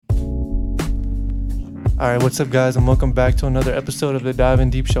All right, what's up, guys, and welcome back to another episode of the Dive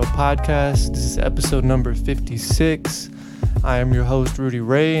in Deep Show podcast. This is episode number 56. I am your host, Rudy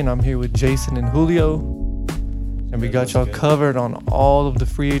Ray, and I'm here with Jason and Julio. And we got y'all covered on all of the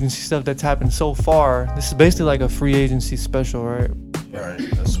free agency stuff that's happened so far. This is basically like a free agency special, right? Right.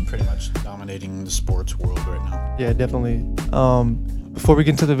 That's pretty much dominating the sports world right now. Yeah, definitely. Before we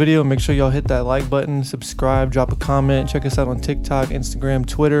get into the video, make sure y'all hit that like button, subscribe, drop a comment, check us out on TikTok, Instagram,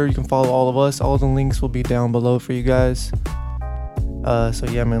 Twitter. You can follow all of us. All the links will be down below for you guys. So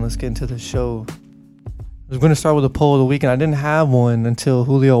yeah, man, let's get into the show. I was going to start with a poll of the week, and I didn't have one until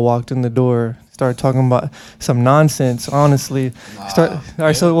Julio walked in the door. Started talking about some nonsense, honestly. All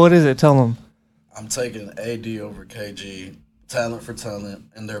right, so what is it? Tell them. I'm taking AD over KG, talent for talent,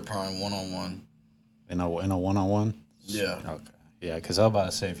 in their prime, one-on-one. In a one-on-one? Yeah. Okay. Yeah, because I was about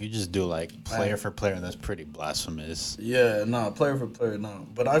to say, if you just do, like, player for player, that's pretty blasphemous. Yeah, no, player for player, no.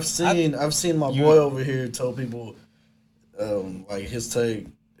 But I've seen my boy over here tell people, like, his take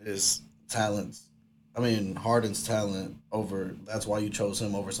is talents. I mean, Harden's talent over. That's why you chose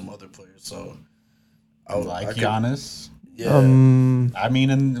him over some other players. So, Giannis. Yeah. I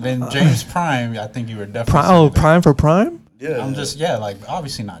mean, in James Prime, I think you were definitely. Prime for prime? Yeah. Like,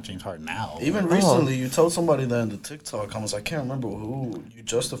 obviously not James Harden now. Even recently, you told somebody that in the TikTok comments. I can't remember who you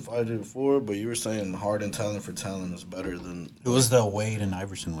justified it for, but you were saying Harden talent for talent is better than. It was the Wade and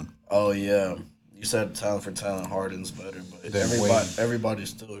Iverson one. Oh yeah, you said talent for talent, Harden's better, but everybody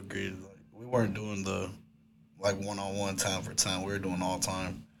still agreed. Like, we weren't doing the one-on-one talent for talent. We were doing all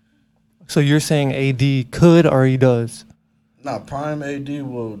time. So you're saying AD could or he does? Nah, prime AD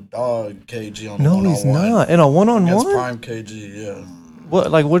will dog KG on No, one-on-one. he's not. In a one-on-one? Against prime KG, yeah.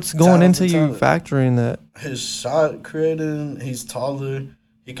 What's going into you factoring that? His shot creating, he's taller.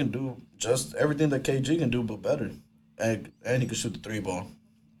 He can do just everything that KG can do, but better. And he can shoot the three ball.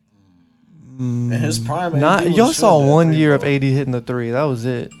 And his prime AD y'all saw 1 year of AD hitting the three. That was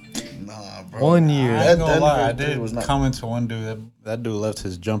it. Nah, bro. 1 year. I ain't gonna lie. I did comment to one dude that dude left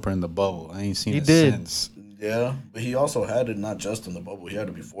his jumper in the bubble. I ain't seen it since. Yeah, but he also had it not just in the bubble. He had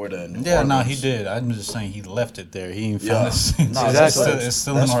it before that. He did. I'm just saying he left it there. He ain't found it since. No, It's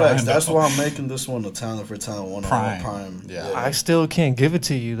still in Orlando. That's why I'm making this one a talent for talent, one-on-one prime. Yeah. I still can't give it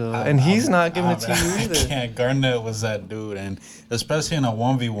to you, though. And he's not giving it to you either. I can't. Garnett was that dude. And especially in a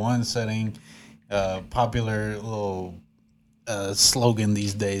 1v1 setting, popular little slogan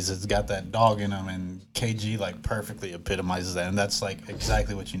these days has got that dog in him, and KG like perfectly epitomizes that, and that's like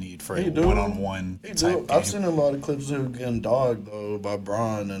exactly what you need for a one-on-one type game. I've seen a lot of clips of him getting dogged though by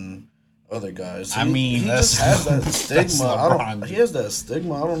Bron and other guys. He just has that stigma. He has that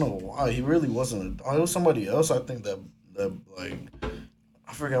stigma. I don't know why. He really wasn't. It was somebody else. I think that like.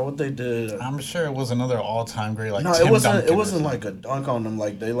 I forgot what they did. I'm sure it was another all-time great. Like, no, Tim it wasn't. Duncan It wasn't like a dunk on them.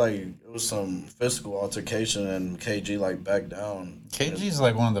 Like it was some physical altercation, and KG like backed down. KG's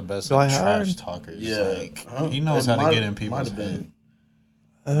like one of the best trash talkers. Yeah, he knows how to get in people's head.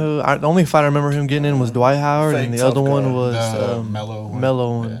 The only fight I remember him getting in was Dwight Howard, and the other one was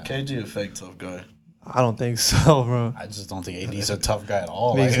Melo. Yeah. KG a fake tough guy. I don't think so, bro. I just don't think AD's a tough guy at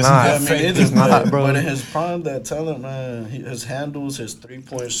all. He's not. He's not, bro. But in his prime, that talent, man, his handles, his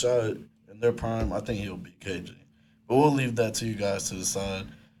three-point shot, in their prime, I think he'll beat KG. But we'll leave that to you guys to decide.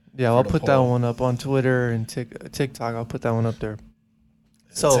 Yeah, I'll put that one up on Twitter and TikTok. I'll put that one up there.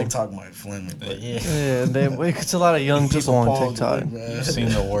 So TikTok might flame it, but it's a lot of young people on TikTok. You've seen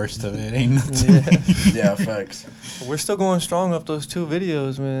the worst of it, ain't nothing. Yeah, facts. We're still going strong up those 2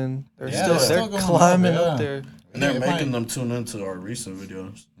 videos, man. They're still climbing up there. And they're making them tune into our recent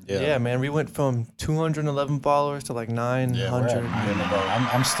videos. Yeah, man. We went from 211 followers to like 900. Yeah, I'm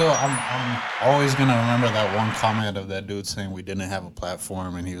always gonna remember that one comment of that dude saying we didn't have a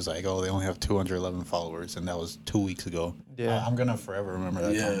platform, and he was like, "Oh, they only have 211 followers," and that was 2 weeks ago. Yeah, I'm gonna forever remember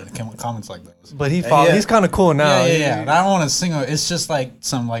that comments like those. But he's kind of cool now. Yeah. And I don't want to sing. It's just like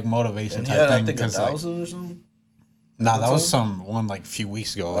some like motivation type thing. I think 1,000 or something. Nah, that was one like a few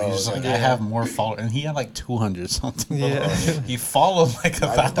weeks ago. He was like, I have more followers, and he had like 200 something. Yeah, he followed like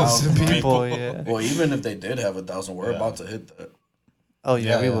 1,000 people. Yeah. Well, even if they did have 1,000, we're about to hit that. Oh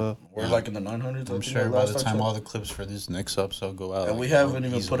yeah, we will. We're like in the 900s. I'm sure by the time all the clips for this next episode go out, and we haven't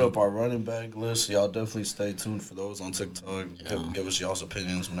even put up our running back list. Y'all definitely stay tuned for those on TikTok. Give us y'all's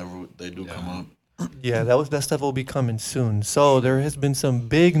opinions whenever they do come up. Yeah, that stuff will be coming soon. So there has been some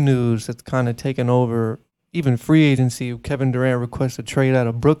big news that's kind of taken over. Even free agency, Kevin Durant requests a trade out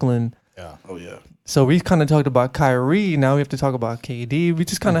of Brooklyn. Yeah. Oh, yeah. So we kind of talked about Kyrie. Now we have to talk about KD. We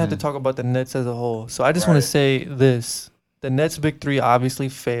just kind of have to talk about the Nets as a whole. So I just want to say this. The Nets' big 3 obviously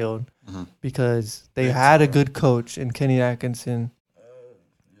failed because they had a good coach in Kenny Atkinson.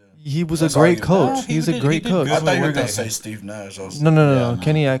 He was That's a great arguable. coach. No, he He's a did- great he did coach. good. I thought you were With gonna that. say Steve Nash. Also. No. no.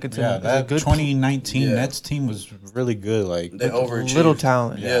 Kenny Atkinson. Yeah, is a that good 2019 Yeah. Nets team was really good. Like, They overachieved. little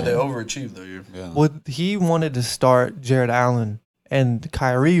talent. Yeah, they overachieved that year. yeah. Well, he wanted to start Jared Allen, and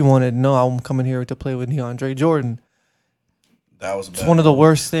Kyrie wanted, no, I'm coming here to play with DeAndre Jordan. That was It's one of the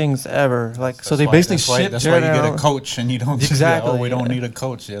worst things ever. Like, so they basically shipped That's Jared why you get Allen. a coach and you don't just Exactly, we don't yeah. need a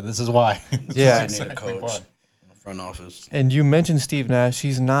coach. Yeah, this is why. Yeah. They need a exactly coach why. in the front office. And you mentioned Steve Nash.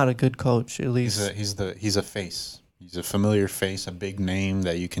 He's not a good coach, at least. He's a face. He's a familiar face, a big name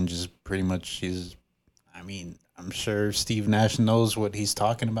that you can just pretty much. I'm sure Steve Nash knows what he's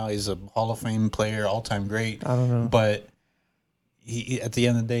talking about. He's a Hall of Fame player, all time great. I don't know. But he at the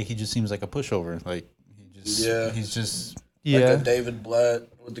end of the day, he just seems like a pushover. Like he's just. Yeah. Like a David Blatt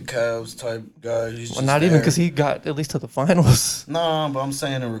with the Cavs type guy. He's just Well, not even there. because he got at least to the finals. No, but I'm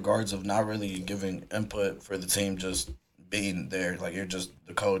saying in regards of not really giving input for the team, just being there. Like you're just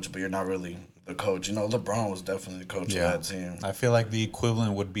the coach, but you're not really the coach. You know, LeBron was definitely the coach of that team. I feel like the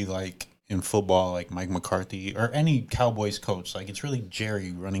equivalent would be like in football, like Mike McCarthy or any Cowboys coach. Like it's really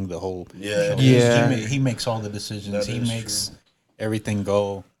Jerry running the whole Yeah. show. Yeah. He makes all the decisions. That He is makes true. everything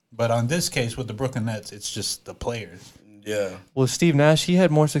go. But on this case with the Brooklyn Nets, it's just the players. Yeah. Well, Steve Nash, he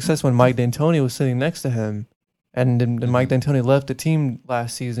had more success when Mike D'Antoni was sitting next to him. And then Mike D'Antoni left the team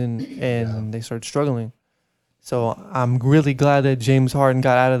last season, and they started struggling. So I'm really glad that James Harden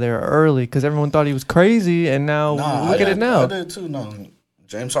got out of there early because everyone thought he was crazy, and now look at it now. I did too. No,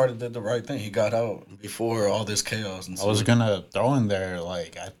 James Harden did the right thing. He got out before all this chaos and I was stuff. gonna throw in there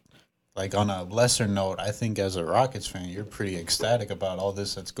like on a lesser note. I think as a Rockets fan, you're pretty ecstatic about all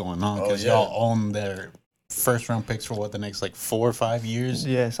this that's going on because y'all own their first round picks for the next like 4 or 5 years.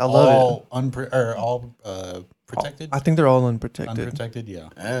 Yes, I love it. All protected. I think they're all unprotected. Unprotected, yeah.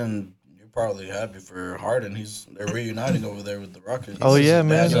 And you're probably happy for Harden. They're reuniting over there with the Rockets. Oh, yeah,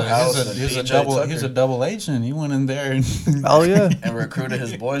 man. He's He's a double agent. He went in there and Oh yeah, and recruited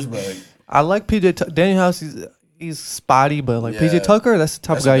his boys back. I like PJ Daniel House. He's spotty, but like PJ Tucker, that's the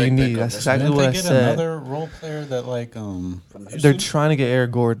type of That's a guy big you need. pickup. That's That's exactly didn't what they I get said. another role player that like They're trying to get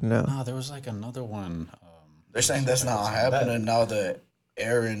Eric Gordon now. No, there was like another one. They're saying that's not happening now that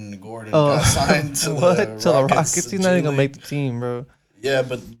Aaron Gordon Oh, got signed to what? the To the Rockets? He's not even gonna G make League. the team, bro. Yeah,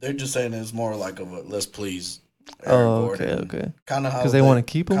 but they're just saying it's more like of a let's please Aaron Oh, Gordon. okay. Kind of how 'Cause they wanna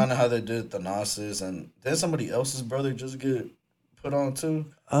keep him? Kind of how they did Thanasis, and then somebody else's brother just get put on too.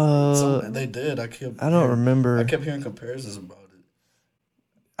 They did. I don't remember. I kept hearing comparisons about it.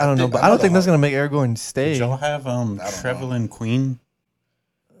 I don't know, but I don't think that's gonna make Eric Gordon stay. Did y'all have Trevelyan Queen?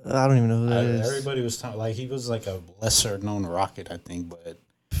 I don't even know who that is. Everybody was talking like he was like a lesser known Rocket, I think, but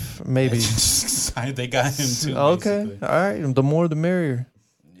Maybe. they got him too. Okay, basically. all right. The more, the merrier.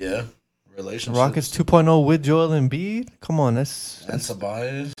 Yeah, relationships. Rockets 2.0 with Joel Embiid. Come on, and that's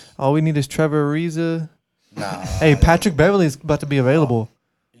Tobias. all we need is Trevor Ariza. Nah. Hey, Patrick Beverly is about to be available.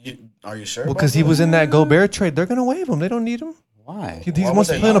 Are you sure? Well, because he was in that Gobert trade. They're gonna waive him. They don't need him. Why? He Why wants would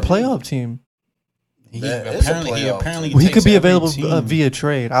to they play on a not? playoff team. He That is a apparently playoff Well, he takes could be every available team. via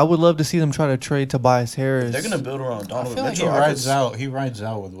trade. I would love to see them try to trade Tobias Harris. They're gonna build around I Donovan feel like Mitchell. he rides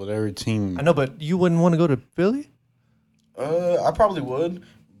out with whatever team. I know, but you wouldn't want to go to Philly? I probably would,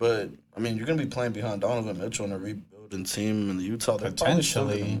 but I mean, you're gonna be playing behind Donovan Mitchell in a rebuilding team in the Utah. They're probably still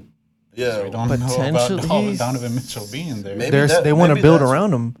Potentially. gonna- Yeah, We don't know Potentially, about he's- Donovan Mitchell being there. Maybe They want to maybe build that's-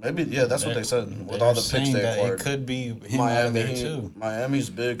 around him. maybe that's what they said with They're all the picks saying they that acquired. it could be him out of there too. Miami's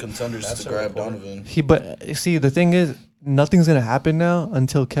big contenders That's to a grab report. Donovan. But see, the thing is, nothing's gonna happen now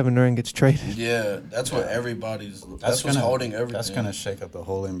until Kevin Durant gets traded. Yeah, that's what everybody's. That's what's holding everything. That's gonna shake up the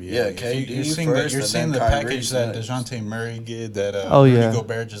whole NBA. Yeah, If KD you're seeing first, you're and seeing the then package Kyrie's that next. DeJounte Murray did. That Oh, Rudy yeah.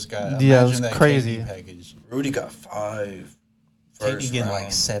 Gobert just got. Yeah, it was Imagine that crazy. KD package. Rudy got 5. KD First getting round.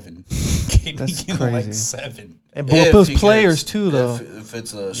 like 7. KD That's getting like crazy. 7. And If both those he players gets- too, though. If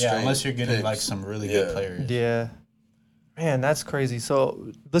it's a Yeah, straight unless you're getting picks. like some really Yeah. good players. Yeah. Man, that's crazy.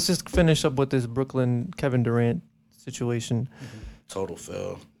 So let's just finish up with this Brooklyn Kevin Durant situation. Total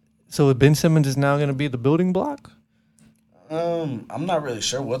fail. So Ben Simmons is now going to be the building block? I'm not really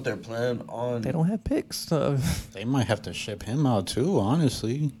sure what they're planning on. They don't have picks. So They might have to ship him out too.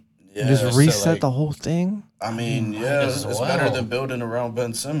 Honestly, Yeah, just so, reset like- the whole thing. I mean, Might yeah, as it's well. better than building around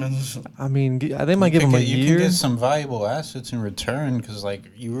Ben Simmons. I mean, they might give him a You year. can get some valuable assets in return because, like,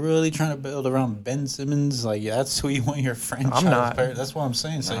 you really trying to build around Ben Simmons. Like, that's who you want your franchise not. player. That's what I'm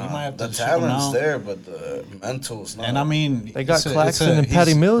saying. So you might have to The ship him talent's out. there, but the mental's not. And I mean, They got it's Claxton and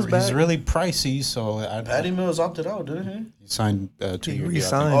Patty Mills He's back. really pricey, so Patty Mills opted out, didn't he? he signed 2 He years.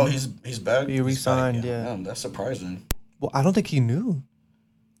 re-signed. Oh, he's back. He re-signed, yeah. Damn, that's surprising. Well, I don't think he knew.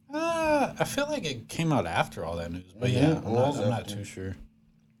 I feel like it came out after all that news, but Mhm. yeah, Well, I'm not after. too sure.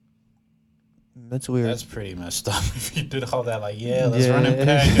 That's weird. That's pretty messed up. If you did all that, like, let's run it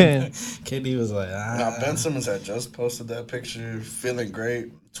back. KD was like, Now, Ben Simmons had just posted that picture, feeling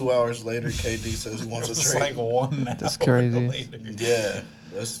great. 2 hours later, KD says he wants to it's trade. like 1 hour That's crazy. later. Yeah,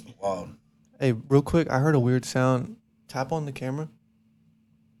 that's wild. Hey, real quick, I heard a weird sound. Tap on the camera.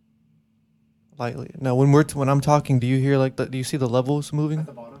 Lightly. Now, when I'm talking, do you hear do you see the levels moving? At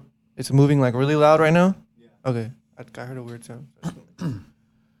the bottom. It's moving like really loud right now? Yeah. Okay. I heard a weird sound.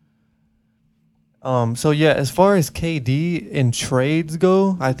 So yeah, as far as KD in trades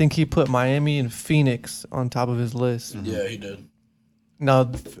go, I think he put Miami and Phoenix on top of his list. Mm-hmm. Yeah, he did.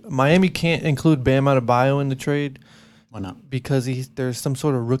 Now, Miami can't include Bam Adebayo in the trade Why not? because there's some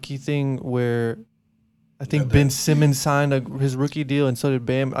sort of rookie thing where I think Ben Simmons signed his rookie deal and so did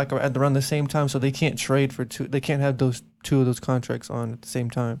Bam, like around the same time. So they can't trade for two. They can't have those two of those contracts on at the same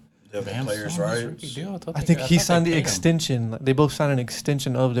time. Different players, right? I think he signed the extension. They both signed an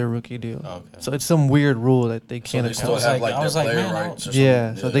extension of their rookie deal. Okay. So it's some weird rule that they So can't they still acquire. have like I was their like, player man, rights. Or Yeah,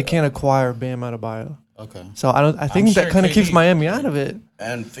 something. so they can't acquire Bam Adebayo. Okay. So I think I'm that sure kind of keeps KD Miami out of it.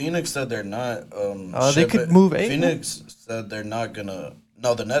 And Phoenix said they're not. They could move eight. Phoenix said they're not gonna.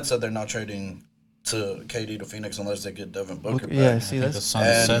 No, the Nets said they're not trading to KD to Phoenix unless they get Devin Booker back. Yeah, see The that's Suns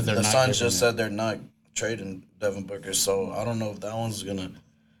And said they're the not Suns giving just it. said they're not trading Devin Booker. So I don't know if that one's gonna.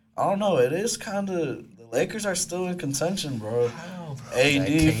 I don't know. It is kind of the Lakers are still in contention, bro. AD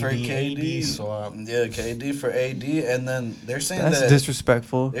That for KD. AD swap. Yeah, KD for AD, and then they're saying that's that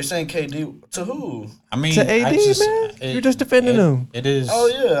disrespectful. they're saying KD to who? I mean, To AD, man? You're just defending him. It is. Oh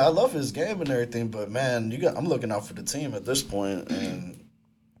yeah, I love his game and everything, but man, I'm looking out for the team at this point, and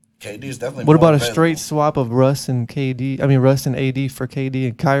KD is definitely. What more about a available. straight swap of Russ and AD for KD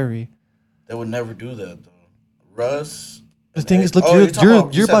and Kyrie? They would never do that though. Russ. The thing is, look, Oh, you're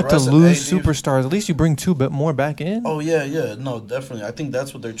you said about to Russ and lose AD. superstars. At least you bring two bit more back in. Oh yeah, no, definitely. I think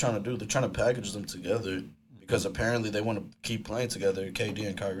that's what they're trying to do. They're trying to package them together because apparently they want to keep playing together, KD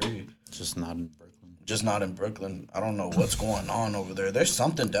and Kyrie. Just not in Brooklyn. Just not in Brooklyn. I don't know what's going on over there. There's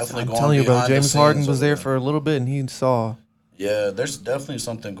something definitely I'm going on. telling you, bro. behind the James Harden scenes was over there for a little bit, and he saw. Yeah, there's definitely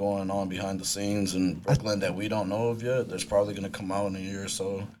something going on behind the scenes in Brooklyn that we don't know of yet. There's probably going to come out in a year or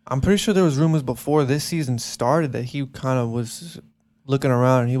so. I'm pretty sure there was rumors before this season started that he kind of was looking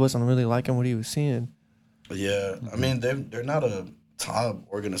around and he wasn't really liking what he was seeing. Yeah, I mean they're not a top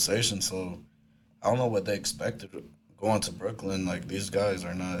organization, so I don't know what they expected going to Brooklyn. Like these guys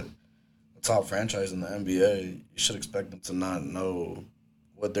are not a top franchise in the NBA. You should expect them to not know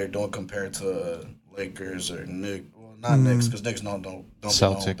what they're doing compared to Lakers or Knicks. Well, not Knicks because Knicks don't know what they're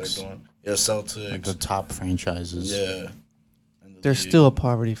Celtics. doing. Yeah, Celtics. Like the top franchises. Yeah. They're still a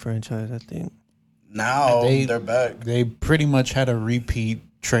poverty franchise, I think. Now They- they're back. They pretty much had a repeat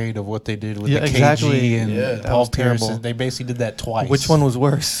trade of what they did with Yeah, the exactly. KG and Yeah, that Paul was Pierce. terrible. They basically did that twice. Which one was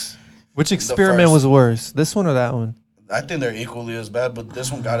worse? Which experiment first. was worse? This one or that one? I think they're equally as bad, but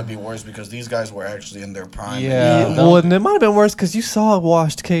this one got to be worse because these guys were actually in their prime. Yeah. And, Well, and it might have been worse because you saw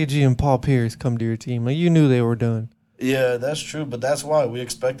washed KG and Paul Pierce come to your team. Like you knew they were done. yeah, that's true, but that's why we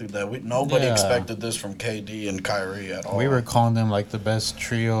expected that. Nobody Yeah. expected this from KD and Kyrie at all. We were calling them like the best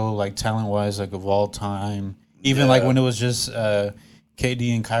trio, like talent wise, like of all time. Even Yeah. like when it was just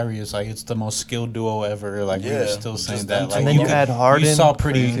KD and Kyrie, it's like it's the most skilled duo ever. Like we were Yeah, still just saying them that. two. Like And then you could- add Harden. You saw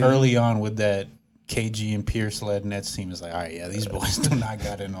pretty Crazy. early on with that KG and Pierce led Nets team. It's like, all right, yeah, these boys do not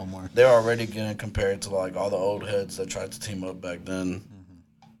got it no more. They're already getting compared to like all the old heads that tried to team up back then.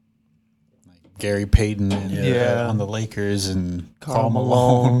 Gary Payton and, Yeah. on the Lakers and Karl Karl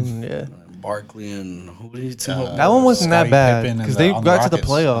Malone. Malone. Yeah. Barkley and who did he team up? That one wasn't Scottie that bad Pippen and because they on got to the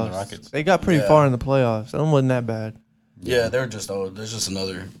Rockets, on the playoffs. Rockets. They got pretty Yeah. far in the playoffs. That one wasn't that bad. Yeah, they're just old. There's just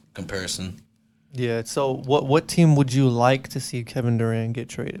another comparison. Yeah. So what team would you like to see Kevin Durant get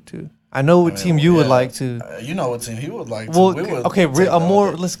traded to? I know what I mean, team you would yeah. like to. You know what team he would like to. Well, We would okay, take that a more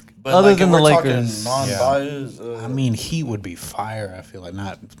all day. let's But other like, than if the we're talking Lakers. non-biased. I mean, he would be fire. I feel like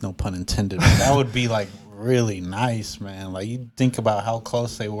not no pun intended. But that would be like really nice, man. Like you think about how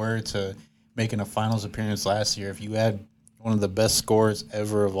close they were to making a finals appearance last year. If you had one of the best scorers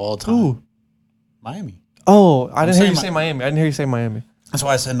ever of all time, Who? Miami. Oh, I didn't hear you saying say Miami. I didn't hear you say Miami. That's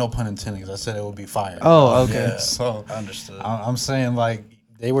why I said no pun intended. Because I said it would be fire. Oh, okay. Yeah, So I understood. I'm saying like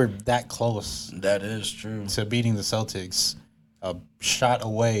they were that close That is true. to beating the Celtics, a shot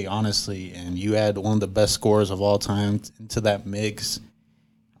away, honestly, and you add one of the best scorers of all time into that mix.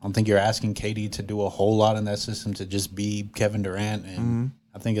 I don't think you're asking KD to do a whole lot in that system to just be Kevin Durant, and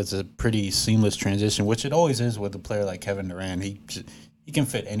I think it's a pretty seamless transition, which it always is with a player like Kevin Durant. He can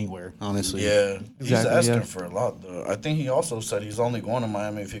fit anywhere, honestly. Yeah, he's Exactly, asking yeah. for a lot though. I think he also said he's only going to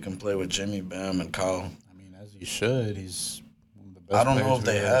Miami if he can play with Jimmy, Bam, and Kyle. I mean, as he should. He's one of the I don't know if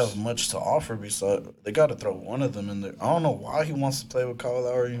they have much to offer. Besides, they got to throw one of them in there. I don't know why he wants to play with Kyle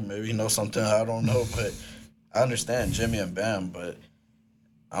Lowry. Maybe he knows something I don't know. But I understand Jimmy and Bam. But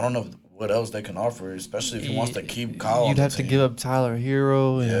I don't know what else they can offer, especially if he wants to keep Kyle. You'd have to give up Tyler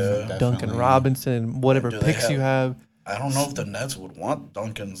Hero and Duncan Robinson and whatever picks you have. I don't know if the Nets would want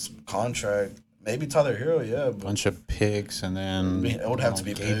Duncan's contract. Maybe Tyler Hero, yeah. Bunch of picks, and then it would have to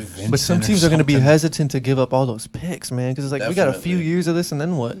be picks. But some teams are going to be hesitant to give up all those picks, man, because it's like we got a few years of this, and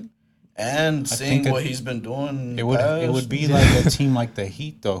then what? And seeing what he's been doing, it would be like a team like the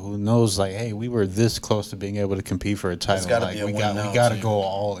Heat, though, who knows, like, hey, we were this close to being able to compete for a title. Like, we got to go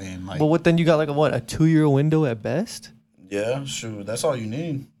all in. Like, but what then? You got like a 2-year window at best? Yeah, shoot, that's all you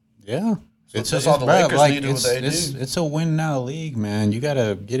need. Yeah. So it's all the Lakers needed with AD. It's a win now league, man. You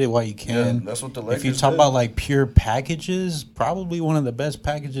gotta get it while you can. Yeah, that's what the Lakers If you talk about like pure packages, probably one of the best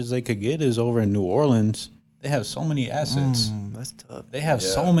packages they could get is over in New Orleans. They have so many assets. That's tough. They have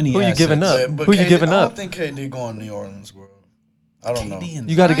so many. Who are you assets. giving up? But Who are you giving up? I don't think KD going to New Orleans, bro. I don't know.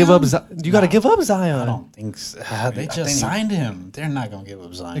 You got to give up. You got to give up Zion. I don't think so. They just signed him. They're not gonna give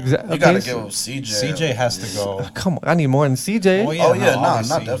up Zion. Exactly. You got to give up CJ. CJ has to go. Come on, I need more than CJ. Oh yeah, not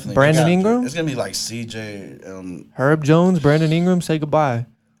definitely. Brandon Ingram. It's gonna be like CJ. Herb Jones, Brandon Ingram. Say goodbye.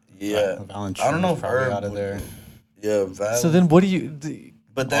 Yeah, I don't know if Herb out of there. Yeah, Val. So then, what do you?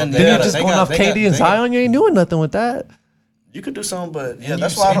 But then you're just going off KD and Zion. You ain't doing nothing with that. You could do something, but yeah,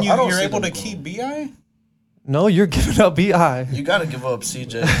 that's why I don't. You're able to keep Bi. No, you're giving up Bi. You got to give up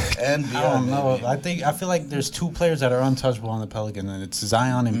CJ and Bi. I don't know. I feel like there's two players that are untouchable on the Pelicans, and it's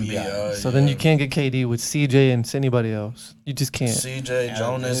Zion and Bi. So then you can't get KD with CJ and anybody else. You just can't. CJ,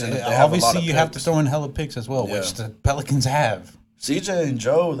 Jonas, and obviously you have to throw in hella picks as well, which the Pelicans have. CJ and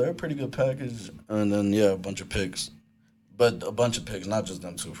Joe, they're a pretty good package, and then a bunch of picks, but a bunch of picks, not just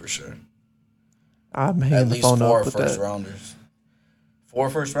them two for sure. I'm at least 4 first rounders. 4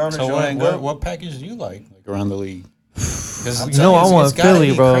 first rounders. So what package do you like around the league? You know I want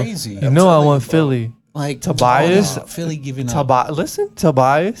Philly, bro. You know I want Philly. Like Tobias, Philly giving up. Listen,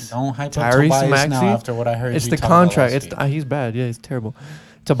 Tobias. Don't hype up Tyrese Tobias Maxey. now after what I heard. It's the contract. It's he's bad. Yeah, he's terrible.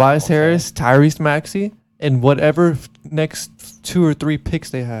 Tobias Harris, Tyrese Maxey, and whatever next 2 or 3 picks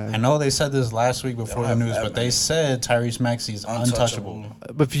they have. I know they said this last week before the news, but they said Tyrese Maxey is untouchable.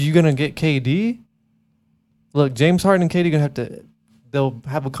 But if you're gonna get KD, look, James Harden and KD gonna have to. They'll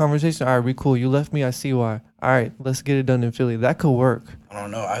have a conversation. All right, we cool. You left me. I see why. All right, let's get it done in Philly. That could work. I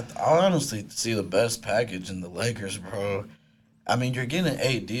don't know. I honestly see the best package in the Lakers, bro. I mean, you're getting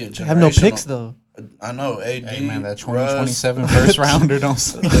AD. Have no picks though. I know AD. Hey man, that 2027 first rounder don't.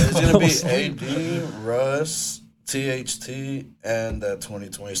 It's gonna be AD, Russ, THT, and that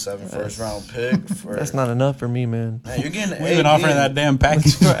 2027 first round pick. That's not enough for me, man. Man, you're getting. We've been offering that damn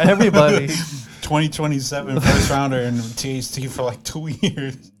package for everybody. 2027 first rounder and THT for like 2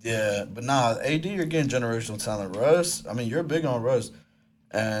 years. Yeah, but AD, you're getting generational talent. Russ, I mean, you're big on Russ.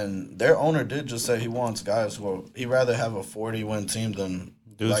 And their owner did just say he wants guys he'd rather have a 40-win team than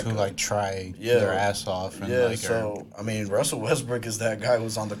dudes who try their ass off. And so, I mean, Russell Westbrook is that guy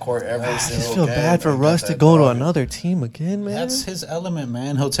who's on the court every single game. I feel bad for Russ to go to another team again, man. That's his element,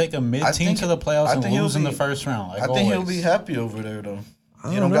 man. He'll take a mid-team to the playoffs and lose in the first round. I think he'll be happy over there, though.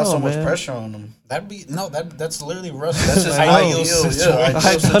 You don't got so much pressure on him. That's literally Russ. That's his ideal situation.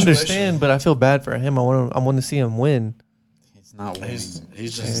 I understand, but I feel bad for him. I want to see him win. He's not winning.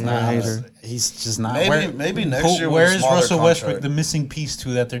 He's just not. He's just not. Maybe next year. Where is Russell Westbrook? The missing piece to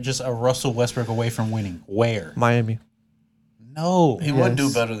that. They're just a Russell Westbrook away from winning. Where? Miami. No, he would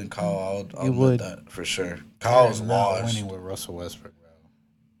do better than Kyle. I'll admit that for sure. Kyle's not winning with Russell Westbrook.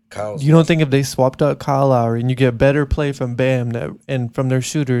 You don't think if they swapped out Kyle Lowry and you get better play from Bam and from their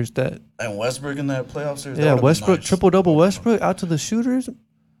shooters and Westbrook in that playoff series? Yeah, Westbrook, triple-double Westbrook out to the shooters?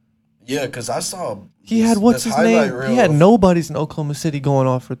 Yeah, because I saw he had what's his name? He had nobodies in Oklahoma City going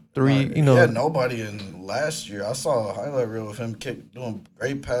off for 3. He had nobody in last year. I saw a highlight reel of him doing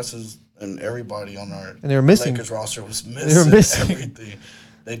great passes, and everybody on our they were missing. Lakers roster was missing. They were missing everything.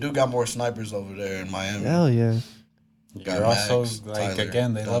 They do got more snipers over there in Miami. Hell yeah. You're also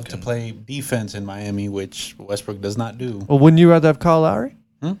again, they love to play defense in Miami, which Westbrook does not do. Well, wouldn't you rather have Kyle Lowry?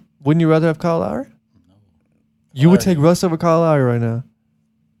 Wouldn't you rather have Kyle Lowry? No. You would take Russ over Kyle Lowry right now.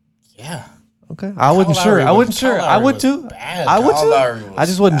 Yeah. Okay. I wasn't sure. I would too. I would too. I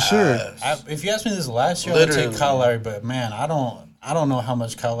just wasn't sure. If you asked me this last year, I would take Kyle Lowry, but man, I don't know how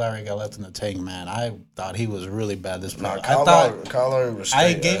much Kyle Lowry got left in the tank, man. I thought he was really bad this playoff. Kyle Lowry was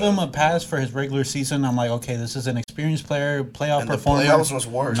I gave him a pass for his regular season. I'm like, okay, this is an experienced player, playoff performer. The playoffs was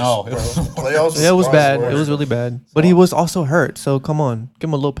worse. No, playoffs. It was bad. It was really bad. But he was also hurt. So come on, give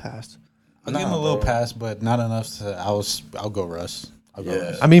him a little pass. I'll give him a little pass, but not enough to. I'll go Russ. I'll go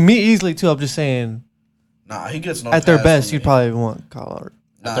Russ. I mean, me easily too. I'm just saying. Nah, he gets no. At their best, you'd probably want Kyle Lowry.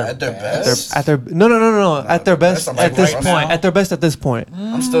 Nah, at their best. No. At their best at this point. At their best at this point.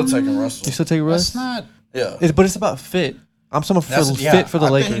 I'm still taking Russell. You still take Russ? That's not. Yeah. But it's about fit. I'm someone fit for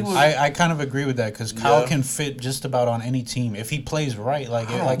the Lakers. I kind of agree with that because Kyle can fit just about on any team if he plays right. Like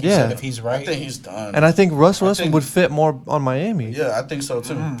you said, if he's right, I think he's done. And I think Russ would fit more on Miami. Yeah, I think so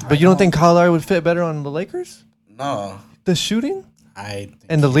too. But you don't think Kyle Lowry would fit better on the Lakers? No. The shooting?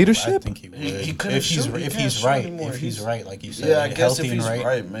 And the leadership? I think he would. He if he's right, like you said, yeah, I guess if he's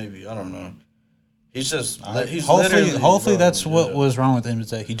right, maybe I don't know. He's just hopefully that's what was wrong with him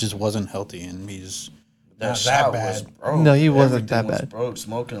is that he just wasn't healthy and he's. That shot was broke. No, he wasn't that bad. Broke,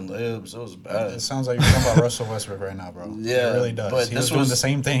 smoking layups. It was bad. It sounds like you're talking about Russell Westbrook right now, bro. Yeah, it really does. But he was doing the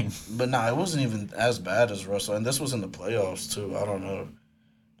same thing. But it wasn't even as bad as Russell. And this was in the playoffs too. I don't know.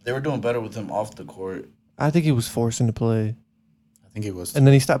 They were doing better with him off the court. I think he was forced into play. I think he was. And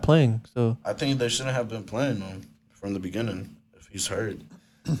then he stopped playing. So I think they shouldn't have been playing him from the beginning if he's hurt.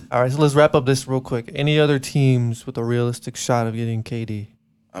 All right, so let's wrap up this real quick. Any other teams with a realistic shot of getting KD?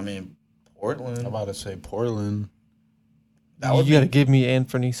 I mean, Portland. I'm about to say Portland. You got to give me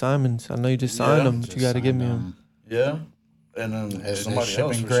Anthony Simons. I know you just signed him, but you got to give me him. Yeah. And then somebody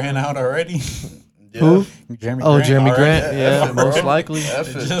else. Shipping Grant out already? Yeah. Who? Jeremy Grant. Jeremy Grant. Yeah, most likely.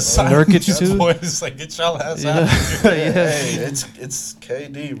 Just Nurkic too. Boys, like, get y'all ass out. Hey, it's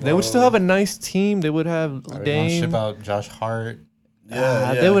KD, bro. They would still have a nice team. They would have Dame. Ship out Josh Hart.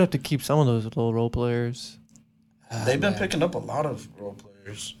 Yeah. They would have to keep some of those little role players. They've been picking up a lot of role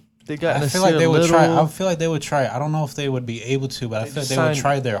players. They got. I feel like they would try. I feel like they would try. I don't know if they would be able to, but I feel like they would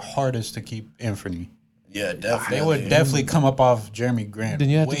try their hardest to keep Anthony. Yeah, definitely. They would definitely come up off Jeremy Grant. Then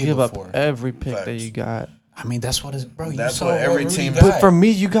you have to give up every pick that you got. I mean, that's what it's, bro. That's what every team. But for me,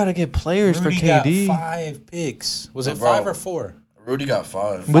 you got to get players for KD. Got 5 picks. Was it 5 or 4? Rudy got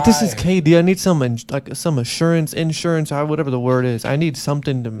 5. But this is KD. I need some insurance, or whatever the word is. I need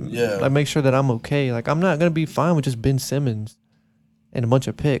something to make sure that I'm okay. Like, I'm not gonna be fine with just Ben Simmons and a bunch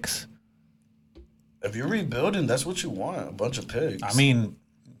of picks. If you're rebuilding, that's what you want, a bunch of picks. I mean,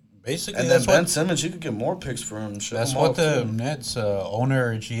 basically, and then Ben Simmons, you could get more picks for him. That's what the Nets owner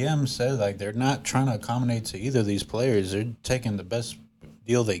or GM said. Like, they're not trying to accommodate to either of these players. They're taking the best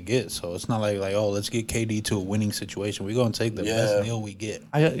deal they get. So it's not like oh, let's get KD to a winning situation. We're going to take the best deal we get.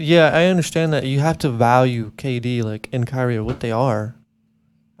 I understand that. You have to value KD and Kyrie what they are.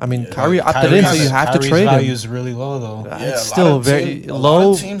 I mean, Kyrie opted in, so you have to trade him. Kyrie's value is really low, though. It's still very low. A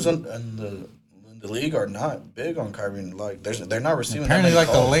lot of teams in the league are not big on Kyrie. Like, they're not receiving. Apparently,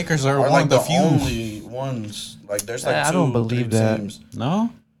 like the Lakers are one of the few only ones. Like, there's like I don't believe that. Teams.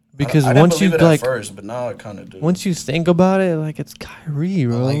 No, because I once you at first, but now I kind of do. Once you think about it, it's Kyrie,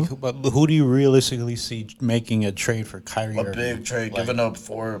 bro. But who do you realistically see making a trade for Kyrie? A big trade, giving up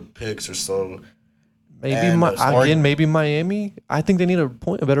 4 picks or so. Maybe Miami. I think they need a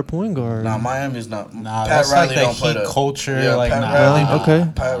better point guard. Nah, Miami's not. Nah, Pat Riley don't play that culture. Yeah,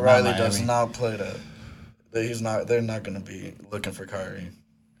 Pat Riley does Miami. not play that. He's not. They're not going to be looking for Kyrie.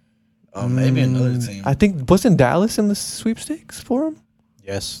 Maybe another team. I think wasn't Dallas in the sweepstakes for him?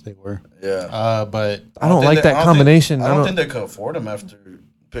 Yes, they were. Yeah. But I don't like that combination. I don't think they could afford him after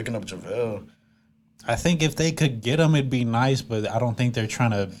picking up JaVale. I think if they could get him, it'd be nice. But I don't think they're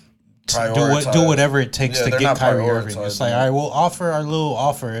trying to do whatever it takes to get Kyrie Irving. It's like, all right, we'll offer our little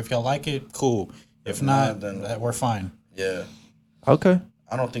offer. If y'all like it, cool. If not, then we're fine. Yeah. Okay.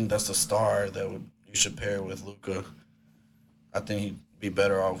 I don't think that's the star that you should pair with Luka. I think he'd be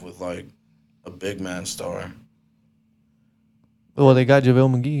better off with a big man star. Well, they got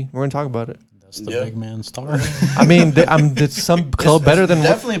JaVale McGee. We're gonna talk about it. That's the big man star. I mean, it's some club better than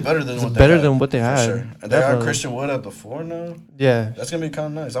definitely better than what they had. Sure. And they got Christian Wood at the 4 now. Yeah, that's gonna be kind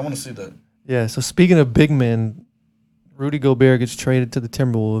of nice. I want to see that. Yeah. So speaking of big men, Rudy Gobert gets traded to the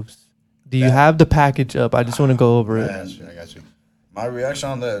Timberwolves. Do you have the package up? I just want to go over it. I got you. My reaction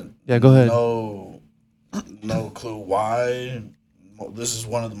on that. Yeah, go ahead. No clue why. This is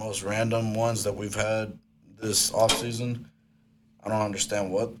one of the most random ones that we've had this offseason. I don't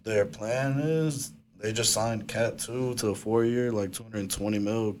understand what their plan is. They just signed Cat 2 to a 4-year, $220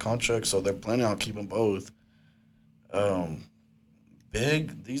 million contract, so they're planning on keeping both.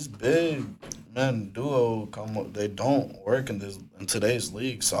 These big men duo they don't work in today's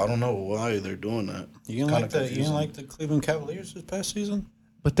league, so I don't know why they're doing that. You didn't like the Cleveland Cavaliers this past season?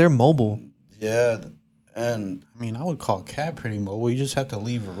 But they're mobile. Yeah, and I mean, I would call Cat pretty mobile. You just have to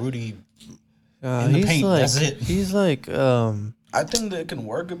leave Rudy in the paint. That's it. He's I think that can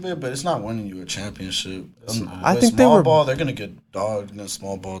work a bit, but it's not winning you a championship. I think small ball, they're gonna get dogged against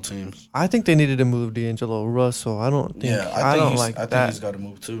small ball teams. I think they needed to move D'Angelo Russell. I don't think. Yeah, I don't like I think that. he's got to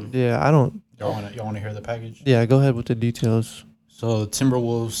move too. Yeah, I don't. Y'all want to hear the package? Yeah, go ahead with the details. So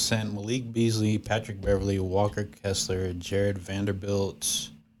Timberwolves sent Malik Beasley, Patrick Beverly, Walker Kessler, Jared Vanderbilt,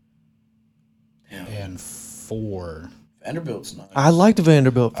 and 4. Vanderbilt's nice. I liked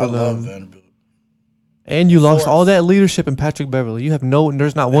Vanderbilt for I them. love Vanderbilt. And you lost all that leadership in Patrick Beverly. You have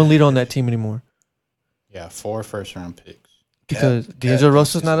there's not one leader on that team anymore. Yeah, 4 first-round picks. Because D'Angelo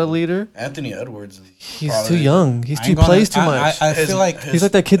Russell's not a leader. Anthony Edwards. He's too young. He plays too much. I feel like he's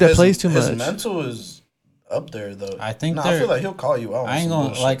like that kid that plays too much. His mental is up there though. I think I feel like he'll call you out. I ain't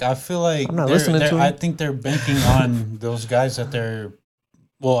gonna like. I feel like I'm not listening to him. I think they're banking on those guys that they're.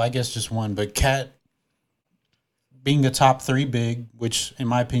 Well, I guess just one, but Cat being a top 3 big, which in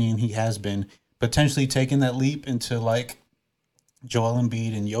my opinion he has been, potentially taking that leap into like Joel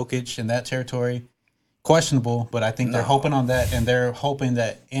Embiid and Jokic in that territory. Questionable, but I think they're hoping on that, and they're hoping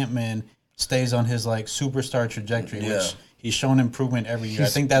that Ant-Man stays on his like superstar trajectory, which he's shown improvement every year. I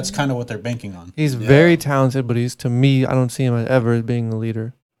think that's kind of what they're banking on. He's very talented, but to me, I don't see him ever as being a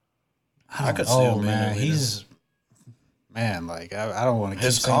leader. I could see him, man. Like I don't want to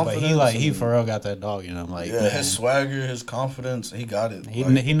keep saying, but he for real got that dog, you know. Like his swagger, his confidence, he got it.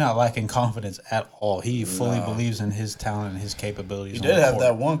 He not lacking confidence at all. He fully believes in his talent and his capabilities. He did have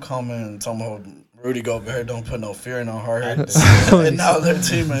that one comment talking about Rudy Gobert don't put no fear in no heart. And now their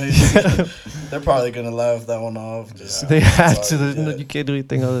teammates, they're probably gonna laugh that one off. They have to. You can't do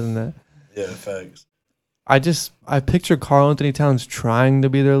anything other than that. Yeah, facts. I picture Karl Anthony Towns trying to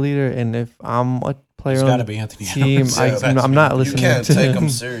be their leader, and if I'm a player on the team, I'm not listening to him. You can't take him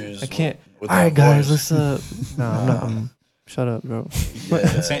serious. I can't. All right, guys, let's. No, I'm not. Shut up, bro.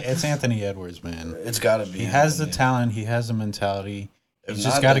 It's Anthony Edwards, man. It's got to be. He has the talent. He has the mentality. He's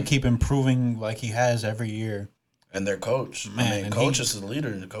just got to keep improving like he has every year. And their coach. Man, coach is the leader.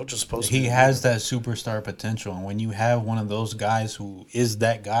 The coach is supposed to be. He has that superstar potential. And when you have one of those guys who is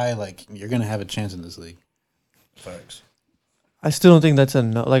that guy, like, you're going to have a chance in this league. Facts. I still don't think that's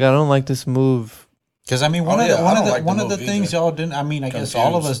enough. Like, I don't like this move. Because, I mean, one of the things y'all didn't, I mean, I guess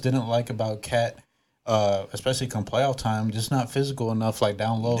all of us didn't like about Cat, especially come playoff time, just not physical enough, like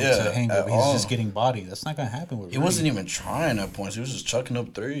down low to hang up. He's just getting body. That's not going to happen with Rudy. He wasn't even trying at points. He was just chucking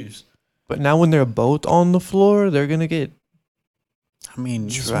up threes. But now when they're both on the floor, they're going to get. I mean,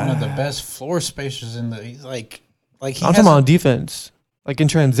 he's one of the best floor spacers in the. He's like I'm talking about on defense. Like in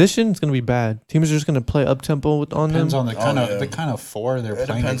transition, it's gonna be bad. Teams are just gonna play up tempo on them. Depends on the kind of 4 they're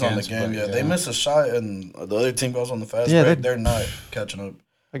playing against. Depends on the game. They miss a shot and the other team goes on the fast break. They're not catching up.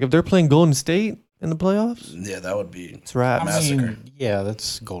 Like if they're playing Golden State in the playoffs, that would be. It's wraps. Massacre. I mean, yeah,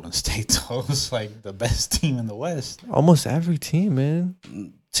 that's Golden State. Though it's like the best team in the West. Almost every team,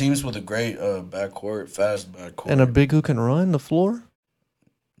 man. Teams with a great backcourt, fast backcourt, and a big who can run the floor.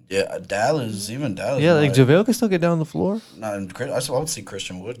 Yeah, Dallas. Yeah, like JaVale can still get down the floor. I would see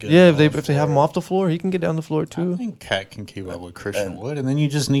Christian Wood get. Yeah, if they have him off the floor, he can get down the floor too. I think Cat can keep up with Christian Wood, and then you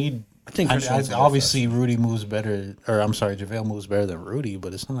just need. I think obviously Rudy moves better, or I'm sorry, JaVale moves better than Rudy,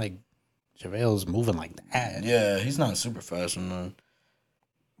 but it's not like JaVale's moving like that. Yeah, he's not super fast enough.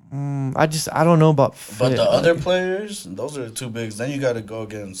 I don't know about fit. But the other players, those are the two bigs. Then you got to go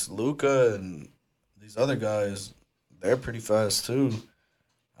against Luka and these other guys. They're pretty fast too.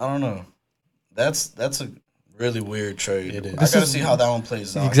 I don't know. That's a really weird trade. It is. I gotta see how that one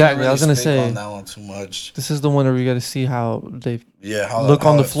plays out. Exactly. I was gonna say on that one too much. This is the one where we got to see how they how look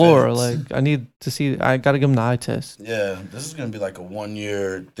on the floor. Fits. Like I need to see. I got to give them the eye test. Yeah, this is gonna be like a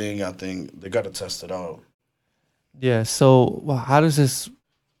 1-year thing. I think they got to test it out. Yeah. So how does this?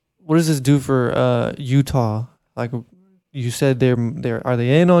 What does this do for Utah? Like you said, are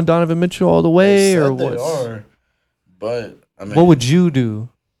they in on Donovan Mitchell all the way, or what? They are, but I mean, what would you do?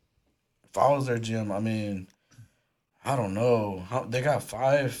 If I was their GM, I mean, I don't know. They got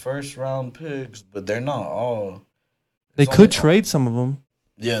 5 first-round picks, but they're not all. They could trade some of them.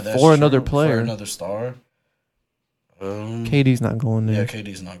 Yeah, that's for another player, for another star. KD's not going there. Yeah,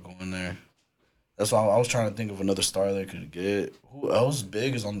 KD's not going there. That's why I was trying to think of another star they could get. Who else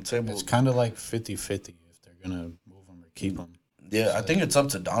big is on the table? It's kind of like 50-50 if they're gonna move him or keep him. Yeah, I think it's up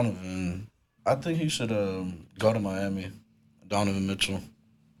to Donovan. I think he should go to Miami. Donovan Mitchell.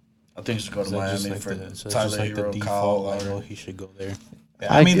 I think he should go to Miami for Tyler Hero, Kyle Lowry. He should go there.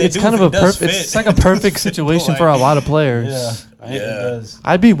 Yeah, I mean, it's kind of it's like a perfect situation for a lot of players. Yeah, it does.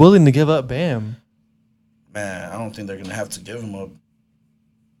 I'd be willing to give up Bam. Man, I don't think they're gonna have to give him up.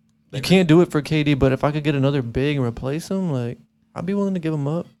 You can't do it for KD, but if I could get another big and replace him, like I'd be willing to give him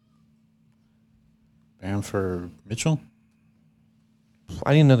up. Bam for Mitchell?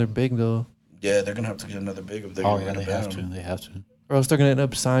 I need another big though. Yeah, they're gonna have to get another big if they're Oh gonna yeah, bring they him have down. to. They have to. Or else they're gonna end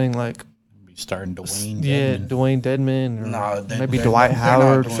up signing like Be starting Dwayne. yeah, Dedman. Dwayne Dedman or Nah, maybe they're Dwight not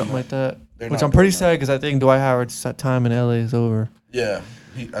Howard or doing something that. like that. They're Which not I'm pretty doing sad because I think Dwight Howard's time in LA is over. Yeah,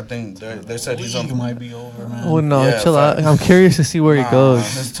 I think they said he's League on. might be over, man. Well, no, Yeah, chill out. facts. I'm curious to see where he goes.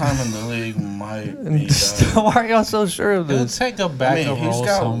 His time in the league might be done. Why are y'all so sure of He'll this? take a backup role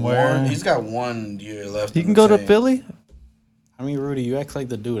somewhere. He's got 1 year left. He in can the go to tank. Philly. I mean, Rudy, you act like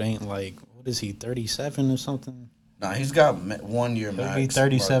the dude ain't like, what is he, 37 or something? Nah, he's got 1 year He'll max. be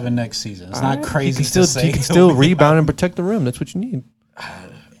 37 next season. It's All not right. crazy He can to say. he can still rebound and protect the rim. That's what you need.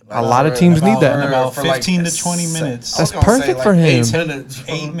 A lot of For- teams need that. About for like 15 to 20 minutes. I was That's gonna say perfect like for him. 8 minutes.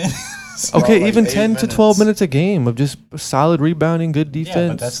 8 minutes. Okay, like even 8 10 to 12 minutes a game of just solid rebounding, good defense. Yeah,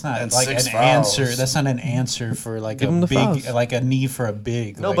 but that's not And like an 6 fouls. answer. That's not an answer for like Give a him the big, fouls. like a need for a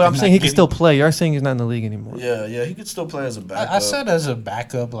big. No, like, but I'm not saying he can getting- still play. You're saying he's not in the league anymore. Yeah, he could still play as a backup. I said as a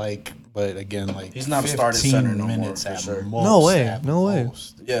backup, like, but again, like He's not 15 starting center no more, minutes for at sure. most. No way, at no way.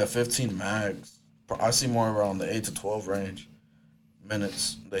 most. Yeah, 15 max. I see more around the 8 to 12 range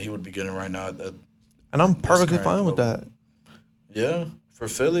minutes that he would be getting right now. And I'm perfectly current fine with that. Yeah, for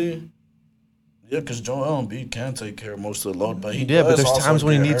Philly. Yeah, because Joel Embiid can take care of most of the load, but he Yeah, but does there's also times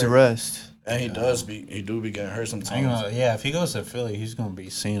when he get needs a hurt. rest. And he do be getting hurt I ain't sometimes. gonna, yeah, if he goes to Philly, he's gonna be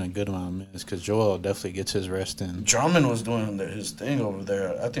seeing a good amount of minutes because Joel definitely gets his rest in. Drummond was doing his thing over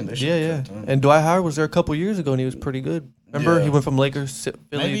there. I think they should. Yeah. have kept him. And Dwight Howard was there a couple years ago, and he was pretty good. Remember, Yeah. he went from Lakers to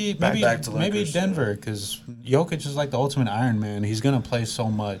Philly. back to Maybe Lakers, Denver because Jokic is like the ultimate Iron Man. He's gonna play so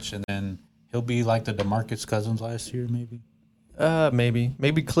much, and then he'll be like the DeMarcus Cousins last year, maybe.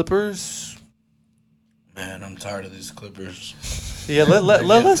 Maybe Clippers. Man, I'm tired of these Clippers. Yeah, let's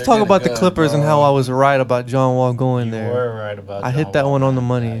they're talk getting about the good, Clippers and bro. how I was right about John Wall going You there. were right about. I hit John that Wall. one on the Yeah,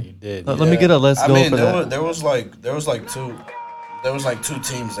 money. you did. Let me get a let's go for that. There was like two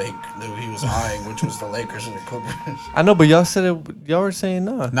teams that he was eyeing, which was the Lakers and the Clippers. I know, but y'all said it. Y'all were saying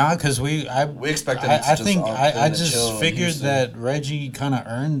nah. Nah, because we expected it to I just think opt I in to chill just in figured Houston. that Reggie kind of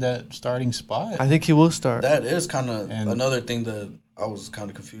earned that starting spot. I think he will start. That is kind of And- another thing that I was kind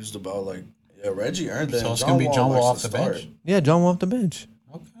of confused about. Like, yeah, Reggie earned that. So it's gonna be John Wall off the bench. Yeah, John Wall off the bench.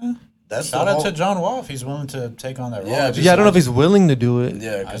 Okay. That's Shout the out whole, to John Wall if he's willing to take on that role. Yeah, Yeah, I don't know if he's willing to do it.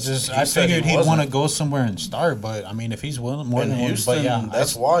 Yeah, I 'cause just he I said figured he'd wasn't. want to go somewhere and start, but I mean if he's willing more In than willing, Houston, but yeah,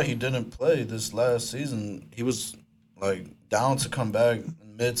 that's why he didn't play this last season. He was like down to come back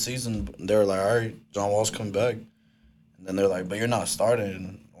mid-season. They were like, "All right, John Wall's coming back," and then they're like, "But you're not starting."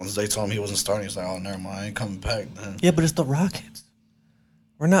 And once they told him he wasn't starting, he's like, "Oh, never mind, I ain't coming back." Then Yeah, but it's the Rockets.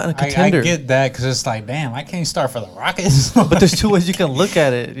 We're not a I contender. get that because it's like, damn, I can't start for the Rockets. But there's two ways you can look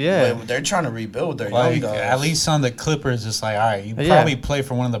at it. Yeah. But they're trying to rebuild their like young guys. at least on the Clippers, it's like, all right, you Yeah. probably play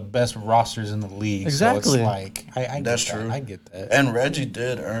for one of the best rosters in the league. Exactly. So it's like, I get That's that. true. I get that. And Reggie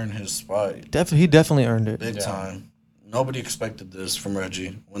did earn his spot He definitely earned it. big Yeah. time. Nobody expected this from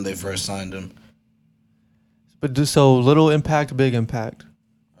Reggie when they first signed him. But so little impact, big impact.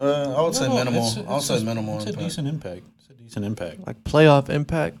 I would say No, minimal. it's- I would it's say a- minimal It's a impact. decent impact. It's a decent impact. Like playoff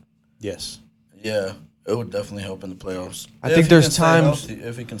impact. Yes. Yeah, it would definitely help in the playoffs. I If think he there's can stay times- healthy-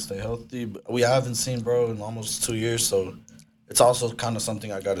 if he can stay healthy. But we haven't seen bro in almost 2 years, so it's also kind of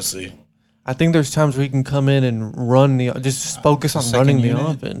something I got to see. I think there's times where he can come in and run just focus on second running the unit?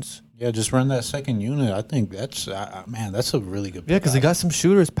 offense. Yeah, just run that second unit. I think that's man, that's a really good. Yeah, because they got some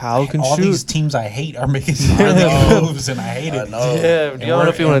shooters. Powell can all shoot. these teams I hate are making smart moves, and I hate I it. know. Yeah, And I don't know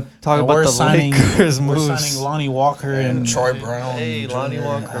if you want to talk and about we're the signing, Lakers We're moves. signing Lonnie Walker and Troy Brown. Hey, Jr. Lonnie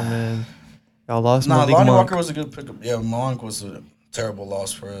Walker, man. Y'all lost Nah, Malik Lonnie Monk. Walker was a good pickup. Yeah, Monk was a terrible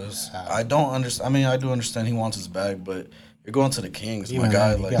loss for us. I don't understand. I mean, I do understand he wants his bag, but you're going to the Kings, even my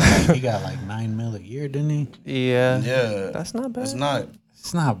guy. he got like $9 million a year, didn't he? Yeah. yeah, That's not bad. it's not.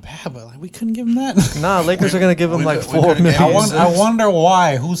 It's not bad, but like we couldn't give him that. Nah, Lakers are going to give him We like could- we $4 could've gave million. him I wonder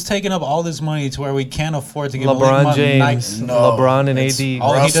why. Who's taking up all this money to where we can't afford to give LeBron Malik Monk James. No, LeBron and it's- AD.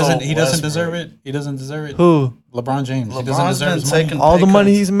 Oh, Russell he doesn't deserve Westbrook. it. He doesn't deserve it. Who? LeBron James. He doesn't LeBron's deserve been his money. taking All the pay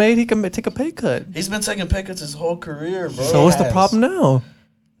money cuts. he's made, he can take a pay cut. He's been taking pay cuts his whole career, bro. So what's the has. problem now?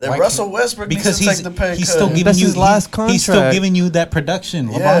 That Why Russell Westbrook Because needs to take the pay he's cut. still giving That's you his last He's still contract. giving you that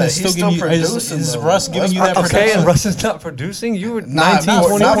production. Yeah, LeBron is he's still giving still you. producing, Is though. Russ giving you that Westbrook- production? Okay, and Russ is not producing. You were Not 19,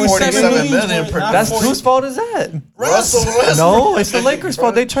 20 not points. 47 million per Not That's 40. whose fault is that? Russell Westbrook. No, it's the Lakers'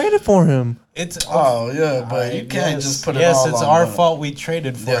 fault. They traded for him. It's Oh yeah, but Alright, you can't yes, just put it yes, all it's on our the- fault we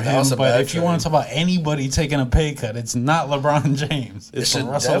traded for Yeah, that him. was a But bad if you trade. want to talk about anybody taking a pay cut, it's not LeBron James. It It's should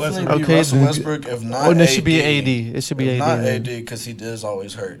Russell definitely Westbrook. be Okay, Russell then- Westbrook. If not, Oh, and it should be AD. AD. It should be If AD. not then. AD because he is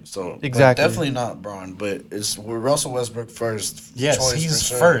always hurt. So but Exactly. definitely not Braun. But it's with Russell Westbrook first. Yes, choice he's for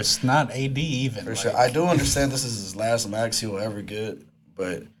sure. first, not AD even. For Like, sure. I do understand this is his last max he will ever get,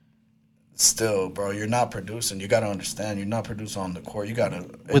 but still, bro, you're not producing. You got to understand, you're not producing on the court. You got to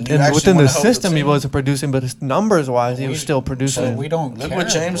within the system. He wasn't producing, but his numbers wise, he was still producing. So we don't look care, what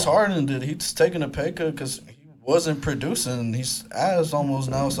James bro. Harden did. He's taking a pay cut because he wasn't producing. He's ass almost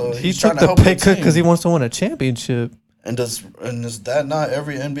now, so he he's took trying to the help pay cut team. because he wants to win a championship. And is that not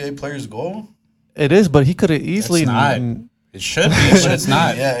every NBA player's goal? It is, but he could have easily. It's not. It should be, but it's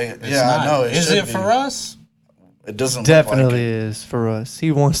not. It's not. I know. Is it for us? It doesn't Definitely look like is for us.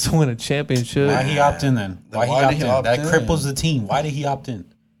 He wants to win a championship. Why he opt in then? Why did he opt in? That cripples the team. Why did he opt in?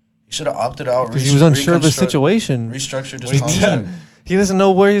 He should have opted out. Because he was unsure of his situation. Restructured What his do you contract. mean? He doesn't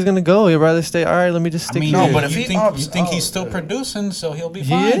know where he's gonna go. He'd rather stay. All right, let me just stick. I mean, here. but if you he think opts he's out, still producing, so he'll be He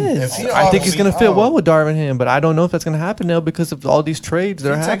fine. is. If he I think opts he's gonna fit out- well with Darvin Ham, but I don't know if that's gonna happen now because of all these trades that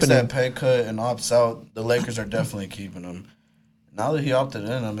If are he takes happening. that pay cut and opts out, the Lakers are definitely keeping him. Now that he opted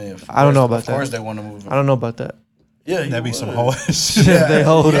in, I mean, I don't know about of course that. they want to move him. I don't know about that. Yeah, That'd be some would. whole shit. Yeah, they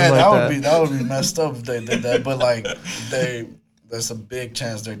hold him like that. That would be messed up if they did that. But like there's a big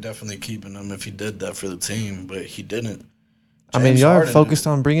chance they're definitely keeping him if he did that for the team. But he didn't. I mean, James y'all are Harden focused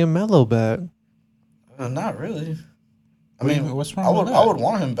on bringing Melo back. not really. I What do you mean, mean, what's wrong I with would that? I would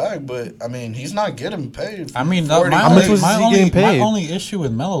want him back, but I mean, he's not getting paid. I mean, 40 How much was he getting paid? My only issue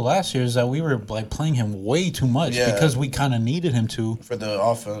with Melo last year is that we were like playing him way too much Yeah. because we kind of needed him to. for the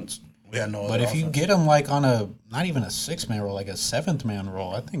offense. We had no. But other if you offense. get him like on a not even a 6-man role, like a 7th-man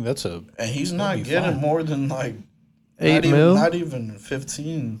role, I think that's a. and he's that'd not be getting fine. more than like 8 mil? not even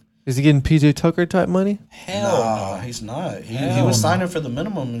 15. Is he getting PJ Tucker type money? Hell Nah, no. he's not. He Hell was no. signing for the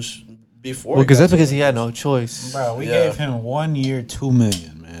minimum before. Well, because he got that's because to he the had no Lakers. choice. Bro, we Yeah. gave him 1 year, $2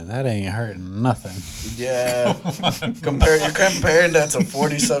 million, man. That ain't hurting nothing. Yeah, you're comparing that to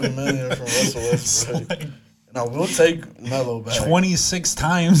 47 million from Russell Westbrook. Now we'll take Melo back. 26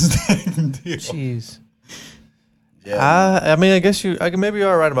 times that deal. Jeez. Yeah, I mean, I guess maybe you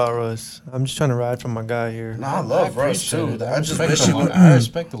are right about Russ. I'm just trying to ride for my guy here. no, I love Russ appreciate too. it. I just respect wish the he lo- would. I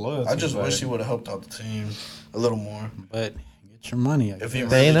respect the loyalty. I just but- wish he would have helped out the team a little more. But get your money. I If he guess.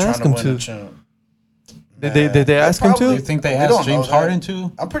 They really ain't trying ask to him win to. a champ. Did they ask him to? Do you think they We asked don't know James that. Harden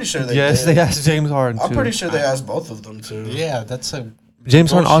to? I'm pretty sure they. Yes, did. they asked James Harden I'm too. pretty sure they asked both of them to. Yeah, that's a.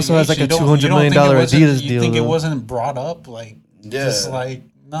 James Harden also has like a negotiation. $200 You don't million think it wasn't- Adidas You deal. think it though. wasn't brought up? Like, Yeah. just like,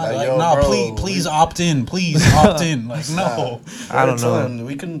 Like, like, yo, no, bro, please opt in. Please opt in. Like, no. I don't know.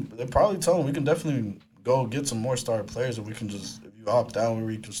 They probably told him we can definitely go get some more star players, and we can just if you opt out,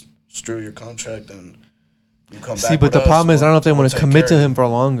 we can strew your contract and you come back. See, but with the us, problem is I don't know if they we'll want to take commit to care of him you. for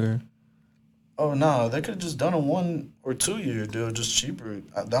longer. Oh no, they could have just done a 1 or 2 year deal, just cheaper.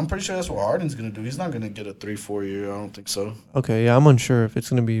 I'm pretty sure that's what Harden's gonna do. He's not gonna get a 3-4 year. I don't think so. Okay, yeah, I'm unsure if it's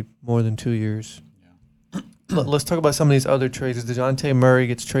going to be more than 2 years. Let's talk about some of these other trades. DeJounte Murray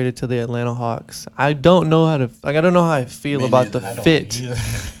gets traded to the Atlanta Hawks. I don't know how I feel Me about the neither. I don't fit. either.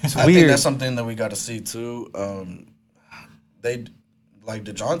 It's I think weird. that's something that we got to see too. They like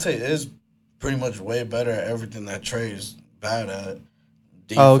DeJounte is pretty much way better at everything that Trey's bad at.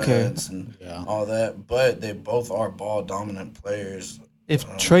 Defense Oh, okay. and Yeah. all that, but they both are ball dominant players. If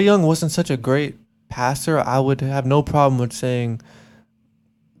Trae Young wasn't such a great passer, I would have no problem with saying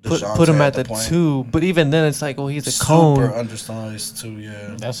DeJounte put him at the point. 2. But even then, it's like, well, he's a Super cone. undersized too.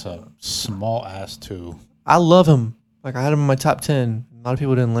 Yeah, That's a small ass, too. I love him. Like I had him in my top 10. A lot of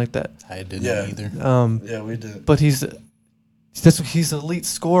people didn't like that. I didn't Yeah. either. yeah, we did. But he's elite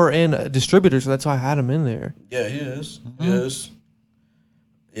scorer and a distributor, so that's why I had him in there. Yeah, he is. He Mhm. is.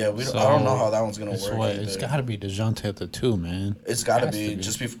 Yeah, I So, don't know how that one's gonna It's work. what, it's got to be DeJounte at the 2, man. It's got to has to be be.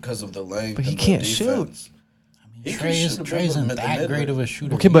 just because of the length. But he and the can't shoot. defense. I mean, He can Trey shoot a bit, Trey isn't but that mid- great of a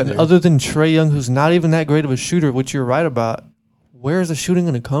shooter. Okay, but either. other than Trae Young, who's not even that great of a shooter, which you're right about, where is the shooting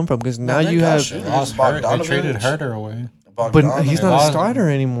going to come from? Because now they you got have, shooters. They lost Hurt. They Bogdanovich. traded Herter away. but Bogdanovich. he's not a lost- starter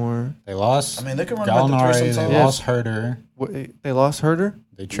anymore. They lost. I mean, they can run back to three Gallinari. They sometimes. lost Herter. They lost Herter.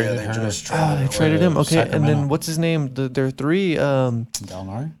 They traded they Herter. just Oh, they away. traded him. Okay, and Sacramento. then what's his name? Their 3.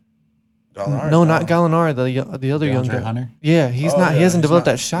 Gallinari. Gallinari's No, not Gallinari. The other young DeAndre guy. Hunter. Yeah, he's Oh, not. He yeah, hasn't he's developed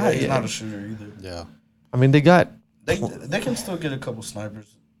not- that shot yeah, he's yet. not a shooter either. Yeah. I mean, they got. They can still get a couple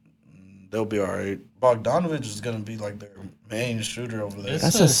snipers. They'll be all right. Bogdanovich is gonna be like their main shooter over there.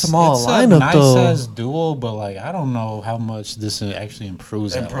 That's a small lineup, a nice though. ass duo, but like I don't know how much this actually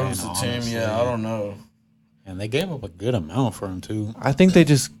improves. Improves the Atlanta, team. honestly. Yeah, I don't know. And they gave up a good amount for him too. I think they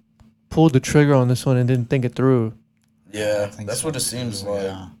just pulled the trigger on this one and didn't think it through. Yeah, think that's so, what it seems too, like.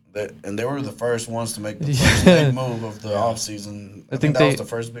 yeah. And they were the first ones to make the Yeah. first big move of the offseason. I think that was they- the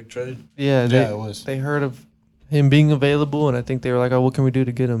first big trade. Yeah, Yeah, it was. They heard of him being available, and I think they were like, "Oh, what can we do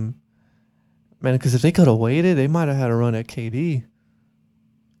to get him?" Man, because if they could have waited, they might have had a run at KD.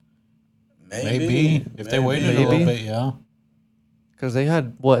 Maybe if they waited a Maybe. little bit, yeah. Because they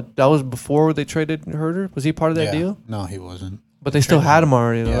had what? That was before they traded Herder. Was he part of that deal? No, he wasn't. But they still had him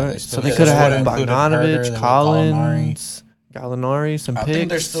already, though, right? So they could have had Bogdanovich, Collins, Gallinari, some picks. I think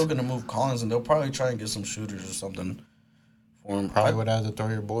they're still gonna move Collins, and they'll probably try and get some shooters or something for him. Probably would have to throw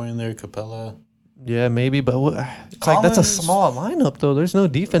your boy in there, Capella. Yeah, maybe, but it's like that's a small lineup, though. There's no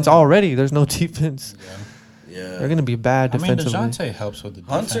defense already. There's no defense. Yeah. They're gonna be bad defensively. I mean, DeJounte helps with the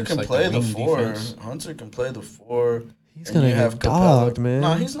defense. Hunter can play the 4. Hunter can play the 4. He's gonna get dogged, man.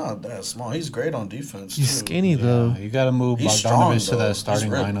 No, he's not that small. He's great on defense. He's skinny though. You got to move Bogdanovich to that starting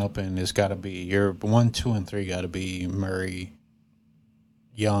lineup, and it's got to be your 1, 2, and 3. Got to be Murray,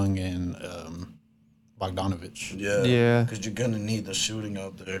 Young, and Bogdanovich. Yeah. Because you're gonna need the shooting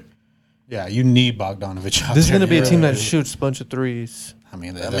out there. Yeah, you need Bogdanovich out there. This is gonna be a team that shoots a bunch of threes. I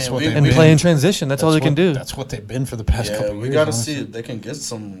mean, that's what and play in transition. That's all they can do. That's what they've been for the past couple of years. We got to see if they can get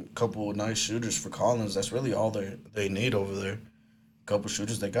some couple nice shooters for Collins. That's really all they need over there. Couple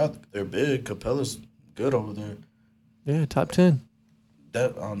shooters they got. They're big. Capella's good over there. Yeah, top 10.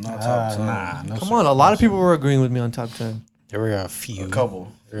 Not top 10. No Come on, a lot of people were agreeing with me on top 10. There were a few. A couple.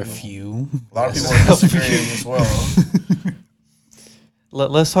 There were a few. A lot of people are disagreeing as well.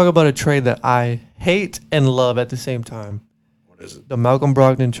 Let's talk about a trade that I hate and love at the same time. What is it? The Malcolm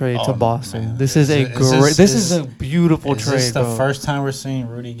Brogdon trade to Boston. Man. This is a beautiful trade. Is this the first time we're seeing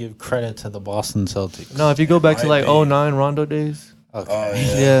Rudy give credit to the Boston Celtics? No, if you go back to like 09 Rondo days.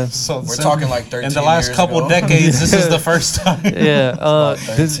 Okay. Yeah. So we're talking like 13 in the last couple decades. This is the first time. Yeah.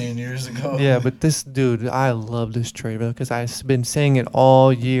 13 years ago. Yeah, but this dude, I love this trade because I've been saying it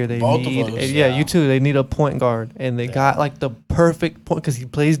all year. They Both need, of us, you too. They need a point guard, and they got like the perfect point because he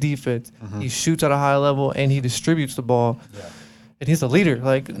plays defense, he shoots at a high level, and he distributes the ball. Yeah. And he's a leader.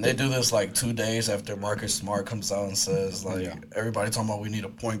 And they do this like 2 days after Marcus Smart comes out and says everybody talking about we need a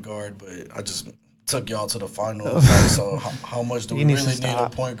point guard, but I just took y'all to the finals. So how much do we really need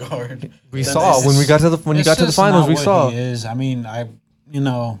a point guard? We saw when we got to the finals. We saw. He is. I mean,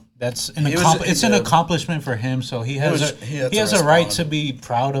 that's an accomplishment for him. So he has a right to be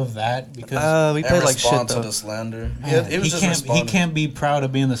proud of that because we played like shit to the slander. He can't be proud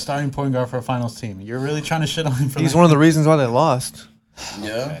of being the starting point guard for a finals team. You're really trying to shit on him for that? He's one of the reasons why they lost.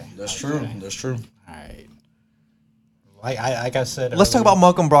 Yeah, that's true. That's true. All right. Like I said, let's talk about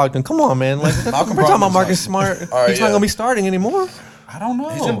Malcolm Brogdon. Come on, man. We're talking about Marcus Smart. He's not gonna be starting anymore. I don't know.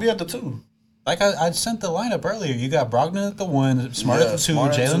 He's gonna be at the 2. Like I sent the lineup earlier. You got Brogdon at the 1, Smart at the 2,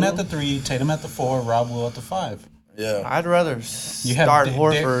 Jalen at the 3, Tatum at the 4, Rob Will at the 5. Yeah, I'd rather start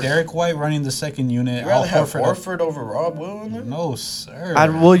Horford. Derek White running the second unit. You'd rather have Horford over Rob Will in there? No, sir.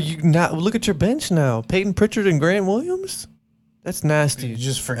 Look at your bench now. Peyton Pritchard and Grant Williams. That's nasty. You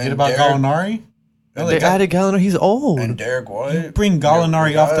just forget about Gallinari. They added Gallinari. He's old. And Derek White. You bring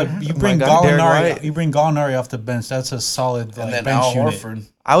Gallinari off the. You bring Gallinari off the bench. That's a solid bench unit. Horford.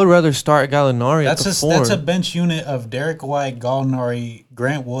 I would rather start Gallinari. That's a bench unit of Derek White, Gallinari,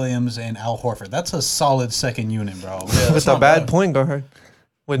 Grant Williams, and Al Horford. That's a solid second unit, bro. Yeah, with a bad point guard,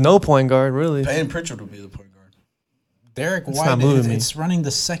 with no point guard, really. Payne Pritchard would be the point guard. Derek White, it's running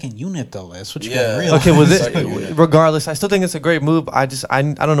the second unit though. That's what you got to realize. Okay, well, regardless, I still think it's a great move. I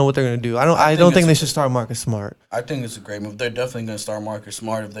don't know what they're gonna do. I don't think they should start Marcus Smart. I think it's a great move. They're definitely gonna start Marcus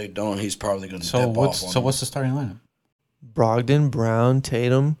Smart. If they don't, he's probably gonna dip off. So what's the starting lineup? Brogdon, Brown,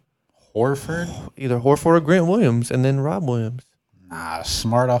 Tatum, Horford, either Horford or Grant Williams, and then Rob Williams. Nah,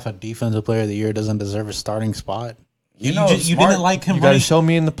 Smart off a defensive player of the year doesn't deserve a starting spot. You didn't like him. You got to show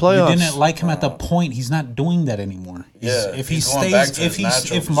me in the playoffs. You didn't like him at the point. He's not doing that anymore.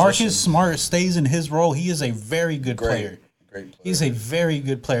 If Marcus Smart stays in his role, he is a very good player. Great player. He's a very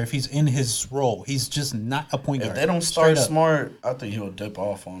good player. If he's in his role, he's just not a point guard. If they don't start Smart, I think he'll dip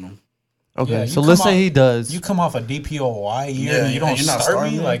off on him. Okay, so let's say he does. You come off a DPOY year and you don't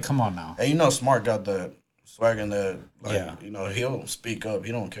start me? Like, come on now. And Smart got that swag in that. He'll speak up.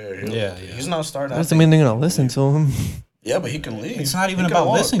 He don't care. He's not starting. Doesn't mean they're going to listen to him. Yeah, but he can leave. It's not even about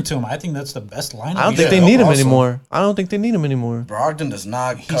listening to him. I think that's the best lineup. I don't think they need him anymore. Brogdon does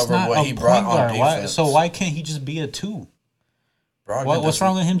not cover what he brought on defense. So why can't he just be a 2? What's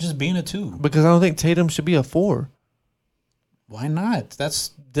wrong with him just being a 2? Because I don't think Tatum should be a 4. Why not?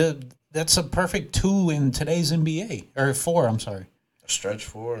 That's a perfect 2 in today's NBA. Or 4, I'm sorry. A stretch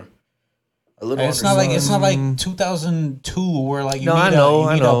 4. It's not like 2002 where like you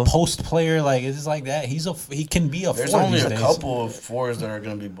need a post player like it's like that. He can be a 4. There's only a couple of 4s that are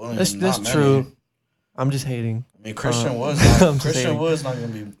going to be bullying. That's true. I'm just hating. I mean, Christian Wood's not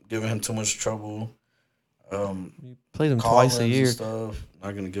going to be giving him too much trouble. You played him twice a year. Stuff,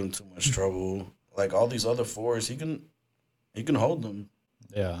 not going to give him too much trouble. Like all these other 4s, he can hold them.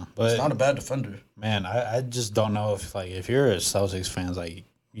 Yeah, but He's not a bad defender. man, I just don't know if you're a Celtics fan, like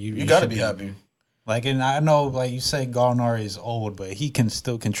You got to be happy. Like, and I know, like you say, Gallinari is old, but he can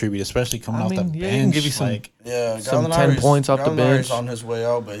still contribute, especially coming off the bench. He can give you some, some 10 points off the bench. On his way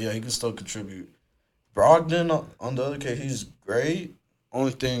out, but yeah, he can still contribute. Brogdon, on the other case, he's great.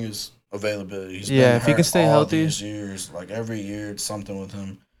 Only thing is availability. He's been if he can stay healthy. These years, like every year, it's something with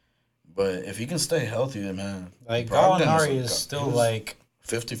him. But if he can stay healthy, then man, like Gallinari is still like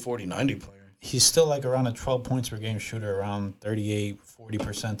 50, 40, 90 player. He's still like around a 12 points per game shooter, around 38,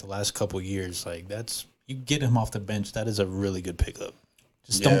 40% the last couple of years. Like you get him off the bench, that is a really good pickup.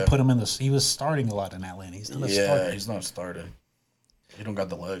 Just don't put him in he was starting a lot in Atlanta. He's not a starter. Yeah, he's not starting. He don't got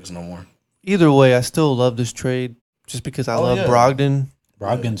the legs no more. Either way, I still love this trade just because I love Brogdon.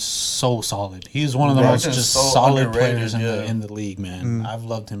 Brogdon's so solid. He's one of the most solid players in the league, man. I've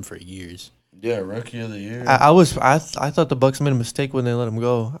loved him for years. Yeah, rookie of the year. I thought the Bucks made a mistake when they let him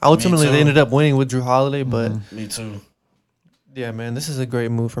go. Ultimately, they ended up winning with Drew Holiday, but me too. Yeah, man, this is a great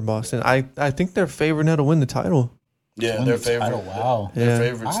move for Boston. I think they're favored now to win the title. Yeah, they're favored. Wow, they're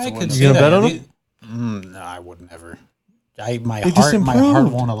favorites to win. You gonna bet on them? No, I would never. My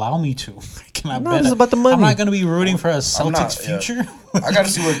heart won't allow me to. Can I bet? It's about the money. I'm not going to be rooting for a Celtics future. I got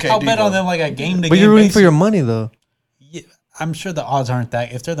to see where KD I'll bet on them like a game to game. But you're rooting for your money, though. Yeah, I'm sure the odds aren't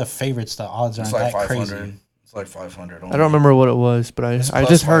that. If they're the favorites, the odds aren't like that crazy. It's like 500. I don't remember what it was, but I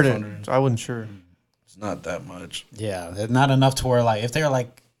just heard it. So I wasn't sure. It's not that much. Yeah, not enough to where if they're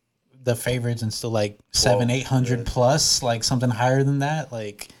like the favorites and still like 700-800 plus, like something higher than that,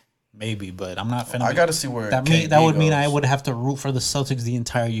 like. Maybe, but I'm not finna. I got to see where that would mean I would have to root for the Celtics the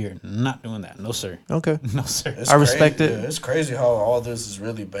entire year. Not doing that. No, sir. Okay. No, sir. I respect it. Yeah, it's crazy how all this is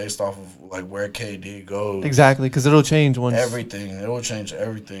really based off of like where KD goes. Exactly, because it'll change once. Everything. It will change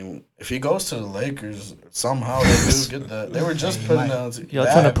everything. If he goes to the Lakers, somehow they do get that. They were just putting down. Y'all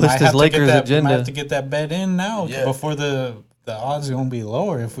trying to push this Lakers agenda. I have to get that bet in now before the odds are gonna be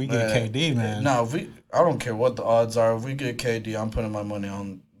lower if we get KD, man. No, I don't care what the odds are. If we get KD, I'm putting my money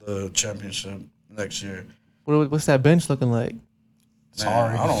on the championship next year. What's that bench looking like?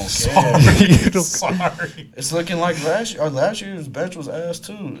 Sorry, I don't care. Sorry. It's looking like last year. Last year's bench was ass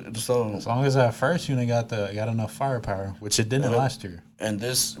too. So as long as that first unit got enough firepower, which it didn't last year. And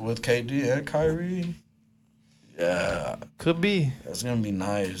this with KD and Kyrie, could be. That's gonna be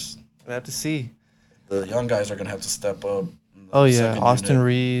nice. I have to see. The young guys are gonna have to step up. Oh yeah, Austin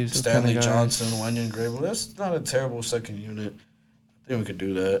Reeves, Stanley Johnson, Wenyen Grable. That's not a terrible second unit. I think we could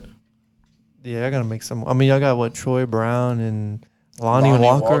do that. Yeah, I gotta make some. I mean, y'all got what? Troy Brown and Lonnie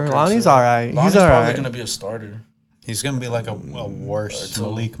Walker. Lonnie's all right. Lonnie's He's all probably right. gonna be a starter. He's gonna be like a worse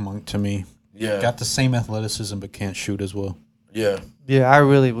Malik Monk to me. Yeah, got the same athleticism but can't shoot as well. Yeah. Yeah, I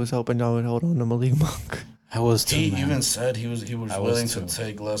really was hoping y'all would hold on to Malik Monk. I was too. He even said he was willing to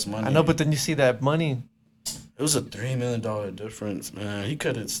take less money. I know, but then you see that money. It was a $3 million difference, man. He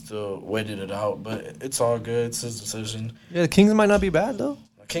could have still waited it out, but it's all good. It's his decision. Yeah, the Kings might not be bad though.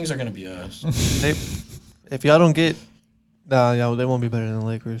 The Kings are gonna be ass. If y'all don't get, they won't be better than the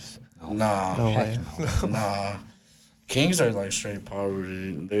Lakers. Nah, no way. Nah. Kings are like straight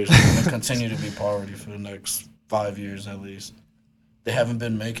poverty. They're gonna continue to be poverty for the next 5 years at least. They haven't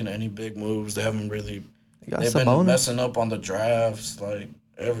been making any big moves. They haven't really. They've been messing up on the drafts. Like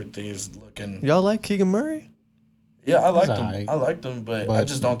everything is looking. Y'all like Keegan Murray? Yeah, I like them. Right. I like them, but I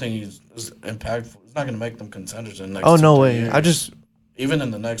just don't think he's impactful. It's not going to make them contenders in the next. Oh no way! Years. Even in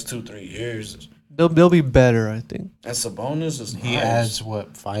the next 2-3 years, they'll be better. I think. And Sabonis is he adds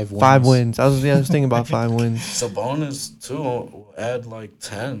what 5 wins? 5 wins. I was thinking about 5 wins. Sabonis too will add like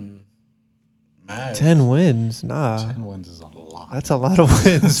 10. Max. 10 wins? Nah. 10 wins is a lot. That's a lot of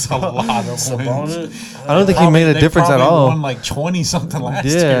wins. That's a lot of Sabonis, wins. I don't think he made a difference at all. Won like 20 something last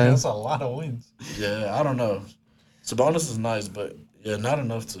year. That's a lot of wins. Yeah, I don't know. Sabonis is nice, but not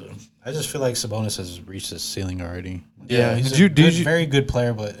enough to. I just feel like Sabonis has reached his ceiling already. Yeah, he's very good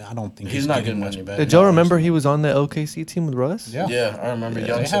player, but I don't think he's not getting much better. Did y'all remember he was on the OKC team with Russ? Yeah, I remember.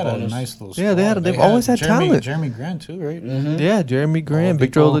 Young they had Sabonis. a nice little. Squad. They've always had talent. Jeremy Grant too, right? Mm-hmm. Yeah, Jeremy Grant,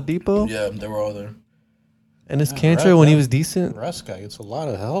 Victor Oladipo. Yeah, they were all there. And his Cantrell when he was decent. Russ guy gets a lot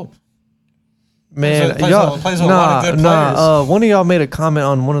of help. Man, plays a lot of good players. One of y'all made a comment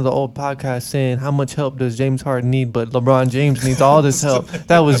on one of the old podcasts saying, how much help does James Harden need? But LeBron James needs all this help.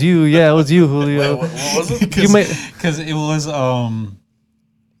 That was you. Yeah, it was you, Julio. Wait, what was it? Because it was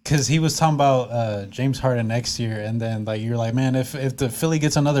because he was talking about James Harden next year, and then like you're like, man, if the Philly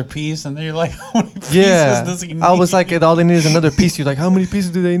gets another piece, and then you're like, how many pieces does he need? I was like, all they need is another piece. You're like, how many pieces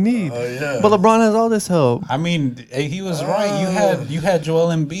do they need? Yeah. But LeBron has all this help. I mean, he was right. You had Joel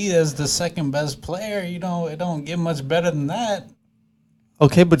Embiid as the second best player. It don't get much better than that.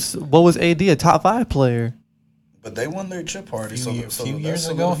 Okay, but what was AD, a top 5 player? But they won their chip party. A few years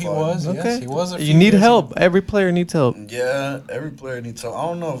ago, he was. Okay. Yes, he was. You need help. Every player needs help. Yeah, every player needs help. I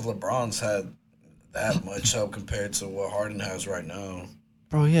don't know if LeBron's had that much help compared to what Harden has right now.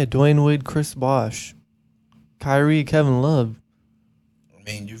 Bro, yeah, Dwayne Wade, Chris Bosh, Kyrie, Kevin Love. I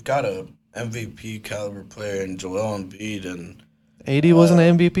mean, you've got a MVP caliber player in Joel Embiid and AD wasn't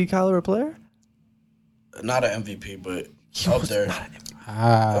an MVP caliber player? not an MVP, but up there.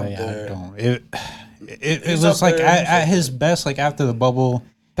 I don't. It He's was up like there. at his best, like after the bubble.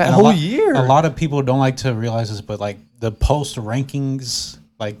 That And whole year. A lot of people don't like to realize this, but like the post rankings,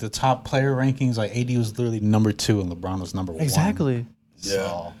 like the top player rankings, like AD was literally number 2 and LeBron was number 1. Exactly.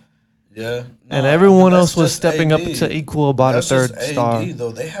 Yeah. Yeah. And No, everyone that's else was just stepping up AD. to equal about That's a third just star. AD,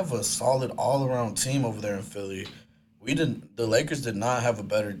 though. They have a solid all-around team over there in Philly. The Lakers did not have a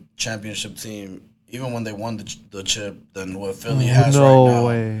better championship team, even when they won the chip, than what Philly has right now. No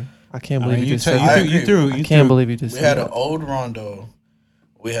way. I can't believe you just said I that. agree. I can't believe you just We said had an that. old Rondo.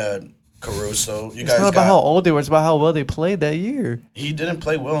 We had Caruso. You It's guys not about how old they were. It's about how well they played that year. He didn't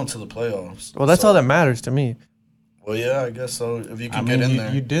play well until the playoffs. Well, that's all that matters to me. Well, yeah, I guess so. If you I can mean, get in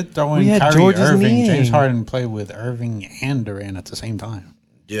there. you did throw We in had Kyrie George's Irving. James name. Harden played with Irving and Durant at the same time.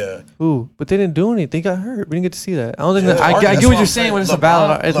 Yeah. Ooh, but they didn't do anything. They got hurt. We didn't get to see that. I don't think Yeah, that, I that's get what I'm you're saying when it's a LeBron-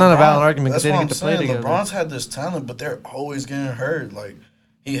 valid. It's not a valid LeBron- argument because that's they what didn't get I'm to play saying. together. LeBron's had this talent, but they're always getting hurt. Like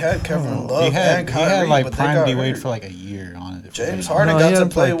he had Kevin Love He and had Kyrie, like but they prime got D Wade hurt. for like a year on it. James Harden No, he got to hadn't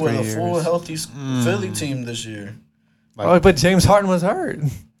play played with 3 a full years. healthy Philly team this year. Oh, but James Harden was hurt.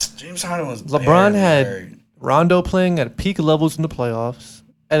 James Harden was LeBron barely had hurt. Rondo playing at peak levels in the playoffs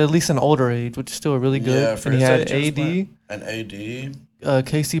at least an older age, which is still really good. Yeah, for and he his had age, he was AD, playing- and AD.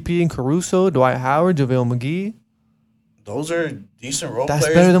 KCP and Caruso, Dwight Howard, JaVale McGee. Those are decent role That's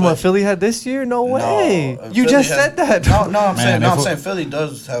players. better than but what Philly had this year? No way. You Philly just has- said that. No, I'm Man, saying Philly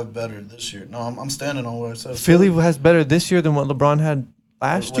does have better this year. No, I'm standing on what I said. Philly has better this year than what LeBron had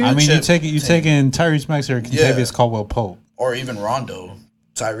last year. I mean, you Chip taking team. Tyrese Maxey or Kentavious Caldwell Pope, or even Rondo,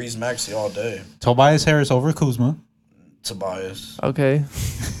 Tyrese Maxey all day. Tobias Harris over Kuzma. Tobias, Okay.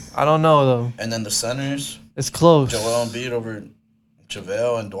 I don't know, though. and then the centers, It's close. Joel Embiid over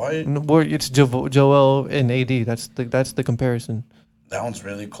JaVale and Dwight. It's Joel and AD. That's the comparison. That one's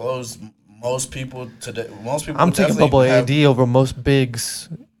really close. Most people today, I'm taking definitely Bubble have- AD over most bigs.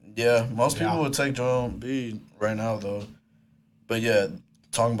 Yeah, most people Yeah. would take Joel Embiid right now though. But yeah,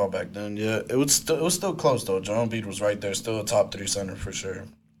 talking about back then, yeah, it was still close though. Joel Embiid was right there, still a top 3 center for sure.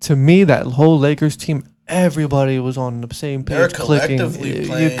 To me, that whole Lakers team, everybody was on the same page. They're clicking. collectively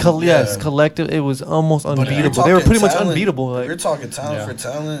playing, Yes, yeah. collective. It was almost But if you're unbeatable. They were talking pretty much talent- unbeatable. If you're Like, talking talent Yeah. for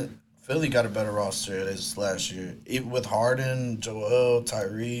talent, Philly got a better roster this last year. Even with Harden, Joel,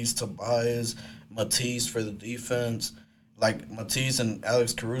 Tyrese, Tobias, Matisse for the defense. Like Matisse and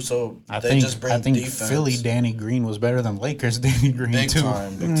Alex Caruso, I they think just bring defense. Philly Danny Green was better than Lakers Danny Green big too.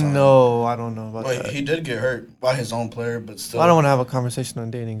 time, big time. no, I don't know about Wait, that. he did get hurt by his own player, but still, I don't want to have a conversation on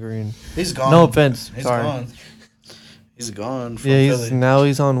Danny Green. he's gone. No offense. He's Sorry. gone. He's gone from Yeah, Philly. now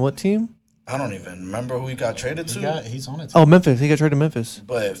he's on what team? I don't even remember who he got traded to. He's on it. Oh, Memphis. He got traded to Memphis.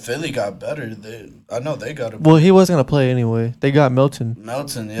 But Philly got better. I know they got a Well, he wasn't gonna play anyway. They got Melton.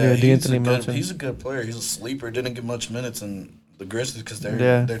 Melton. Yeah, Yeah, he's D'Anthony a good. Melton. He's a good player. He's a sleeper. Didn't get much minutes in the Grizzlies because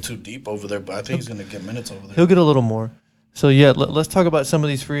Yeah. they're too deep over there. But I think he's gonna get minutes over there. He'll get a little more. So yeah, let's talk about some of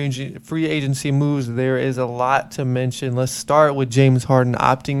these free agency moves. There is a lot to mention. Let's start with James Harden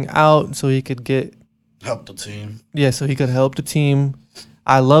opting out so he could get Help the team. so he could help the team.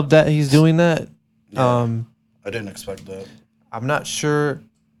 I love that he's doing that. Yeah. I didn't expect that. I'm not sure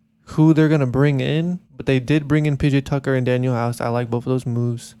who they're gonna bring in, but they did bring in PJ Tucker and Daniel House. I like both of those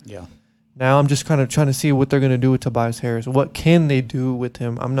moves. Yeah. Now I'm just kind of trying to see what they're gonna do with Tobias Harris. What can they do with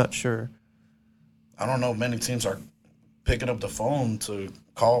him? I'm not sure. I don't know if many teams are picking up the phone to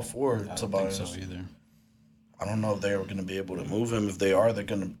call for I don't think Tobias. so either. I don't know if they're going to be able to move him. If they are, they're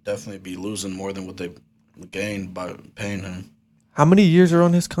going to definitely be losing more than what they gained by paying him. How many years are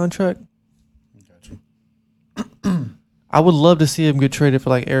on his contract? Gotcha. I would love to see him get traded for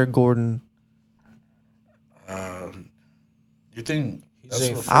like Eric Gordon. You think? He's That's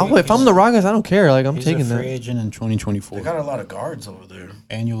a what free- If I'm the Rockets, I don't care. Like I'm He's taking a free that. agent in they 2024. got a lot of guards over there.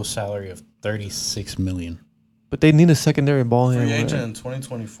 Annual salary of $36 million. But they need a secondary ball Free handler. agent in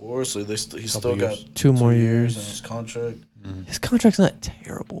 2024, so he's still Couple got years. 2 more in years. his contract. His contract's not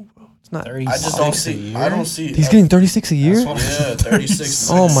terrible, bro. It's not. 36 I just don't a see. year? I don't see. He's getting 36 a year. That's what yeah, 36.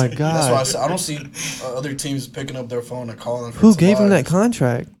 Oh my That's god. why I said I don't see other teams picking up their phone and calling. For Who gave him that Tobias.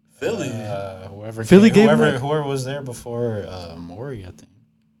 contract? Philly. Philly gave him that- whoever was there before Morey, I think.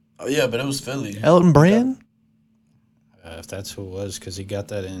 Oh yeah, but it was Philly. Elton Brand. If that's who it was, because he got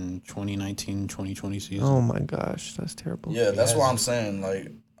that in 2019-2020 season. Oh my gosh, that's terrible. Yeah, that's what I'm saying.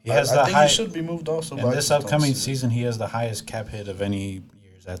 Like, I think he should be moved also. In this upcoming season, he has the highest cap hit of any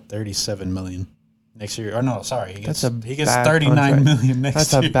years at $37 million. Next year, or no, sorry, he gets $39 million next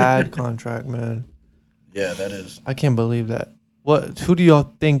year. That's a bad contract, man. Yeah, that is. I can't believe that. Who do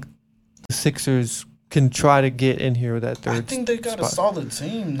y'all think the Sixers can try to get in here with that third? I think they got spot? a solid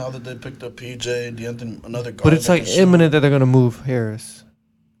team now that they picked up PJ, DeAnthony, another guard. But it's like imminent that they're gonna move Harris.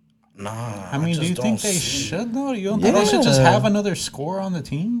 Nah, I mean, do you think they should though? You don't think they should just have another scorer on the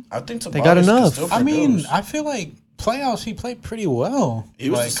team? I think they got enough. I mean, I feel like playoffs he played pretty well. He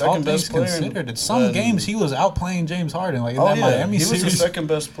was the second best player. Considered. In some games he was outplaying James Harden. Like in that Miami series, he was the second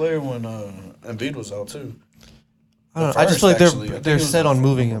best player when Embiid was out too. I just feel like they're set on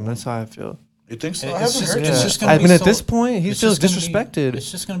moving him. That's how I feel. You think so? I mean, at this point, he feels disrespected.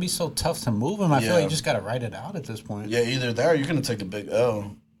 It's just going to be so tough to move him. I feel like you just got to write it out at this point. Yeah, either that or you're going to take a big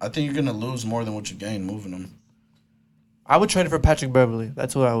L. I think you're going to lose more than what you gain moving him. I would trade it for Patrick Beverly.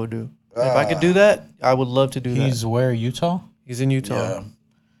 That's what I would do. If I could do that, I would love to do that. He's where, Utah? He's in Utah. Yeah.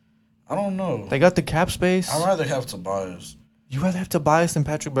 I don't know. They got the cap space. I'd rather have Tobias. You rather have Tobias than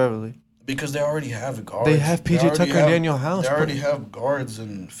Patrick Beverly? Because they already have a guard. They have PJ Tucker and Daniel House. They already have guards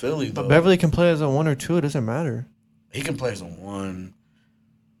in Philly, though. But Beverly can play as a 1 or 2. It doesn't matter. He can play as a 1.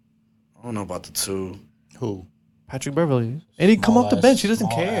 I don't know about the 2. Who? Patrick Beverly. And he come off the bench. He doesn't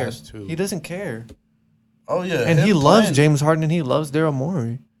care. He doesn't care. Oh, yeah. And he loves James Harden and he loves Daryl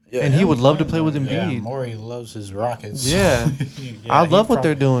Morey. Yeah, and he would love to play with Embiid. Yeah, Morey loves his Rockets. Yeah. I love what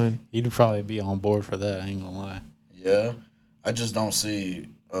they're doing. He'd probably be on board for that. I ain't going to lie. Yeah. I just don't see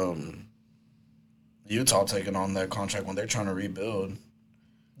Utah taking on that contract when they're trying to rebuild.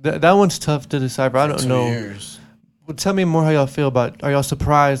 That one's tough to decipher. I don't know. 2 years. Well, tell me more how y'all feel about. Are y'all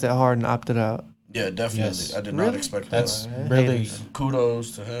surprised that Harden opted out? Yeah, definitely. Yes. I did not expect that. That's really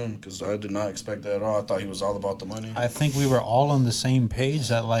kudos to him because I did not expect that at all. I thought he was all about the money. I think we were all on the same page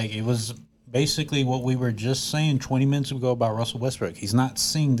that like it was basically what we were just saying 20 minutes ago about Russell Westbrook. He's not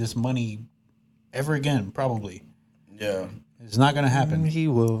seeing this money ever again, probably. Yeah. It's not going to happen. He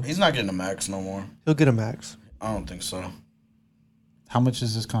will. He's not getting a max no more. He'll get a max. I don't think so. How much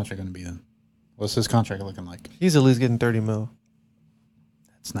is this contract going to be then? What's his contract looking like? He's at least getting 30 mil.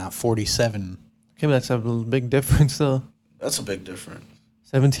 It's not 47. Okay, that's a big difference, though. That's a big difference.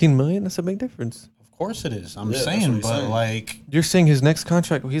 17 million? That's a big difference. Of course it is. I'm saying, but like... You're saying his next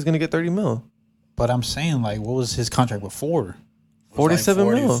contract, he's going to get 30 mil. But I'm saying, like, what was his contract before? 47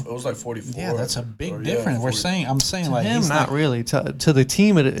 mil. It was like 44. Yeah, that's a big difference. I'm saying, to like... him, not really. To the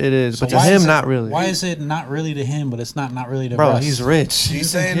team, it is. So but to him, not really. Why is it not really to him, but it's not really to Russ? Bro, he's rich. He's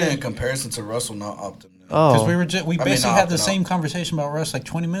saying that in comparison to Russell not opting. Because we basically had the same conversation about Russ like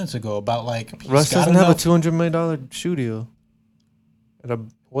 20 minutes ago about like Russ doesn't have a $200 million shoe deal.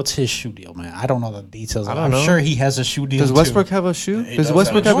 What's his shoe deal, man? I don't know the details. I'm sure he has a shoe deal. Does Westbrook have a shoe? Does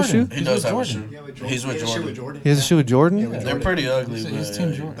Westbrook have a shoe? He does have a shoe. He's with Jordan. He has a shoe with Jordan? Yeah, they're pretty ugly. He's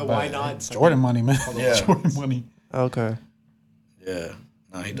Team Jordan. The why not? Jordan money, man. Yeah. Jordan money. Okay. Yeah.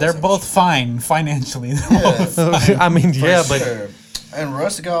 No, they're both fine financially. I mean, yeah, but... And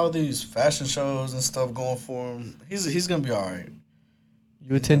Russ got all these fashion shows and stuff going for him. He's gonna be all right.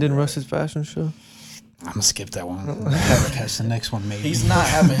 You attended Russ's fashion show? I'm gonna skip that one. Catch the next one, maybe. He's not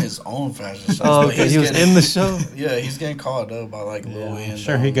having his own fashion show. Oh, okay. He was in the show. Yeah, he's getting called up by like Lil Wayne. I'm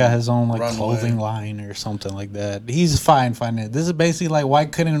sure he got his own like clothing line or something like that. He's fine. This is basically like, why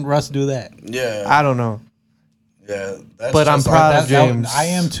couldn't Russ do that? Yeah, I don't know. Yeah, but I'm proud of James. I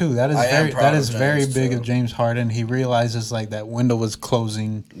am too. That is very big of James Harden. He realizes like that window was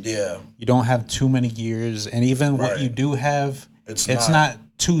closing. Yeah, you don't have too many years, and even what you do have, it's not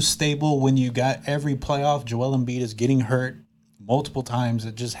too stable. When you got every playoff, Joel Embiid is getting hurt multiple times.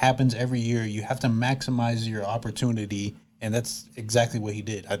 It just happens every year. You have to maximize your opportunity, and that's exactly what he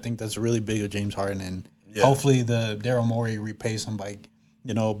did. I think that's really big of James Harden, and hopefully the Daryl Morey repays him by,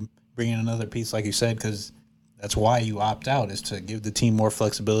 bringing another piece like you said, because. That's why you opt out, is to give the team more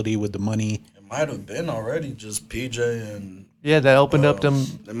flexibility with the money. It might have been already just PJ and... Yeah, that opened up them...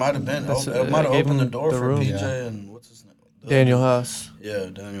 It might have been. It might have opened the door for PJ and... What's his name? Daniel House. Yeah,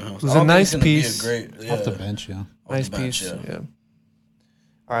 Daniel House. It was a nice piece. Off the bench, yeah. Nice piece, yeah.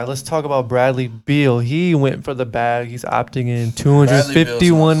 All right, let's talk about Bradley Beal. He went for the bag. He's opting in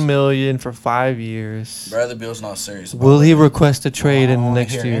 $251 million for 5 years. Bradley Beal's not serious. Will he request a trade in the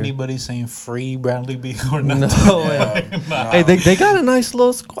next year? Anybody saying free Bradley Beal or not? No. Hey, they got a nice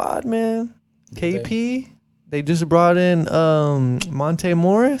little squad, man. KP. They just brought in Monte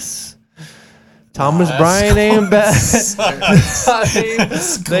Morris. Thomas Bryant ain't bad.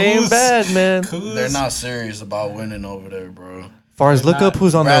 They ain't bad, man. They're not serious about winning over there, bro. Far as look up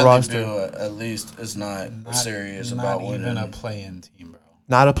who's on their roster. Bill, at least, is not serious about winning. Not even a play-in team, bro.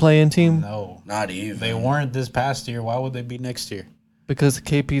 Not a play-in team? No. Not even. They weren't this past year. Why would they be next year? Because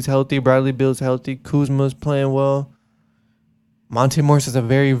KP's healthy, Bradley Beal's healthy, Kuzma's playing well. Monte Morris is a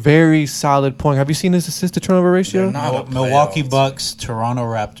very, very solid point. Have you seen his assist-to-turnover ratio? Milwaukee Bucks, Toronto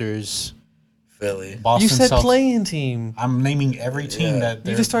Raptors, Philly. Boston. You said play-in team. I'm naming every team that.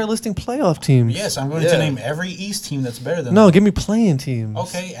 You just started listing playoff teams. Yes, I'm going to name every East team that's better than. No, them. give me play-in teams.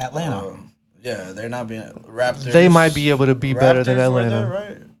 Okay, Atlanta. Yeah, they're not being Raptors. They might be able to be better than Atlanta.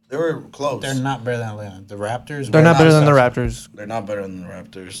 Right? They were close. They're not better than Atlanta. The Raptors. They're not better than the Raptors. They're not better than the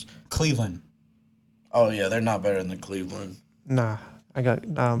Raptors. Cleveland. Oh yeah, they're not better than Cleveland. Nah,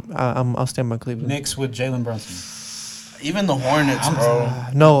 I'll stand by Cleveland. Knicks with Jalen Brunson. Even the Hornets, bro.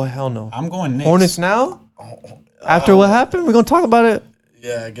 No, hell no. I'm going Knicks. Hornets now? After what happened, we're gonna talk about it.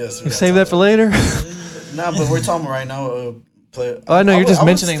 Yeah, I guess. Save that for later. Nah, but we're talking right now. I know you're just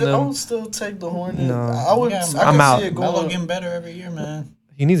mentioning them. I would still take the Hornets. No, I'm out. Melo getting better every year, man.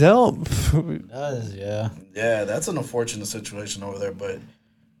 He needs help. He does, yeah. Yeah, that's an unfortunate situation over there. But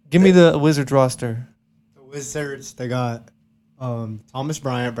give me the Wizards roster. The Wizards, they got Thomas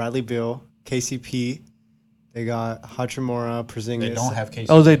Bryant, Bradley Beal, KCP. They got Hachimura, Porzingis. They don't have KCP.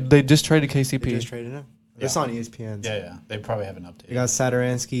 Oh, they just traded KCP. They just traded him. Yeah. It's on ESPN. Yeah. They probably haven't updated. They got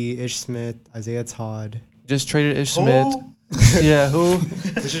Saturansky, Ish Smith, Isaiah Todd. Just traded Ish Smith. Yeah, who?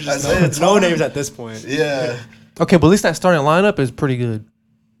 No names at this point. Yeah. Okay, but at least that starting lineup is pretty good.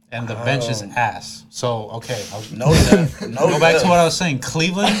 And the bench is ass. So, okay. Go back to what I was saying.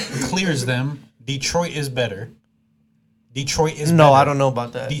 Cleveland clears them. Detroit is better. No, I don't know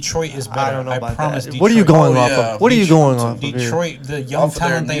about that. Detroit is better. I don't know about promise that. Detroit. What are you going off of? What are you going off of? Detroit, the young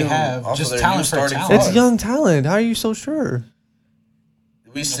talent they have, just talent for talent. It's young talent. How are you so sure?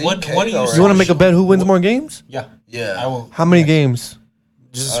 What do you want to make a bet who wins more games? Yeah. Yeah. I will. How many games?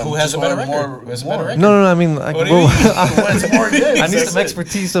 Just who has a better record? No. I mean, like, I need some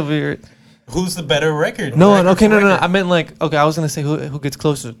expertise expertise over here. Who's the better record? No. I meant like, okay, I was gonna say who gets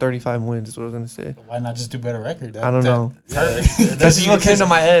closer to 35 wins. Is what I was gonna say. Why not just do better record? I don't know. That's what came to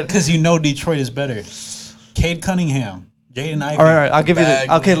my head. Because Detroit is better. Cade Cunningham, Jaden Ivey. All right, I'll give you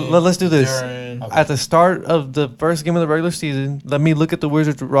the. Okay, let's do this. Durant. At the start of the first game of the regular season, let me look at the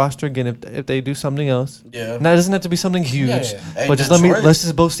Wizards roster again. If they do something else, yeah, and that doesn't have to be something huge. Yeah. Hey, but just Detroit, let's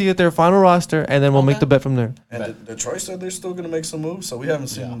just both see at their final roster, and then we'll make the bet from there. And Detroit said they're still gonna make some moves, so we haven't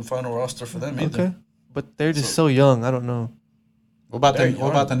seen the final roster for them either. Okay, but they're just so young. I don't know. What about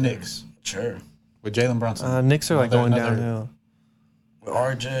the Knicks? Sure. With Jalen Brunson. Knicks are like going downhill. With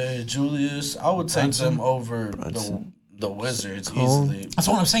RJ, Julius, I would take them over the Wizards easily. That's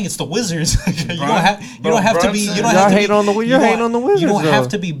what I'm saying. It's the Wizards. you don't have to be. You don't You're have to hating on the Wizards. You don't have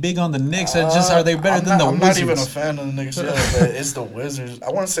to be big on the Knicks. Just are they better than the Wizards? I'm not even a fan of the Knicks yet, but it's the Wizards.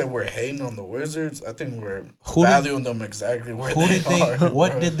 I want to say we're hating on the Wizards. I think we're valuing them exactly where they are.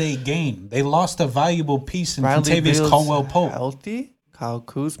 What did they gain? They lost a valuable piece in Bradley Kentavious Caldwell-Pope. Healthy. Kyle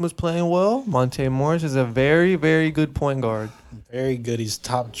Kuzma's playing well. Monte Morris is a very, very good point guard. Very good. He's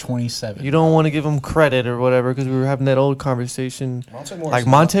top 27. You don't want to give him credit or whatever because we were having that old conversation.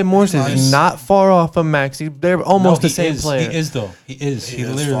 Monte Morris is not far off of Max. They're almost the same player. He is, though. He is. He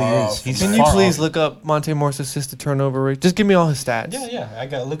literally is. Can you please look up Monte Morris' assist to turnover rate? Just give me all his stats. Yeah. I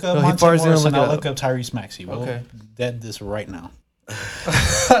got to look up Monte Morris and I'll look up Tyrese Maxey. Okay. Dead this right now.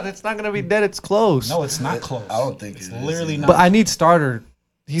 It's not going to be dead. It's close. No, it's not close. I don't think it's literally not. But I need starter.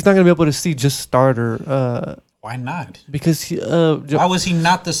 He's not going to be able to see just starter. Why not? Because why was he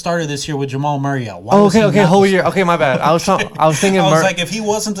not the starter this year with Jamal Murray out? Whole year. Okay, my bad. I was thinking. I was like, if he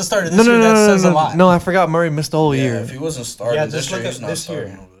wasn't the starter this year, that says a lot. No, I forgot Murray missed the whole year. If he wasn't starting this year, he's not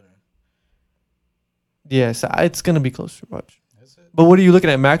starting over there. Yes, it's gonna be closer. Watch. But what are you looking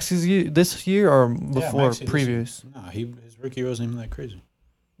at? Max's this year or before previous? No, his rookie year wasn't even that crazy.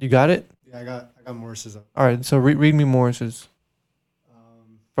 You got it? Yeah, I got Morris's up. All right, so read me Morris's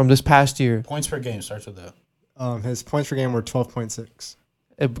from this past year. Points per game starts with that. His points per game were 12.6.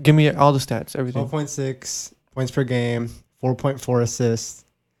 Give me all the stats, everything. 12.6 points per game, 4.4 assists.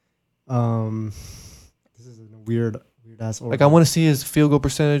 This is a weird ass order. Like I want to see his field goal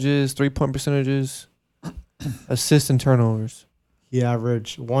percentages, 3-point percentages, assists and turnovers. He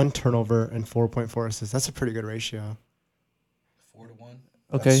averaged 1 turnover and 4.4 assists. That's a pretty good ratio. 4-1.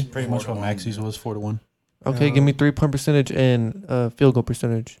 Okay. That's pretty much what Maxey's was, 4-1. Okay, give me 3-point percentage and field goal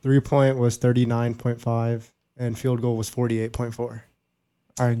percentage. 3-point was 39.5 and field goal was 48.4.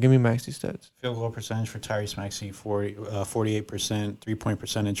 All right, give me Maxey stats. Field goal percentage for Tyrese Maxey, 48%. 3-point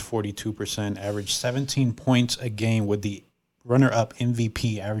percentage, 42%. Average 17 points a game with the runner-up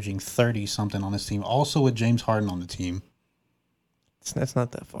MVP averaging 30-something on his team. Also with James Harden on the team. That's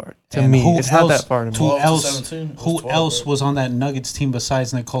not that far. To And me, it's not that far to me. Who else was on that Nuggets team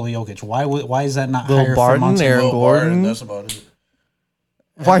besides Nikola Jokic? Why is that not Will higher Barton, for Monty? Aaron Will Gordon. Barton, that's about it.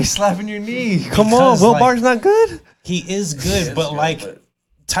 Why are you slapping your knee? Come on, Because, Will like, Barton's not good. He is good, but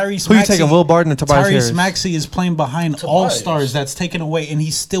Tyrese Who you Maxey, taking, Will Barton or Tobias Tyrese Harris? Maxey is playing behind Tobias. all-stars that's taken away, and he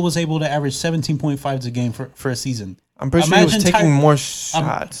still was able to average 17.5 a game for a season. I'm pretty sure he was Imagine taking Ty- more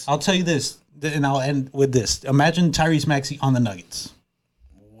shots. I'll tell you this, and I'll end with this. Imagine Tyrese Maxey on the Nuggets.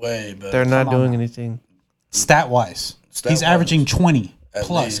 Way better. They're not Come on doing now. anything. Stat-wise, he's averaging 20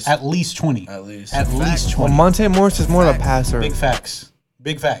 plus, at least 20. At least. At least Well, 20. Monte Morris is more of a passer. Big facts.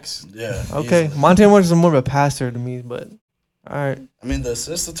 Big facts. Yeah. Okay, easily. Monte Morris is more of a passer to me, but all right. I mean, the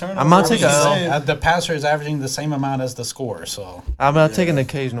assist to turnover. I'm not taking a L. The passer is averaging the same amount as the scorer, so. I'm not taking an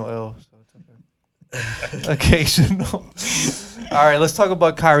occasional L. So it's okay. Occasional. All right, let's talk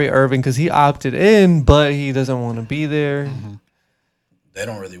about Kyrie Irving because he opted in, but he doesn't want to be there. Mm-hmm. They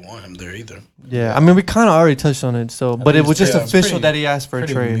don't really want him there either. Yeah, I mean, we kind of already touched on it, so but it was just it's official pretty- that he asked for a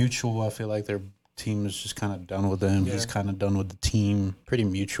Pretty trade. mutual. I feel like their team is just kind of done with him. He's kind of done with the team. Pretty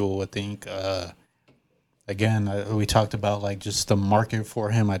mutual, I think. Again, we talked about like just the market for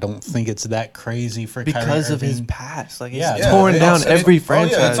him. I don't think it's that crazy for Kyrie Because of his Irving. past. Like, he's Yeah, torn down it's- every Oh,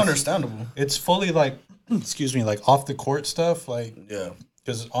 franchise. yeah, it's understandable. It's fully like, excuse me, like off the court stuff. Like, Yeah.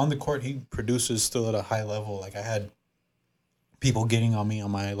 because on the court he produces still at a high level. Like I had people getting on me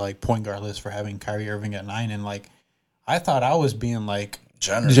on my like point guard list for having Kyrie Irving at 9, and like I thought I was being like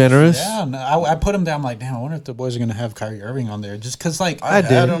Generous? Yeah, no, I put him down. I'm like, damn, I wonder if the boys are gonna have Kyrie Irving on there, just because like I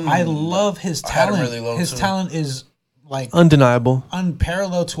did. had him- I love his I had him talent. really low, His too. talent is like Undeniable.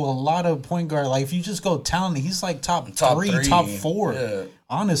 unparalleled to a lot of point guard. Like if you just go talent, he's like top three, top 4. Yeah.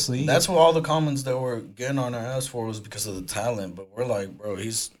 Honestly, That's what all the comments that were getting on our ass for was because of the talent. But we're like, bro,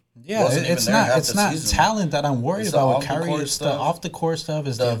 wasn't even it's there not half it's the not season. talent that I'm worried It's the about with off-the-court Kyrie. It's the stuff, off the court stuff.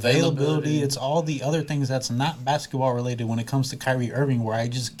 It's the the availability. availability. It's all the other things that's not basketball related when it comes to Kyrie Irving, where I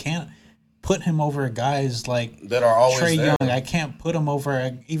just can't put him over guys like that are always Trae there. Young. I can't put him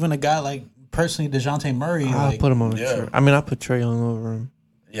over even a guy like personally DeJounte Murray. I like, put him over yeah. Trae. I mean, I put Trae Young over him.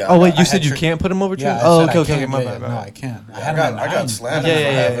 Yeah. Oh, wait, I you said had you Trae- can't put him over Trae? Yeah, I Oh, said I okay, can't. my Yeah, bad. no, I can't. I had him got at 9. slandered Yeah, for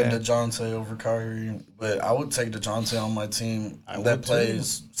yeah, having yeah. DeJounte over Kyrie, but I would take DeJounte on my team I would that too.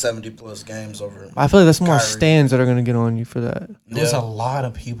 plays 70+ games over. I feel like that's more Kyrie. stands that are going to get on you for that. There's Yeah. a lot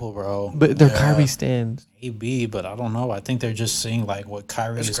of people, bro. But they're Yeah. Kyrie stands. AB, but I don't know. I think they're just seeing like what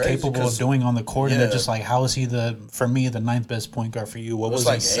Kyrie It's is crazy, capable of 'cause- doing on the court, and they're Yeah. just like, how is he for me the 9th best point guard for you? What It was was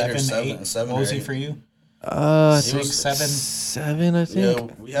like he, 8 or 7, 8? 7 What was or he 8. for you? 6, 7. 7, I think.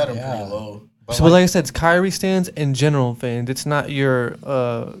 Yeah, we had him Yeah. pretty low. But So, like I said, it's Kyrie stands and general fans. It's not your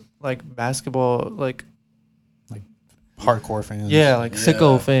like basketball, like hardcore fans. yeah, like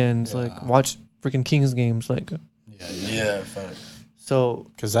sicko Yeah. fans, Yeah. like watch freaking Kings games, like Yeah, fact. so.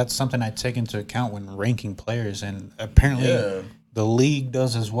 Because that's something I take into account when ranking players, and apparently Yeah. the league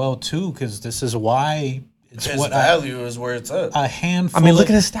does as well too. Because this is why it's His what value is where it's at. a handful. I mean, look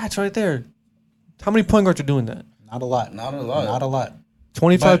of, at his stats right there. How many point guards are doing that? not a lot, Not a lot. not a lot.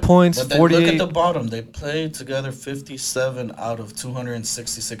 25 But- points, But then look 48. at the bottom. They played together 57 out of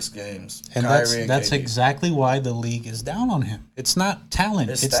 266 games. And Kyrie that's KD. exactly why the league is down on him. It's not talent.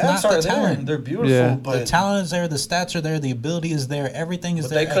 His It's stats not are the there. talent. They're beautiful, Yeah. but The talent is there. The stats are there. The ability is there. Everything is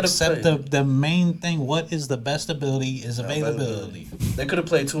But they there could've except played. the main thing. What is the best ability is availability. they could have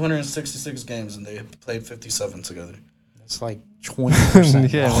played 266 games and they played 57 together. It's like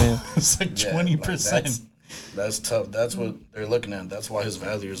 20%. Yeah, man. It's like Yeah, 20%. That's tough. That's what they're looking at. That's why his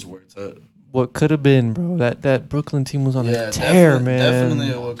value is where it's at. What could have been, bro? That Brooklyn team was on Yeah, a tear, definitely, man.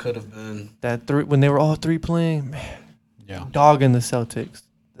 definitely what could have been. That three when they were all three playing, man, Yeah. dogging the Celtics,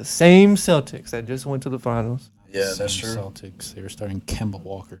 the same Celtics that just went to the finals. Yeah, that's Some true. Celtics. They were starting Kemba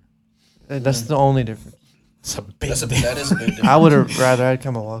Walker. That's the only difference. It's a big That deal. is a big difference. I would have rather had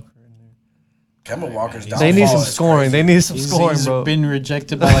Kemba Walker. Kemba Walker's down. They need some scoring. They need some scoring, He's bro. been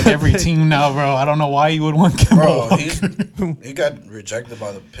rejected by like every team now, bro. I don't know why you would want Kemba Bro, Walker. he got rejected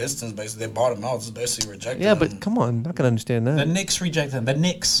by the Pistons. Basically, they bought him out. It's basically rejected. Yeah, him. but come on, I can understand The that. Knicks rejected him. The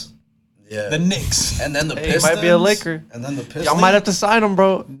Knicks. yeah, The Knicks. and then the Hey, he Pistons might be a Laker. and then the Pistons. Y'all might have to sign him,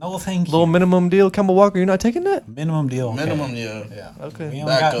 bro. No, thank you. Little minimum deal. Kemba Walker, you're not taking that? Minimum deal. Okay. minimum. Yeah, Yeah. Okay. We don't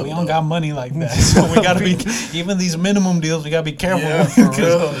Back got up, we don't though. got money like that, so we gotta be even these minimum deals. We gotta be careful Yeah, for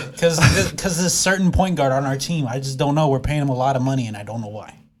real. because this certain point guard on our team, I just don't know. We're paying him a lot of money, and I don't know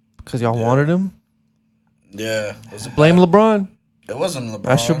why. Because y'all wanted him. yeah. It was a Blame LeBron. It wasn't LeBron.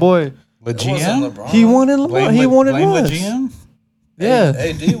 That's your boy. The It wasn't GM? LeBron. He wanted LeBron. Blame He the- wanted blame the Russ. GM? Yeah,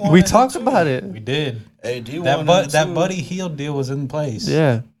 AD wanted we it talked too. about it. We did. AD That wanted it that too. Buddy Hield deal was in place.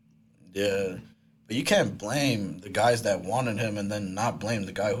 Yeah, Yeah, but you can't blame the guys that wanted him and then not blame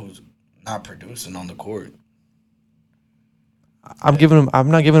the guy who's not producing on the court. I'm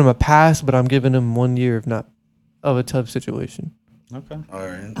not giving him a pass, but I'm giving him 1 year of a tough situation. Okay. All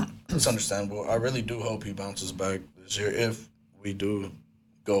right, it's understandable. I really do hope he bounces back this year if we do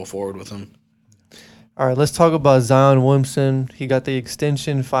go forward with him. All right, let's talk about Zion Williamson. He got the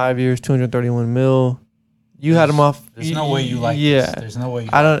extension, 5 years, 231 mil. You had him off. There's no way you like yeah. this. There's no way you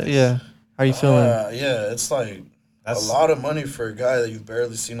I like don't. this. Yeah. How you feeling? Yeah, it's like That's a lot of money for a guy that you've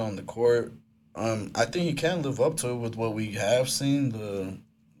barely seen on the court. I think he can live up to it with what we have seen the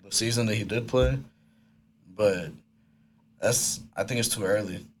season that he did play, but I think it's too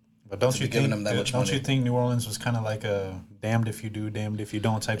early. But don't to you be giving think? him that much Don't money. you think New Orleans was kind of like a damned if you do, damned if you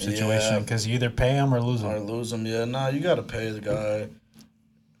don't type situation? Yeah. Because you either pay him or lose Or him. lose him, yeah. Nah, you got to pay the guy.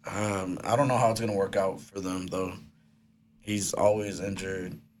 I don't know how it's gonna work out for them though. He's always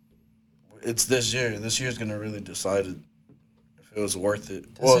injured. It's this year. This year's gonna really decide it if it was worth it.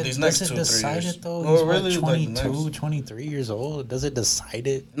 These next 2 3 decide years. it though? Well, He's really, what, like, 22, next- 23 years old. Does it decide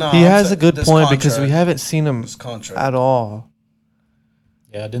it? No, He I'm has a saying good this point because we contract- haven't seen him this contract. at all.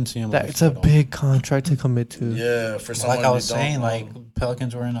 Yeah, I didn't see him. It's a big contract to commit to. Yeah, for someone Like I you was don't saying, know. like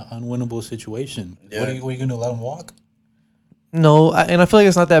Pelicans were in an unwinnable situation. Yeah. What are you gonna let him walk? No, and I feel like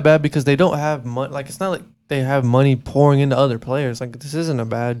it's not that bad because they don't have money. Like, it's not like they have money pouring into other players. Like, this isn't a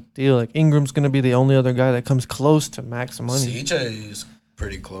bad deal. Like, Ingram's going to be the only other guy that comes close to max money. CJ's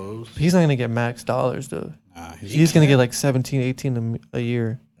pretty close. He's not going to get max dollars, though. Nah, He's going to get like 17, 18 a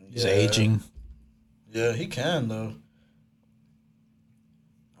year. he's aging. Yeah, he can though.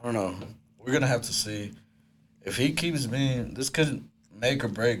 I don't know. We're gonna have to see if he keeps being. This could make or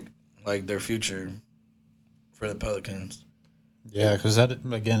break like their future for the Pelicans. Yeah, because that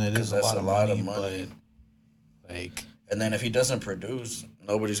again, it 'Cause is a that's lot of money. But, like, And then if he doesn't produce,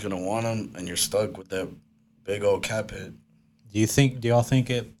 nobody's gonna want him, and you're stuck with that big old cap hit. do y'all think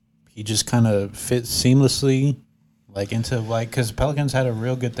he just kind of fits seamlessly, like into like because Pelicans had a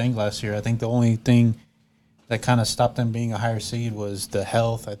real good thing last year. I think the only thing that kind of stopped them being a higher seed was the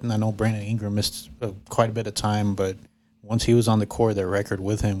health. I know Brandon Ingram missed quite a bit of time, but once he was on the court, their record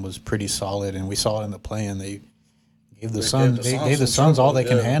with him was pretty solid, and we saw it in the play-in. They gave the Suns all they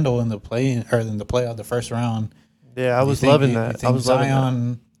can handle in the play or in the playoff, the first round. Yeah, I Do you was think loving you that. think I was loving that.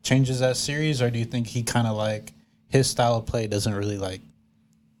 Zion changes that series, or do you think he kind of like his style of play doesn't really like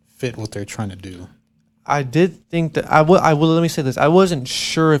fit what they're trying to do? I did think that I will. Let me say this. I wasn't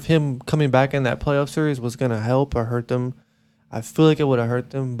sure if him coming back in that playoff series was going to help or hurt them. I feel like it would have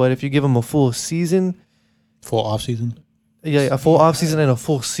hurt them. But if you give him a full season, Full offseason? yeah, a full offseason and a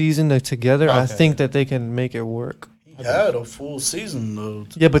full season together, I Okay. think that they can make it work. He had a full season though.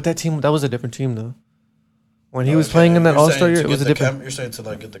 Yeah, but that was a different team though. When he was playing in that You're All-Star saying year, to it was get a the different. You're saying to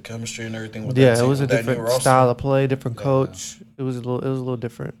like get the chemistry and everything. With Yeah, that it team, was a with that new different roster? style of play, different Yeah. coach. It was a little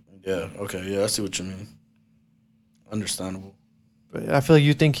different. Yeah. Okay. Yeah, I see what you mean. Understandable. But I feel like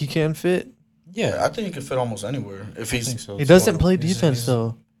you think he can fit. Yeah, I think he could fit almost anywhere if I he's. think so. He doesn't too. play He's- defense he's-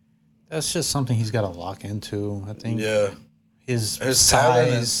 though. That's just something he's got to lock into. I think Yeah, his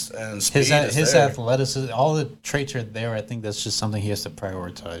talent size, and speed is his there. athleticism, all the traits are there. I think that's just something he has to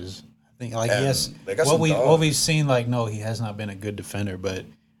prioritize. I think like And yes, they got what some what dogs. we've seen, like no, he has not been a good defender, but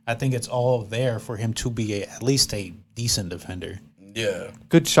I think it's all there for him to be at least a decent defender. Yeah.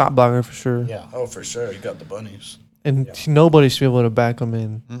 Good shot blocker for sure. Yeah, Oh, for sure. He got the bunnies. And nobody should be able to back him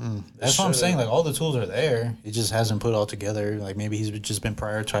in. that's what I'm should. saying. Like all the tools are there. He just hasn't put it all together. Like maybe he's just been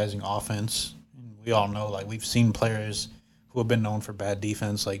prioritizing offense. We all know, like we've seen players who have been known for bad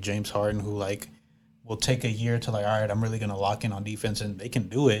defense, like James Harden, who like will take a year to like, all right, I'm really gonna lock in on defense, and they can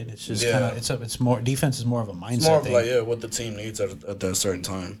do it. It's just Yeah. kind of it's more defense is more of a mindset It's more of thing. like what the team needs at that certain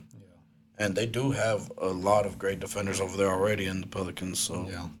time. Yeah. And they do have a lot of great defenders over there already in the Pelicans, so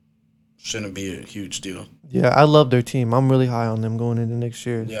Yeah. shouldn't be a huge deal. Yeah, I love their team. I'm really high on them going into next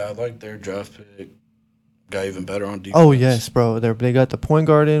year. Yeah, I like their draft pick. Got even better on defense. Oh yes, bro. They got the point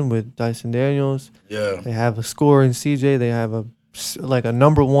guard in with Dyson Daniels. Yeah. They have a scorer in CJ. They have a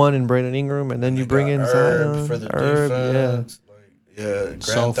number one in Brandon Ingram, and then you They bring got in Herb Zion. for the Herb, yeah. defense. Yeah, Grand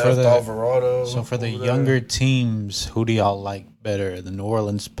So Theft for the- Alvarado. So for the over there. younger teams, who do y'all like better, the New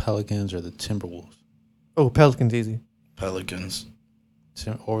Orleans Pelicans or the Timberwolves? Oh, Pelicans easy. Pelicans.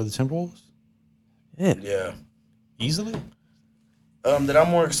 Over the Timberwolves? Yeah. Yeah. Easily? That I'm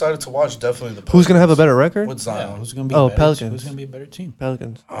more excited to watch. Definitely the Pelicans. Who's gonna have a better record? with Zion? Yeah, who's gonna be? Pelicans. Who's gonna be a better team?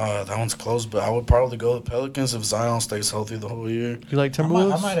 Pelicans. That one's close, but I would probably go with Pelicans if Zion stays healthy the whole year. You like I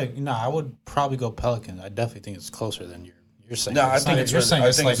Timberwolves? I would probably go Pelicans. I definitely think it's closer than you're saying. No, I think it's you're really- saying I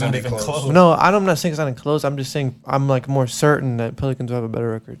it's think like it's not gonna even be close. close. No, I'm not saying it's not close. I'm just saying I'm like more certain that Pelicans will have a better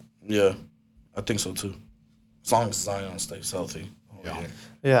record. Yeah, I think so too. As long as Zion stays healthy. Yeah.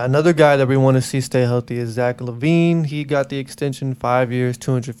 Yeah, another guy that we want to see stay healthy is Zach LaVine. He got the extension, 5 years,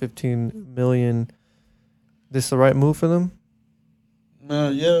 $215 million. This the right move for them?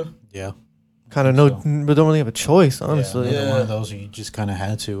 Yeah. Yeah. Kind of think no, but don't really have a choice, honestly. Yeah, one of those you just kind of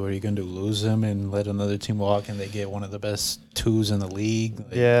had to, or you're going to lose them and let another team walk, and they get one of the best twos in the league.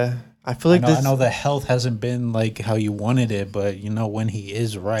 Like, Yeah. I feel like I know the health hasn't been like how you wanted it, but when he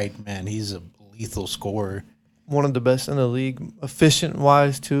is right, man, he's a lethal scorer. one of the best in the league, efficient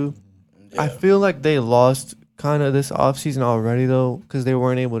wise too. Yeah. I feel like they lost kind of this offseason already though, because they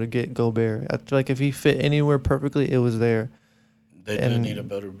weren't able to get Gobert. I feel like if he fit anywhere perfectly, it was there. They do need a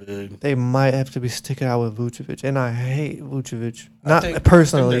better big. They might have to be sticking out with Vucevic, and I hate Vucevic. I Not think-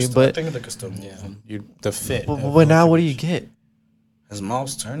 personally, I think but they could still move him. The fit. but now what do you get? Has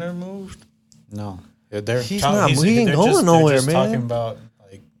Miles Turner moved? No, He ain't going nowhere, just man. Talking about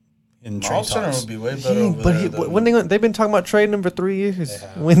like in trade Miles Turner talks. would be way He better. ain't- Over but there he, than- when they've been talking about trading him for 3 years. They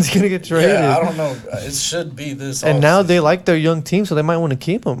have. When's he gonna get traded? Yeah, I don't know. It should be this. And now offseason. they like their young team, so they might want to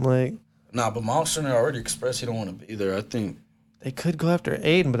keep him. Like Nah, but Miles Turner already expressed he don't want to be there. I think they could go after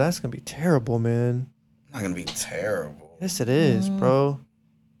Aiden, but that's gonna be terrible, man. not gonna be terrible. Yes, it is, bro.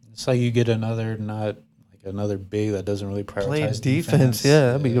 It's like you get another big that doesn't really prioritize Play defense, yeah,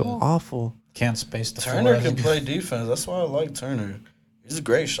 that'd be awful. Can't space the Turner floor. can play defense. That's why I like Turner. He's a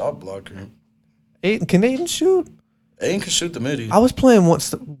great shot blocker. Aiden, can Aiden shoot? Aiden can shoot the midi. I was playing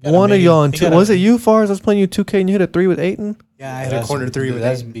once. a One of midi. y'all in He two. got a- Was it you, Fars? I was playing you 2K and you hit a 3 with Aiden. Yeah, I had a corner three with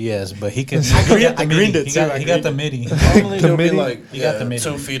That's Aiden. BS, but he can. I greened it, He too. got, I he got greened the it. midi. Normally The he'll be midi? like He got the midi.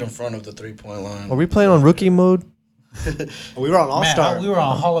 2 feet in front of the 3-point line. Are we playing on rookie mode? We were on All Man, Star. we were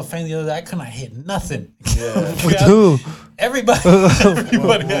on Hall of Fame the other day. I couldn't hit nothing. Yeah. With who? Everybody.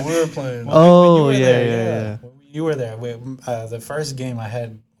 when we were playing. Oh, When you were yeah, there, yeah. When you were there. The first game I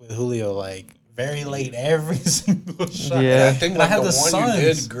had with Julio, like very late every single shot. Yeah. I think And I like had the the one Suns.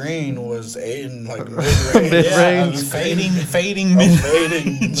 you did green was Aiden like mid-range. Mid-range. Yeah, I was fading Oh, mid. fading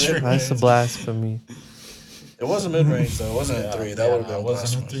mid-range. That's a blasphemy. It wasn't mid-range though. It wasn't a 3. That would have been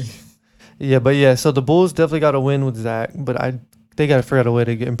wasn't a blasphemous. 3. Yeah, but yeah. So the Bulls definitely got to win with Zach, but they got to figure out a way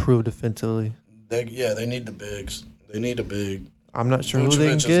to improve defensively. They need the bigs. They need a big. I'm not sure who they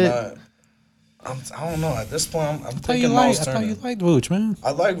can Vucevic is get. not. I don't know. At this point, I'm I thinking Miles thought Turner. you liked Vooch, man.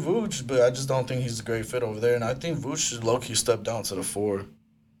 I like Vooch, but I just don't think he's a great fit over there. And I think Vooch should low-key step down to the 4.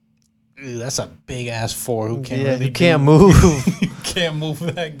 Dude, that's a big ass 4 who can't Yeah, really he can't do- move. He can't move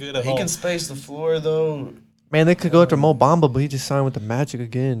that good at He all. can space the floor though. Man, they could go after Mo Bamba, but he just signed with the Magic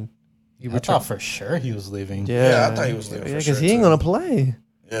again. I thought for sure he was leaving. Yeah, I thought he was leaving Yeah, for because sure, he ain't too. gonna play.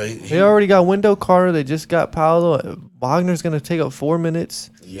 Yeah, They already got Wendell Carter. They just got Paolo. Wagner's gonna take up 4 minutes,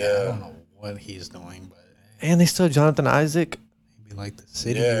 I Yeah, don't know what he's doing, but and they still have Jonathan Isaac. maybe like the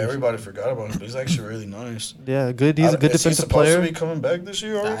city. yeah. Everybody forgot about him, but he's actually really nice. Yeah, good. He's a good Is he defensive supposed player. to be coming back this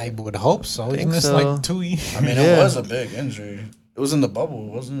year? Already? I would hope so. He Think missed so. like 2 years. I mean, Yeah. it was a big injury. It was in the bubble,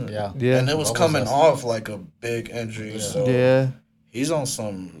 wasn't it? Yeah. Yeah, And it was Bubbles, coming that's- off like a big injury. So yeah, he's on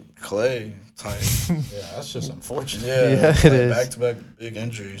some clay type. Yeah, that's just unfortunate. Yeah, Yeah, it like is. back-to-back big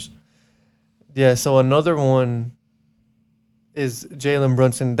injuries. yeah. So another one is Jalen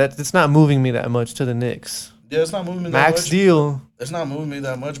Brunson. It's not moving me that much to the Knicks. Yeah, it's not moving me that Max much. deal. It's not moving me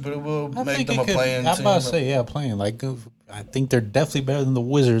that much, but it will I make think them it a could, playing I'm team. about to say, yeah, playing. Like, I think they're definitely better than the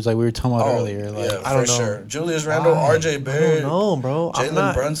Wizards, like we were talking about earlier. Like, yeah, I don't for know. sure. Julius Randle, Why? RJ I Barrett, don't know, bro. I'm Jalen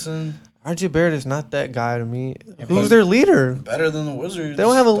not. Brunson, RJ Barrett is not that guy to me. but- Who's their leader? better than the Wizards. They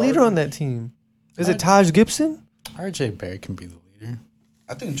don't have a leader on that team. Is it Taj Gibson? RJ Barrett can be the leader.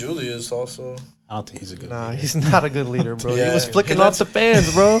 I think Julius also. I don't think he's a good Nah, leader. he's not a good leader, bro. Yeah, he was flicking he off the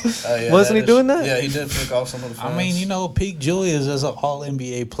fans, bro. Yeah, Wasn't he is- doing that? Yeah, he did flick off some of the fans. I mean, peak Julius as an all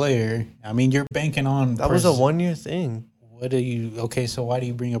NBA player. I mean, you're banking on That was a 1-year thing. What are you? Okay, so why do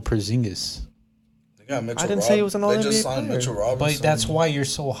you bring up Porzingis? They got Mitchell I didn't say he was an They all-NBA just signed player. Mitchell Robinson. But that's why you're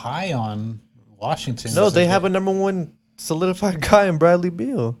so high on Washington. No, they have a number one solidified guy in Bradley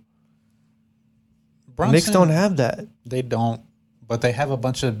Beal. Brunson, Knicks don't have that. They don't, but they have a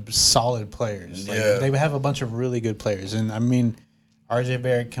bunch of solid players. Like, Yeah. they have a bunch of really good players, and I mean, RJ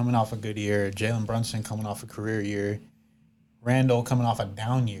Barrett coming off a good year, Jalen Brunson coming off a career year, Randall coming off a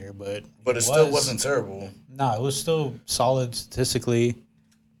down year, but But it still wasn't terrible. No, it was still solid statistically.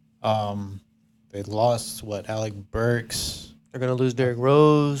 They lost Alec Burks. They're gonna lose Derrick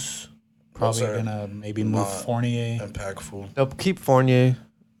Rose. Probably Those are gonna maybe move not Fournier. impactful. They'll keep Fournier.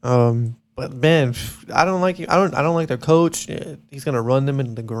 But man, I don't like. I don't like their coach. He's gonna run them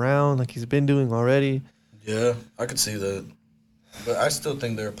into the ground like he's been doing already. Yeah, I could see that. But I still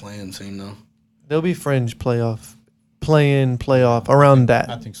think they're a playing team, though. They'll be fringe playoff, playoff around that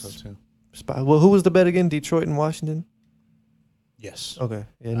I think so too. spot. Well, who was the bet again? Detroit and Washington. Yes. Okay,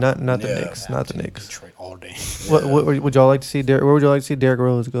 yeah, not the Yeah. Knicks, not the Knicks. Detroit all day. What would y'all like to see? Where would you like to see Derrick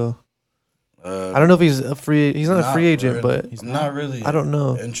Rose go? I don't know if he's a free. He's not a free agent, really. but He's I'm not really. I don't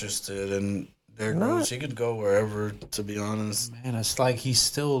know. Interested in Derrick Not- Rose. He could go wherever. To be honest, Man, it's like he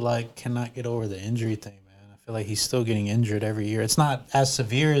still like cannot get over the injury thing, man. I feel like he's still getting injured every year. It's not as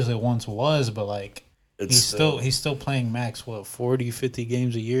severe as it once was, but like it's he's still playing max 40, 50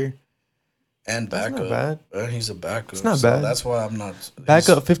 games a year. and That's not backup. bad. And he's a backup. It's not so bad. That's why I'm not. Back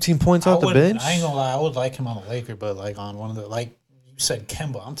up 15 points off the bench. I ain't gonna lie, I would like him on the Lakers, but like on one of the like you said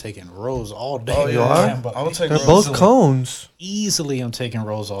Kemba, I'm taking Rose all day. Oh, with you are? Kemba. I would take They're Rose. both Easily. cones. Easily, I'm taking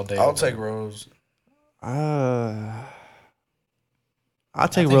Rose all day. I'll take Rose. I'll I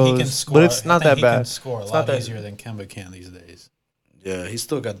take think he can Rose, score- but it's I not think that he can bad. score a It's lot not that- easier than Kemba can these days. Yeah, he's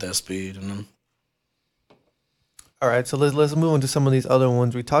still got that speed in him. All right, so let's move on to some of these other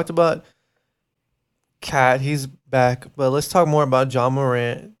ones. We talked about Cat, he's back, but let's talk more about John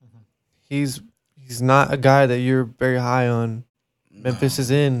Morant. He's not a guy that you're very high on. Memphis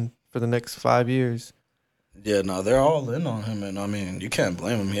is in for the next 5 years. Yeah, no, they're all in on him, and I mean, you can't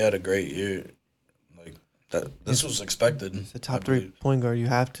blame him. He had a great year. Like that, this was expected. He's a I top 3 believe. point guard. You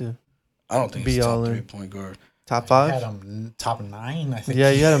have to I don't think be he's all top in. 3 point guard. top I had 5. him top 9, I think. Yeah,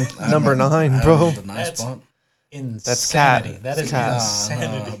 you had him number 9, I had bro. him the nice That's- spot. Insanity. Cat. That is Cat.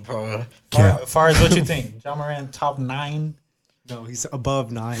 insanity. Nah, bro. Far as what you think, John Morant top 9. No, he's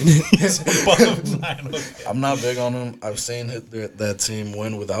above 9. He's above 9. Okay. I'm not big on him. I've seen that team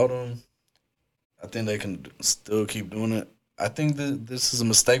win without him. I think they can still keep doing it. I think that this is a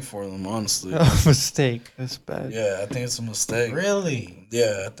mistake for them, honestly. Mistake. That's bad. Yeah, I think it's a mistake. Really?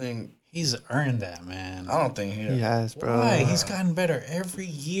 Yeah, I think. He's earned that, man. I don't think He has, bro. Why? He's gotten better every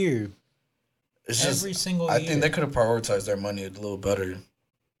year. It's just. Every single I year. think they could have prioritized their money a little better.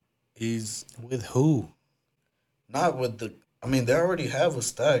 He's With who? not with the. I mean, they already have a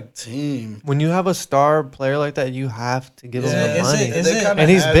stacked team. When you have a star player like that, you have to give him Yeah, the is money. it- is They it- kinda And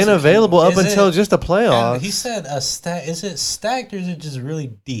he's had been to keep- available up Is until it- just the playoffs. And he said a stack. Is it stacked or is it just really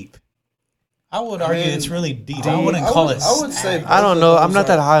deep? I would argue mean, it's really deep. deep. I wouldn't I call would- it. I would say stacked. I don't know. I'm not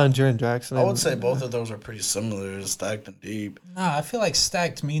that Those are- high on Jaren Jackson. I would say both of those are pretty similar, stacked and deep. Nah, I feel like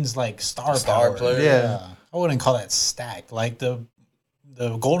stacked means like star Star power. player. Yeah. I wouldn't call that stacked. Like the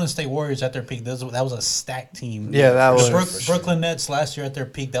Golden State Warriors at their peak, that was a stacked team. Yeah, that The was. for sure. Brooklyn Nets last year at their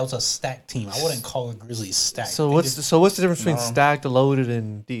peak, that was a stacked team. I wouldn't call the Grizzlies stacked. So what's the difference between No. stacked, loaded,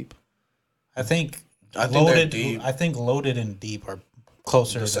 and deep? I think I think they're loaded. deep. I think loaded and deep are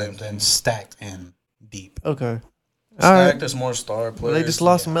closer The same than thing. stacked and deep. Okay. All right. Stacked is more star players. They just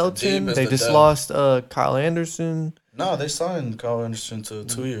lost Deep Melton. is They the just depth. lost Kyle Anderson. No, they signed Kyle Anderson to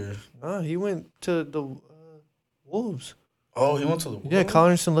 2 years. He went to the Wolves. Oh, he went to the Wolves? Yeah, Kyle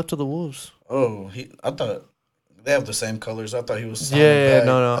Anderson left to the Wolves. Oh, I thought they have the same colors. I thought he was signed Yeah, back.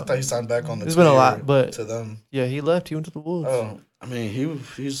 no. I thought he signed back on the There's been a 2 lot, year but- to them. Yeah, he left. He went to the Wolves. Oh, I mean,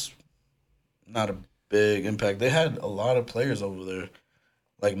 he's not a big impact. They had a lot of players over there.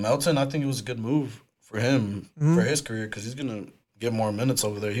 Like Melton, I think it was a good move for him for his career because he's gonna get more minutes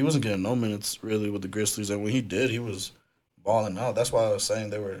over there. He wasn't getting no minutes really with the Grizzlies, and when he did, he was balling out. That's why I was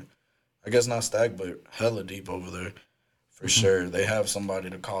saying they were, I guess not stacked, but hella deep over there for sure. They have somebody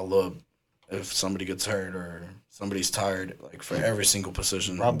to call up if somebody gets hurt or somebody's tired, like for every single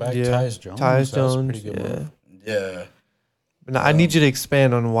position. Brought back Yeah. Tyus Jones. Tyus That was a Jones. pretty good Yeah. move. Yeah. But now, I need you to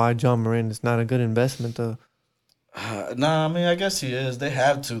expand on why John Morant is not a good investment, though. Nah, I mean, I guess he is. They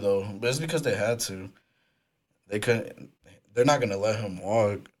had to though, but it's because they had to. They couldn't. They're not gonna let him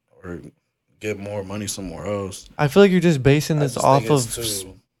walk or get more money somewhere else. I feel like you're just basing I this just off think of it's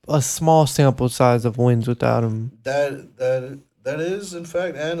too- a small sample size of wins without him. that is in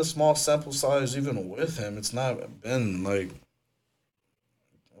fact, and a small sample size even with him. It's not been like,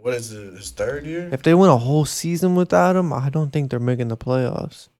 what is it? His third year? If they win a whole season without him, I don't think they're making the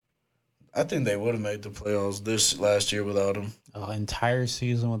playoffs. I think they would have made the playoffs this last year without him. An entire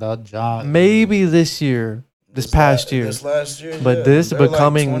season without John. Maybe this year, this past year. This last year, But yeah. this They're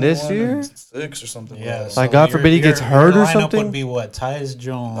becoming this 21 year? and 6 or something. Yeah. that. Like, God forbid he gets hurt or your lineup something? Would be what? Tyus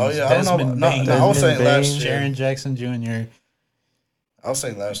Jones. Oh, yeah, I don't know. Desmond No, Bain. I was saying Desmond last Bain. year. Jaren Jackson Jr. I was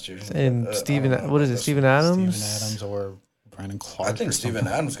saying last year. And I Steven, don't know what is about it? this Steven one. Adams? Steven Adams or Brandon Clark. I think or Steven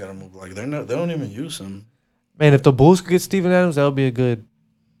something. Adams got to move. Like they don't even use him. Man, if the Bulls could get Steven Adams, that would be a good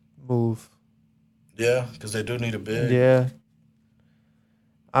move. Yeah, because they do need a big. Yeah.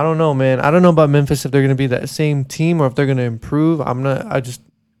 I don't know, man. I don't know about Memphis if they're going to be that same team or if they're going to improve.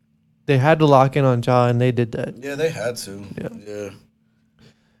 They had to lock in on Ja, and they did that. Yeah, they had to.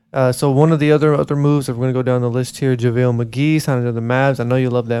 So one of the other moves, if we're going to go down the list here, JaVale McGee signed to the Mavs. I know you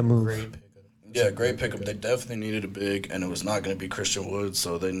love that move. Great pickup. Yeah, great pickup. They definitely needed a big, and it was not going to be Christian Wood,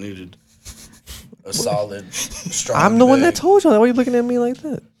 so they needed a solid, strong I'm the one big. that told you that. Why are you looking at me like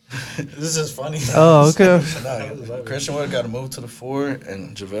that? This is funny. Oh, okay. No, Christian Wood got to move to the 4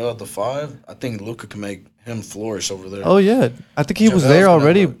 and JaVale at the 5. I think Luka can make him flourish over there. Oh, yeah. I think he was JaVale's there gonna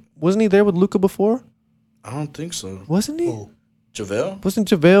already. look- Wasn't he there with Luca before? I don't think so. Wasn't he? Who? JaVale? Wasn't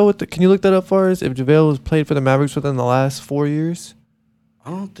JaVale with the... Can you look that up for us? If JaVale was played for the Mavericks within the last 4 years? I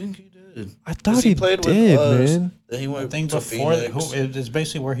don't think he did. I thought 'Cause he played did, with us. man. Then he I went think to before Phoenix. it's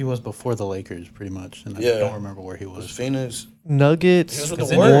basically where he was before the Lakers, pretty much. And I Yeah. don't remember where he was was. Phoenix. Nuggets, He was with Because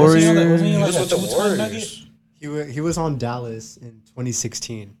the then Warriors. wasn't he He like was a with the two-time Warriors. Nugget? He was on Dallas in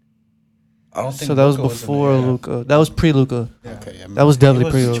 2016. I don't think so that was Luka in before there. Luca. That was pre-Luca. Okay, yeah. That was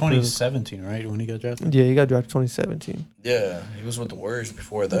definitely He was pre- 2017, right, when he got drafted? Yeah, he got drafted 2017. Yeah, he was with the Warriors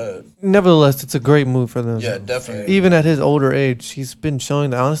before that. Nevertheless, it's a great move for them. Yeah, definitely. Even at his older age, he's been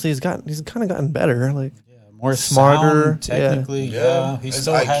showing that. Honestly, he's kind of gotten better. Like Yeah, more Smarter, sound, technically. Yeah, He his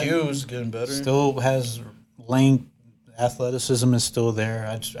still IQ is getting better. still has length. Athleticism is still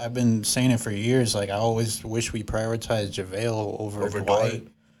there. I've been saying it for years. Like, I always wish we prioritized JaVale over Over Dwight. Dwight.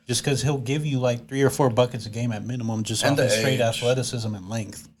 Just because he'll give you like 3 or 4 buckets a game at minimum, just And off the his straight age. athleticism and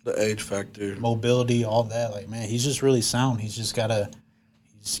length, The age factor. mobility, all that. Like, man, he's just really sound. He's got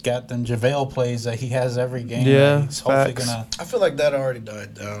them JaVale plays that he has every game. Yeah, Like, he's hopefully facts. gonna. I feel like that already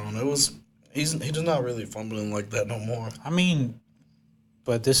died down. He's just not really fumbling like that no more. I mean,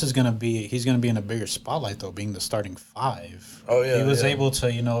 but he's gonna be in a bigger spotlight though, being the starting 5. Oh, yeah, he was yeah. able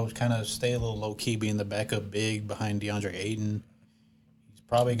to kind of stay a little low key, being the backup big behind DeAndre Ayton. He's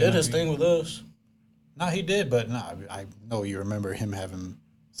probably He gonna did his be- thing with us. No, he did, but no, I know you remember him having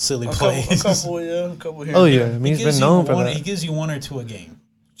silly A plays. couple here. Oh and yeah, I there. mean he's gives been you known for one- that. He gives you 1 or 2 a game.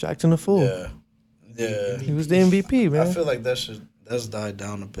 Jackson the Fool. Yeah. He was the MVP, man. I feel like that's died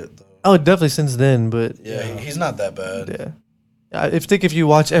down a bit though. Oh, definitely since then, but Yeah, he's not that bad. yeah. If you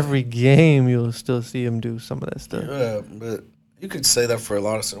watch every game, you'll still see him do some of that stuff. Yeah, but you could say that for a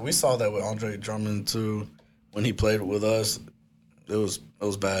lot of stuff. We saw that with Andre Drummond too, when he played with us. It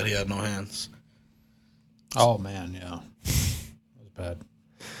was bad. He had no hands. Oh man, yeah, it was bad.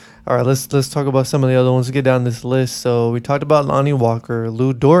 All right, let's talk about some of the other ones to get down this list. So we talked about Lonnie Walker.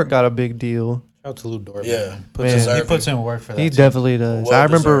 Lou Dort got a big deal. Shout out to Lou Dort. Yeah, man. Man. He puts in work for that. He team. definitely does. Well I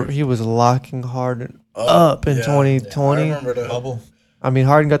remember deserved. he was locking Harden up in yeah. 2020. I remember that. Bubble. I mean,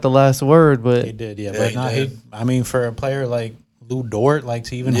 Harden got the last word, but He did, yeah. Yeah, But he not did. I mean, for a player like Lou Dort, like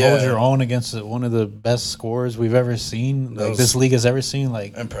to even hold Yeah. your own against one of the best scorers we've ever seen, That like was- this league has ever seen,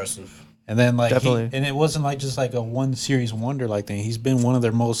 like, Impressive. and then like Definitely. and it wasn't like just like a one series wonder like thing. He's been one of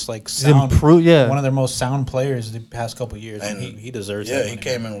their most like he's sound, improved. Yeah, one of their most sound players the past couple of years, and And he deserves. Yeah, that he winning.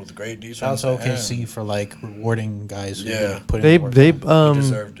 came in with great defense. Shout out to and OKC for like rewarding guys. Who Yeah. put they in work. they He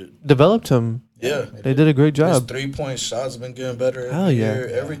deserved it. developed him. Yeah. They did a great His job. 3-point shots have been getting better every Hell yeah. year.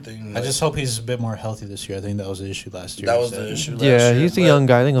 Everything. I just hope he's a bit more healthy this year. I think that was the issue last year. that was Is the that- issue last Yeah, year. he's a young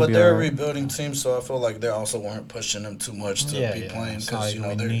guy. I think he'll But be they're a alright. rebuilding team, so I feel like they also weren't pushing him too much to be playing It's not because like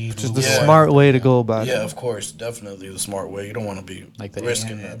we they're need Just Lou the Dort. smart way to go about yeah, it. of course, definitely the smart way. You don't want to be like the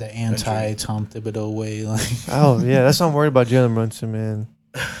risking that the injury. anti Tom Thibodeau way. Like Oh yeah, that's why I'm worried about Jalen Brunson, man.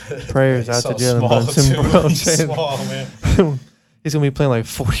 Prayers out to so Jalen small, Brunson, too. bro. He's Jalen- small, man. He's gonna be playing like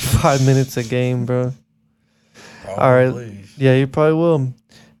 45 minutes a game, bro. All right. Probably. Yeah, he probably will.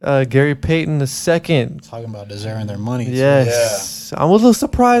 Gary Payton the second. Talking about deserving their money. too. Yes, I'm a little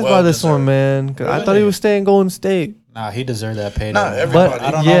surprised by Well this one, deserved. man. Because I thought he Really? was staying Golden State. Nah, he deserved that payday. Not man. everybody. But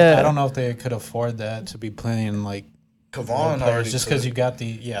I don't Yeah. know. I don't know if they could afford that to be playing like role Kavon players already just because took you got the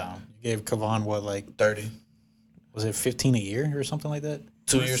you gave Kavon what, like 30. was it 15 a year or something like that?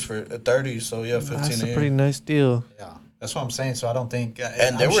 2 years for 30, so yeah, 15 That's a a year. pretty nice deal. Yeah, that's what I'm saying. So I don't think.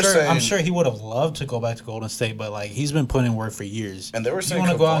 And they I'm were sure, saying- I'm sure he would have loved to go back to Golden State, but like he's been putting in work for years. And they were you saying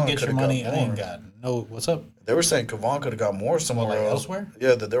want to go out and Kavon get your coulda got money? I ain't more. got no. What's up? They were saying Kavon could have got more somewhere like else. elsewhere?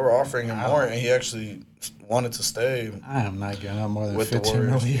 Yeah, that they were offering him Wow. more, and he actually wanted to stay. I am not getting up more than With the 15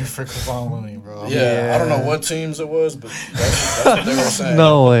 Warriors. million a year for Kavon Looney, bro. Yeah, I don't know Yeah. what teams it was, but that's what they were saying.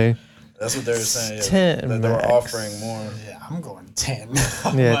 No way. That's what they were saying. Yeah, 10 that they were max. offering more. Yeah, I'm going 10.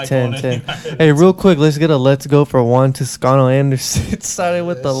 I'm Yeah, not 10, going 10. anywhere. Hey, real quick, let's get a let's go for Juan Toscano Anderson. Started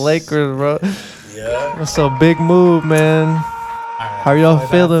with the Yes. Lakers, bro. Yeah. That's a big move, man. All right, How y'all I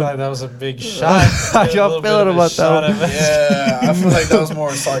feeling? feel like that was a big shot. How y'all feeling about that one? Yeah, I feel like that was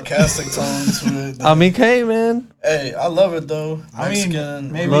more sarcastic tones to it. I mean, hey, man. Hey, I love it though. I mean,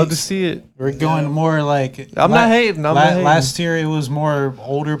 Mexican. maybe- Love to see it. We're going more like. I'm not hating. I'm not hating. Last year it was more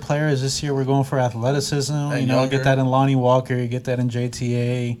older players. This year we're going for athleticism. And you know, younger. get that in Lonnie Walker. You get that in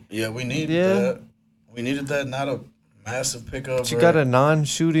JTA. Yeah, we needed Yeah. that. We needed that. Not a massive pickup. But you got a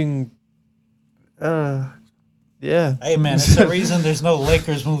non-shooting. Yeah. Hey man, it's the reason there's no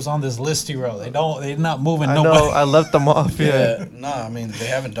Lakers moves on this listy row. They're not moving I nobody. know. I left them off. Yeah. Yeah, nah. I mean, they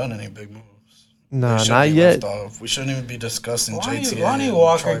haven't done any big moves. Nah, They should not be yet. left off. We shouldn't even be discussing Lonnie, JTA. Lonnie and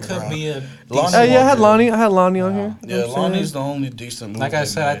Walker Troy could Brown. be a Lonnie decent- Yeah, I had Walker. Lonnie. I had Lonnie on here. You know Yeah, what I'm saying? Lonnie's the only decent move. Like I they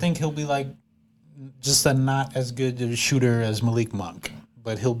said, I made. think he'll be like just a not as good a shooter as Malik Monk,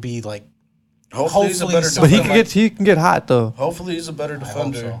 but he'll be like Hopefully he's a hopefully better some- But defender. he can get hot though. Hopefully he's a better hope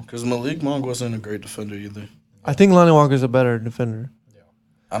defender so. because Malik Monk wasn't a great defender either. I think Lonnie Walker's a better defender.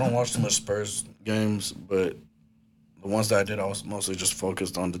 I don't watch too much Spurs games, but the ones that I did, I was mostly just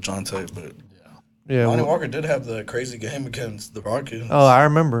focused on DeJounte. But Yeah. Lonnie well- Walker did have the crazy game against the Rockets. Oh, I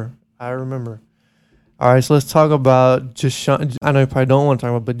remember. All right, so let's talk about Jashawn. I know you probably don't want to talk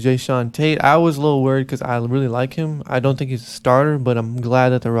about, but Jashawn Tate. I was a little worried because I really like him. I don't think he's a starter, but I'm glad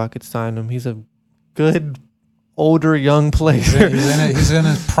that the Rockets signed him. He's a good, older, young player. he's in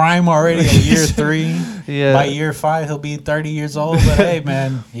his prime already at year 3. Yeah. By year 5, he'll be 30 years old. But hey,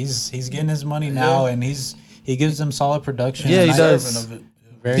 man, he's getting his money now, and he gives them solid production. Yeah, he Nice- does. Deserving of it.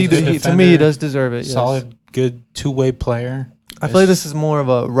 very He, good to me, defender, he does deserve it. Yes. solid, good two-way player. I feel like this is more of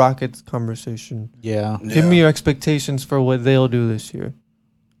a Rockets conversation. Yeah. Give me your expectations for what they'll do this year.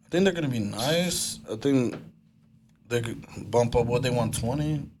 I think they're gonna be nice. I think they could bump up what they won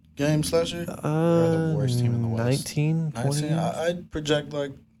 20 games last year. the worst team in the West. 19, 20. 19. I'd project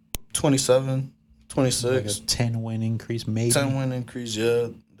like 27, Like 26, a 10-win increase, maybe. 10 win increase. Yeah,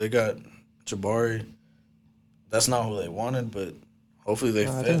 they got Jabari. That's not who they wanted, but hopefully they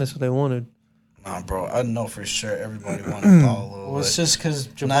I think fit. that's what they wanted. Nah, bro, I know for sure everybody wanted Paulo. Well, it's just because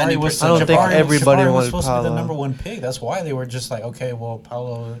 90%. Jabari was. I don't think everybody Jabari was wanted supposed to be the Paolo. number 1 pick. That's why they were just like, okay, well,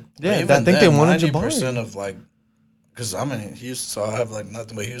 Paolo. Yeah, Even I think they then, wanted 90% Jabari. of like, because I'm in Houston, so I have like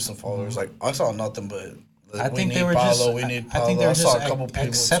nothing but Houston followers. Like I saw nothing but. I we think need they were Paolo, just. we need I Paolo. think they were saw just a couple people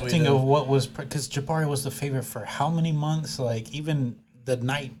accepting tweeting. of what was because Jabari was the favorite for how many months? Like even the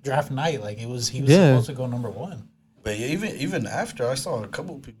draft night, like he was supposed to go number 1. But even after, I saw a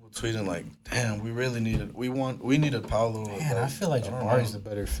couple people tweeting like, "Damn, we really needed Paolo." Man, I feel like I don't Jabari's know. the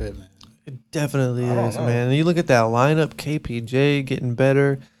better fit, man. It definitely I don't is, know. man. And you look at that lineup, KPJ getting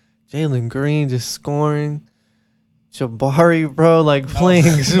better, Jalen Green just scoring, Jabari, bro, like playing.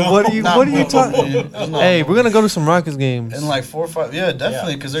 What are you talking? Hey, we're gonna go to some Rockets games. In like 4 or 5, yeah,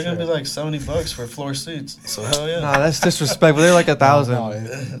 definitely, because they're gonna be like $70 for floor seats. So hell yeah. Nah, that's disrespectful. They're like 1,000.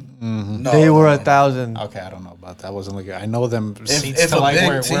 No, They were no. 1,000. Okay, I don't know about that. I wasn't looking. I know them seats If to a like big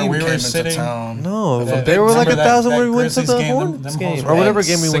where team we came were into sitting. town, No, If a they were like Remember 1,000 that when we went to Grizzlies the game, Hornets them game hoes or were whatever like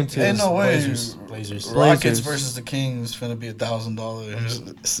game we went sick to. Ain't no way. Blazers. Rockets Blazers. versus the Kings finna be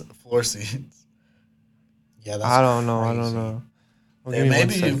 $1,000 floor seats. Yeah, that's I don't know. crazy. Well, Yeah, give me one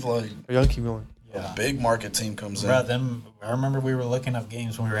maybe sec. if like Or y'all keep going. Yeah. a big market team comes in. Bro, I remember we were looking up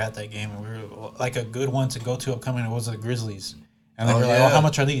games when we were at that game, and we were like a good one to go to upcoming. It was the Grizzlies, and they Oh, were like, yeah. "Oh, how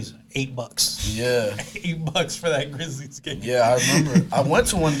much are these? $8." Yeah, $8 for that Grizzlies game. yeah, I remember. I went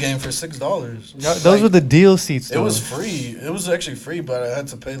to one game for $6. Those were the deal seats. It Though. was free. It was actually free, but I had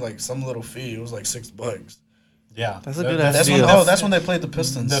to pay like some little fee. It was like $6. Yeah, That's a good ass That's deal. when that's when they played the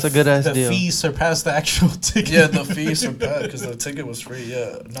Pistons. That's a good ass the deal. fee surpassed the actual ticket. Yeah, the fees were bad because the ticket was free.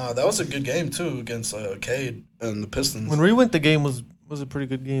 Yeah, nah, that was a good game too against Cade and the Pistons. When we went, the game was a pretty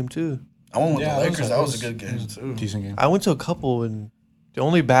good game too. I went with Yeah, the it was Lakers. a- That it was a was- good game too. Decent game. I went to a couple, and the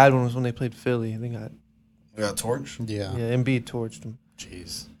only bad one was when they played Philly. They got We got torch. Yeah. Embiid torched them.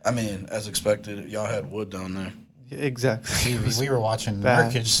 Jeez. I mean, as expected, y'all had Wood down there. Yeah, exactly. We were watching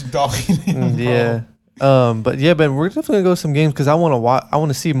bad. Nurkic dogging him, bro. Yeah. But yeah, Ben, we're definitely gonna go to some games because I want to watch. I want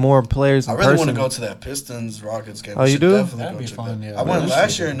to see more players in I really want person. to go to that Pistons Rockets game. Oh, you should do? definitely That'd go be check fun, that. yeah. I went We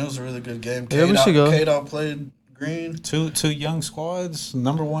last should year go. and it was a really good game. Yeah, we should go. Cade outplayed Green. Two young squads,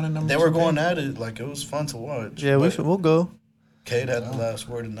 number 1 and number 2. They were going at it like it was fun to watch. Yeah, but we'll go. Cade had the last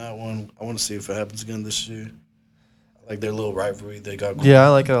word in that one. I want to see if it happens again this year. I like their little rivalry they got going. Yeah, I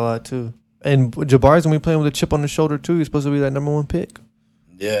like it a lot too. And Jabari's gonna be playing with a chip on the shoulder too. He's supposed to be that number 1 pick.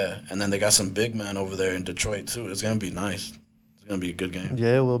 Yeah, and then they got some big men over there in Detroit too. It's gonna be nice. It's gonna be a good game.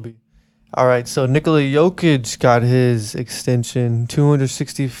 Yeah, it will be. All right, so Nikola Jokic got his extension,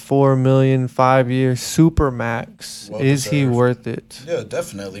 $264 million, 5-year super max. Well Is he deserved. worth it? Yeah,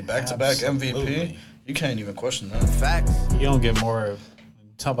 definitely. Back to back MVP. Absolutely. You can't even question that. Facts. You don't get more.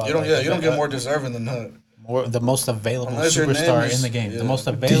 Talk about You don't get more deserving than that. the most available Unless your name superstar is- in the game. yeah. The most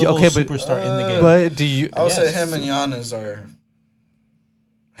available superstar in the game. But do you? I would say Yes. him and Giannis are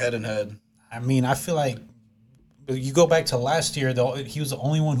head and head. I mean, I feel like you go back to last year, though, he was the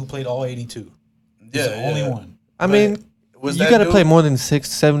only one who played all 82. He's the only one. I mean, Was you that got to dude- play more than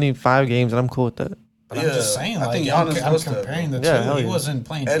 75 games, and I'm cool with that. But I'm just saying, I like, think I'm Giannis was that, comparing the Yeah, two. hell He yeah. wasn't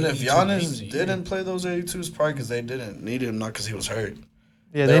playing. And if 82 games Giannis a year. didn't play those 82s, probably because they didn't need him, not because he was hurt.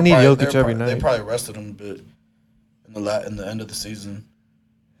 Yeah, they need Jokic every They night. probably rested him a bit in the end of the season.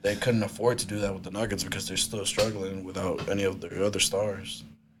 They couldn't afford to do that with the Nuggets because they're still struggling without any of their other stars.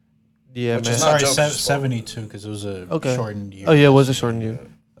 Yeah, Which man. is not Sorry, Jokic's fault. 72 because it was a shortened year. Oh yeah, it was a shortened year.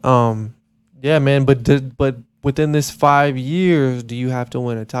 Yeah, man. But within this 5 years, do you have to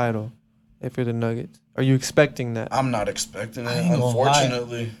win a title if you're the Nuggets? Are you expecting that? I'm not expecting I it, ain't gonna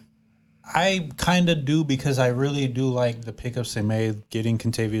unfortunately. I kind of do because I really do like the pickups they made, getting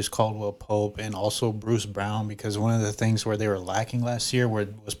Contavious Caldwell-Pope and also Bruce Brown, because one of the things where they were lacking last year was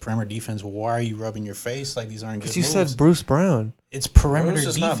perimeter defense. Why are you rubbing your face? Like, these aren't good Because you moves. said Bruce Brown. It's perimeter Bruce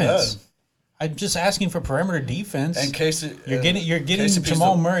is not defense. bad. I'm just asking for perimeter defense. And Casey, You're getting KCP's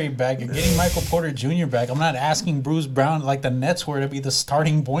Jamal Murray back. You're getting Michael Porter Jr. back. I'm not asking Bruce Brown like the Nets were to be the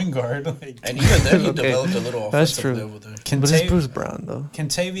starting point guard. Like, And even then, he Okay. developed a little That's offensive true. level there. But it's Bruce Brown though.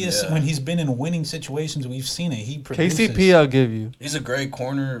 Contavious, Yeah. when he's been in winning situations, we've seen it. He produces. KCP, I'll give you. He's a great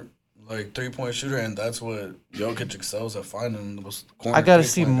corner, like 3-point shooter, and that's what Jokic excels at finding those corner. I gotta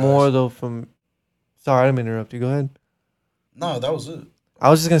see 3-point more guys. though from. Sorry, I didn't mean to interrupt you. Go ahead. No, that was it. I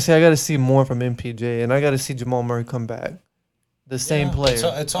was just gonna say I gotta see more from MPJ, and I gotta see Jamal Murray come back. The same Yeah, player.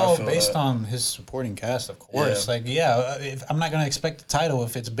 It's all feel based that. on his supporting cast, of course. Yeah. Like, if, I'm not going to expect the title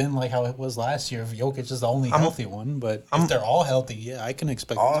if it's been like how it was last year. If Jokic is the only healthy one, but if they're all healthy, yeah, I can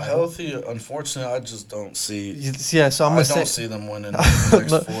expect All the title. healthy. Unfortunately, I just don't see. Yeah, so I'm I gonna don't say see them winning the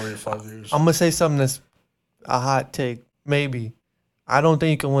next 4 or 5 years. I'm gonna say something that's a hot take. Maybe I don't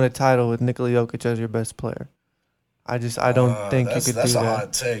think you can win a title with Nikola Jokic as your best player. I don't think you could that's do a that.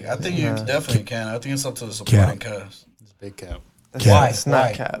 hot take. I think you Nah. definitely can. I think it's up to the supporting cast. It's a big cap. That's Why? It's not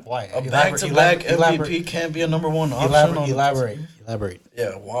Why? cap. Why? A back-to-back MVP can't be a number one option. Elaborate.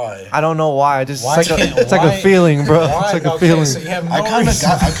 Yeah, why? I don't know why. Just Why it's like, can't- it's like why- a feeling, bro. Why? It's like a Okay, feeling. so you have no I kind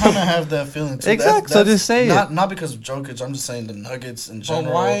reason. of have that feeling too. Exactly, so just say it. Not because of Jokic. I'm just saying the Nuggets in But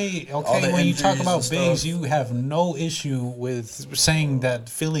general. why? all Okay, the when you talk injuries about and bigs, stuff. you have no issue with saying that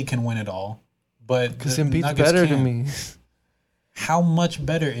Philly can win it all. But Because the Embiid's Nuggets better can't. than me. How much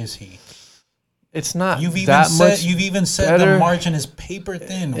better is he? It's not You've even that said much. you've even said better. the margin is paper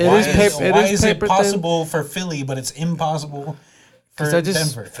thin. It Why is paper- it why is is it paper thin. possible for Philly, but it's impossible for 'Cause I just-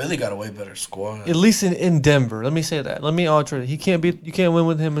 Denver? Philly got a way better squad. At least in Denver. Let me say that. Let me alter it. You can't win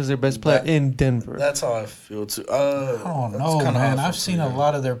with him as their best player That- in Denver. That's how I feel too. I don't know, man. I've seen a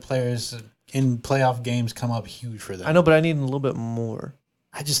lot of their players in playoff games come up huge for them. I know, but I need a little bit more.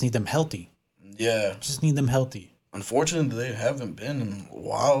 I just need them healthy. Yeah, Just need them healthy. unfortunately, they haven't been in a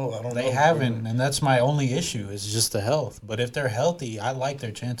while. I don't know. They haven't, and that's my only issue is just the health. But if they're healthy, I like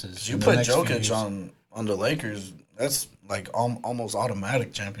their chances. You in the put next few Jokic years. on the Lakers, that's like almost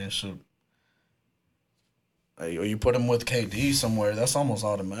automatic championship. Like, or you put him with KD somewhere, that's almost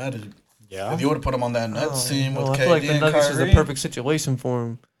automatic. Yeah. If you would have put him on that Nets team with I KD feel like the and Nuggets Kyrie, is the perfect situation for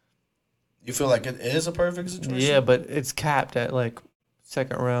him. you feel like it is a perfect situation? Yeah, but it's capped at like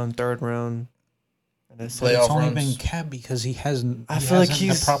second round, third round. And that's Playoff it. It's only runs. been capped because he hasn't. I he feel like hasn't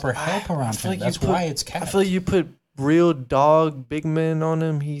he's the proper help I around feel him. like you That's put- why it's capped. I feel like you put real dog big men on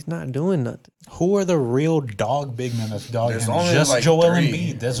him. He's not doing nothing. Who are the real dog big men that's dogging There's him? only Just like Joel 3.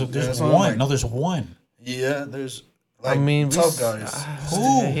 Embiid. There's There's only one. like- No, there's one. Yeah, there's like I mean, tough guys.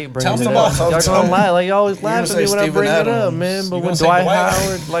 Who? I hate Tell bringing me it up. about- Y'all tell gonna me. lie, like y'all always You're laugh gonna at me say when I Steven bring it up, Adams. man. But You when gonna say Dwight Dwight?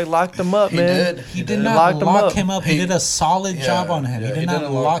 Howard like locked him up, He man, did. He did did. not Locked him lock up. him up. He He- did a solid yeah, job on him. yeah, he he did not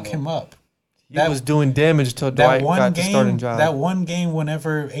didn't lock lock him him up. he was doing damage till That Dwight one got the starting game, job. that one game,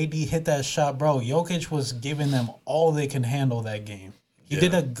 whenever AD hit that shot, bro, Jokic was giving them all they can handle that game. He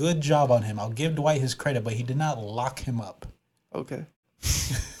did a good job on him. I'll give Dwight his credit, but he did not lock him up. Okay.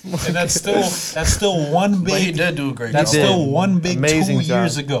 And that's still one But he big. did do a great That's job. did. still one big Amazing 2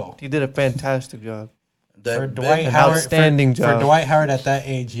 years job. ago. He did a fantastic job. That For big- Dwight An Howard, outstanding for job. Dwight Howard at that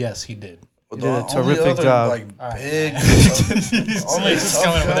age, yes, he did. But He did a the only terrific other, job. Like All right, big, He's only just tough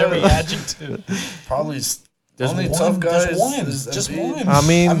coming with guy, every adjective. probably Only one, tough guys. just Embiid. one.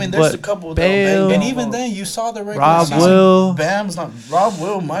 I mean, there's but a couple. Bam, And even then, you saw the regular Rob season. Will. Bam's not. Rob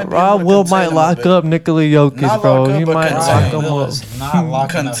Will might. Be Rob able to Will contain might him a lock bit. up Nikola Jokic, Not bro. lock up, He but might contain. lock him Will up. is not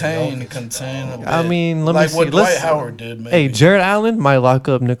locking up Jokic. Contain a bit. I mean, let me like see. what Dwight Let's, Howard did. Maybe. hey, Jared Allen might lock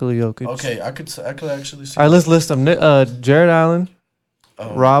up Nikola Jokic. Okay, I could actually see. All right, let's list them. Jared Allen,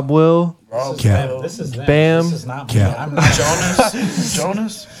 Rob Will, Rob Will, This is them. Bam. This is not me. Yeah. I'm not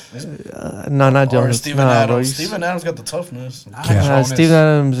Jonas. no, not Or Jonas. Steven Nah, bro, Adams. you- Steven Adams got the toughness. not Yeah. Jonas. Steven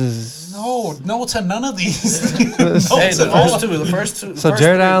Adams is No to none of these. Hey, the all first two. The first two. so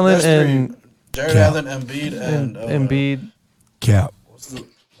Jared Allen and Jared Allen, Embiid, and Embiid. Cap. What's the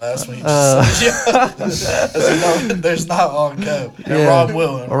last one? You just said? There's not all cap. And Yeah. Rob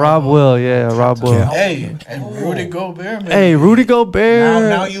Will. And Rob Will, yeah, Rob Will. Yeah. Hey, and Rudy Gobert. Maybe. Hey, Rudy Gobert.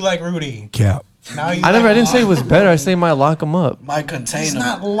 Now you like Rudy. Cap. Now you I didn't say it like- was better. I say might lock him up. Might contain He's him.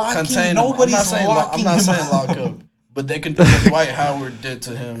 not locking- Contain him. nobody's I'm not saying, locking I'm not him saying up. lock up. But they can do what Dwight Howard did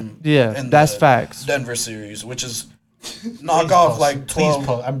to him. Yeah, in that's the facts. Denver series, which is knock off like 12.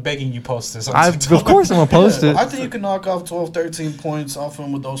 I'm begging you post this. On Of TikTok. course I'm gonna post it. I think you can knock off 12, 13 points off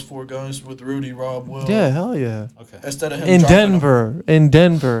him with those four guys with Rudy, Rob, Will. Yeah, hell yeah. Okay. Instead of him In dropping Denver, in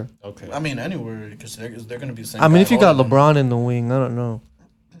Denver. Okay. them. I mean, anywhere because they're going to be the same. I mean, guy if you got holding them. LeBron in the wing, I don't know.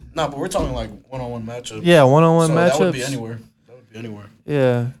 No, but we're talking like one-on-one matchups. Yeah, one-on-one so That would be matchups. anywhere. That would be anywhere.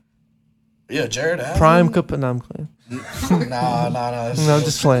 Yeah, Yeah, Jared Allen. prime could put. No, I'm playing. Nah. No, I'm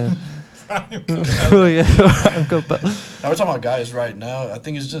just playing. Oh yeah, prime could put- Now we're talking about guys right now. I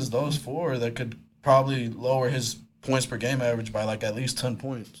think it's just those four that could probably lower his points per game average by like at least 10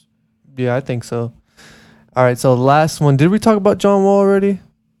 points. Yeah, I think so. All right, so last one. Did we talk about John Wall already?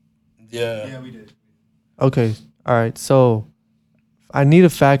 Yeah. we did. Okay. All right. So I need a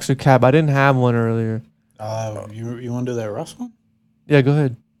fax or cap. I didn't have one earlier. You want to do that Russ one? Yeah, go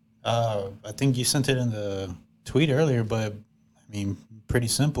ahead. I think you sent it in the tweet earlier, but I mean, pretty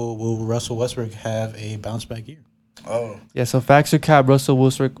simple. Will Russell Westbrook have a bounce back year? Oh, Yeah, so fax or cap. Russell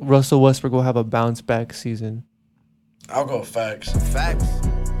Westbrook will have a bounce back season. I'll go facts.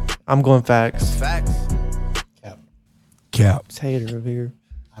 I'm going fax. Cap. It's hater over here.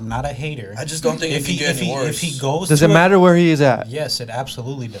 I'm not a hater. I just don't think it can get any worse. If he goes, Does to it matter where he is at? Yes, it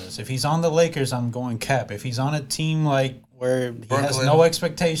absolutely does. If he's on the Lakers, I'm going cap. If he's on a team like where he has Brooklyn. no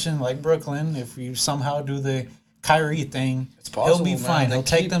expectation, like Brooklyn, if you somehow do the Kyrie thing, It's possible, he'll be man. fine. They He'll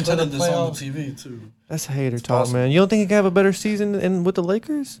take keep them to the putting this on playoffs. the TV too. That's hater talk, possible. man. You don't think he can have a better season with the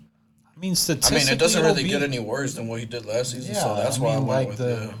Lakers? I mean, I statistically, mean, it doesn't it'll really be- get any worse than what he did last season, so Yeah, that's I why mean, I went like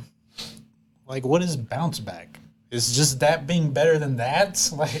with Like, what is bounce back? Is just that being better than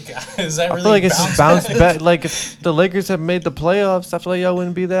that? Like, is that I really? feel like it's just bounce back? back. Like if the Lakers have made the playoffs, I feel like y'all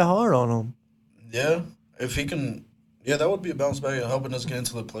wouldn't be that hard on them. Yeah, if he can, yeah, that would be a bounce back and helping us get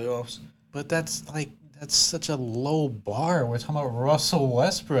into the playoffs. But that's such a low bar. We're talking about Russell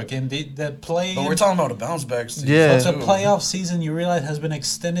Westbrook and the play. But we're talking about a bounce back season. Yeah. It's a too. playoff season. You realize has been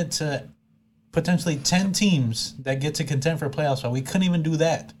extended to potentially 10 teams that get to contend for playoffs. But we couldn't even do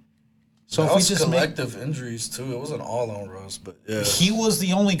that. So That if we was just make, collective injuries too. It wasn't all on Russ, but yeah, he was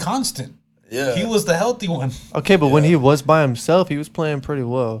the only constant. yeah. He was the healthy one. Okay, but when Yeah. he was by himself, he was playing pretty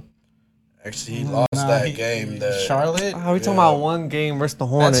well. Actually, he lost that game. That Charlotte. How are we talking Yeah. about one game versus the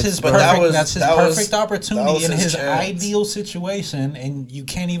Hornets? That's his But perfect. that was- that's his that was- perfect that opportunity was in his his chance. ideal situation, and you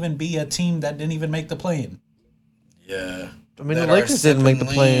can't even be a team that didn't even make the play-in. yeah. I mean, That the are Lakers didn't make the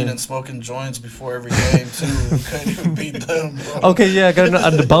sipping play-in. lean and smoking joints before every game too. Couldn't even beat them, bro. Okay, yeah, I got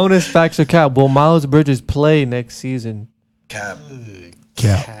the bonus facts or cap. Will Miles Bridges play next season? Cap.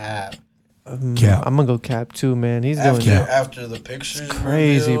 Cap. Cap. Cap. I'm gonna go cap too, man. He's After doing after the pictures,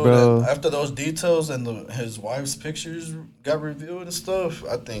 crazy, revealed, bro. and after those details and his wife's pictures got revealed and stuff,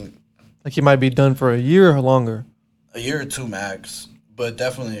 I think like he might be done for a year or longer. a year or two max, but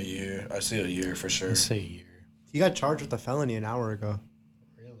definitely a year. I see a year for sure. Let's say a year. He got charged with a felony an hour ago.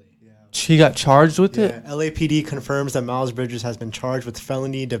 He got charged with Yeah, it. LAPD confirms that Miles Bridges has been charged with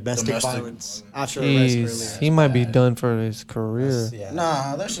felony domestic violence after arrest Jeez, earlier. he might be done for his career. Yeah.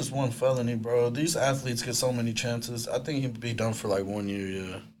 Nah, that's just one felony, bro. These athletes get so many chances. I think he'd be done for like 1 year,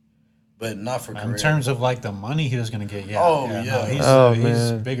 yeah, but not for career. In terms of like the money he was gonna get, yeah. Oh, no, yeah. he's, Oh, he's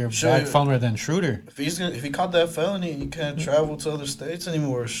man. bigger Sure. back funnel than Schroeder. If he caught that felony and you can't travel to other states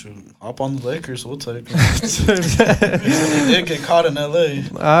anymore, shoot, hop on the Lakers. We'll take him. He did get caught in L.A.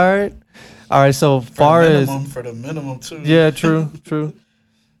 All right. So far as For the minimum too. yeah, true.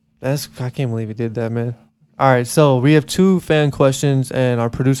 I can't believe he did that, man. All right, so we have 2 fan questions, and our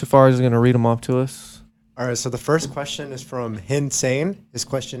producer Faraz is gonna read them off to us. All right, so the first question is from Hinsane. His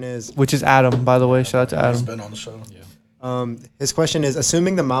question is, Which is Adam, by the way. Shout out to He's Adam. been on the show. His question is: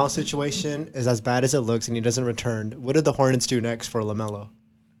 assuming the Miles situation is as bad as it looks and he doesn't return, what did the Hornets do next for LaMelo?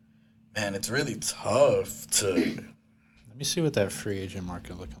 Man, it's really tough to. Let me see what that free agent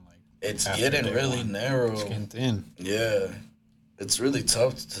market looking like. It's getting really narrow. It's getting thin. Yeah, it's really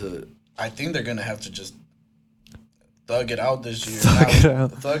tough to. I think they're gonna have to just thug it out this year.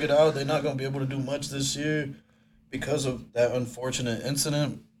 Thug it out. They're not gonna be able to do much this year because of that unfortunate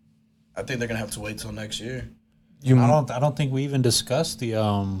incident. I think they're gonna have to wait till next year. I don't think we even discussed the.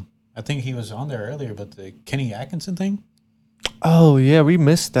 I think he was on there earlier, but the Kenny Atkinson thing. Oh yeah, we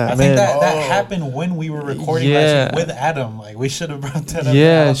missed that. I think that happened when we were recording last week with Adam. Like we should have brought that up.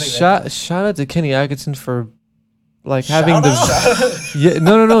 Yeah, shout out to Kenny Atkinson for having the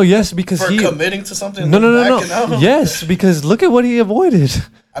no yes because for committing to something. No. Yes, because look at what he avoided.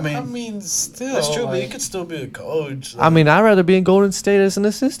 I mean, still that's true, but he could still be a coach. I mean, I'd rather be in Golden State as an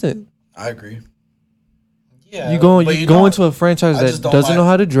assistant. I agree. Yeah, you go into a franchise that doesn't know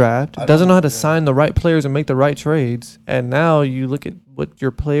how to draft, doesn't know how to sign the right players and make the right trades, and now you look at what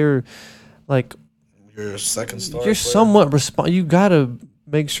your player, your second star. You're somewhat you gotta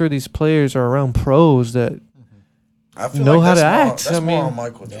make sure these players are around pros that know how to act. That's more on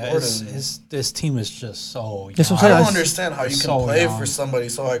Michael Jordan. This team is just so. I don't understand how you can play for somebody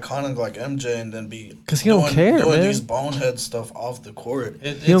so iconic like MJ and then be because he don't care, doing man. These bonehead stuff off the court.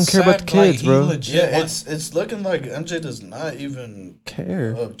 He don't care about the kids, bro. It's looking like MJ does not even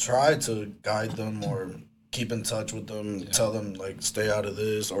care. Try to guide them or keep in touch with them. Tell them stay out of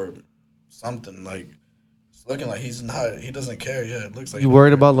this or something. It's looking like he's not. He doesn't care. Yeah, it looks like you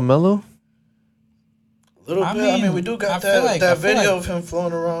worried about LaMelo. A little bit. I mean, we do got that video of him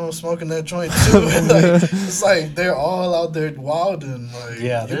floating around smoking that joint too. It's like they're all out there wilding.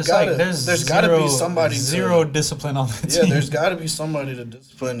 There's got to be somebody zero discipline on the team. Yeah, there's got to be somebody to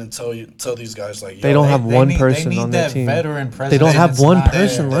discipline and tell these guys they don't have one person on their team. Veteran they don't have one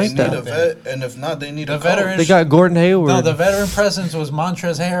person like that. And if not, they need a veteran. They got Gordon Hayward. No, the veteran presence was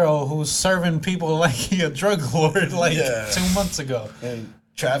Montrezl Harrell, who's serving people like he a drug lord 2 months ago. And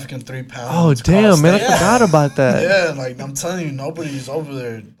trafficking 3 pounds. Oh damn, man! I forgot about that. Yeah, I'm telling you, nobody's over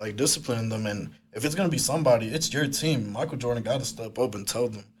there disciplining them. And if it's gonna be somebody, it's your team. Michael Jordan got to step up and tell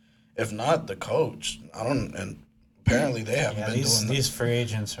them. If not, the coach. And apparently they haven't been doing these free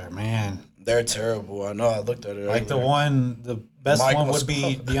agents are they're terrible. I know. I looked at it. The best one would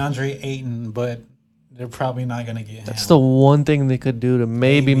be DeAndre Ayton, but they're probably not going to get him. That's the one thing they could do to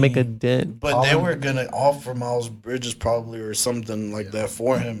maybe make a dent. But they were going to offer Miles Bridges probably or something like that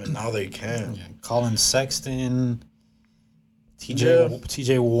for him, and now they can't. Yeah. Colin Sexton,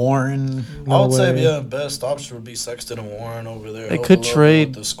 TJ Warren. I would say, best option would be Sexton and Warren over there. They could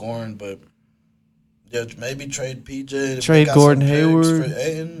trade the scoring, but maybe trade PJ. Trade Gordon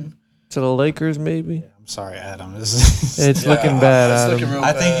Hayward to the Lakers, maybe. Yeah, I'm sorry, Adam. It's looking bad, Adam. Looking real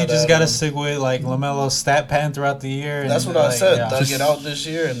I think bad, you just got to stick with LaMelo's stat pattern throughout the year. That's what I said. Thug it out this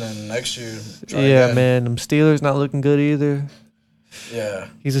year, and then next year. Yeah, man. Them Steelers not looking good either. Yeah,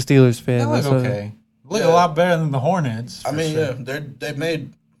 he's a Steelers fan. They look okay. Look a lot better than the Hornets. I mean, they've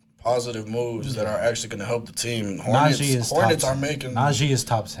made positive moves that are actually going to help the team. Hornets are making. Najee is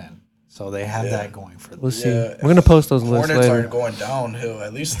top 10. So they have that going for them. We'll see. We're going to post those lists later. Hornets are going downhill.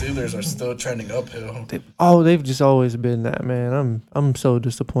 At least Steelers are still trending uphill. They've just always been that, man. I'm so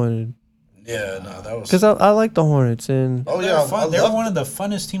disappointed. Yeah, no, that was... Because I like the Hornets. And they were one of the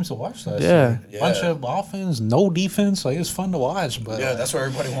funnest teams to watch last year. Yeah. Bunch of offense, no defense. It was fun to watch. But that's what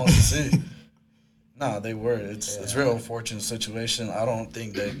everybody wants to see. Nah, they were. It's a real unfortunate situation. I don't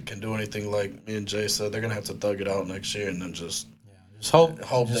think they can do anything like me and Jay said. They're going to have to thug it out next year and then just... Just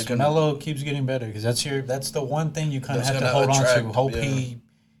hope Melo keeps getting better because that's the one thing you kind of have to hold on to. Hope he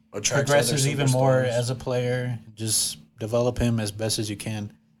progresses even more as a player. Just develop him as best as you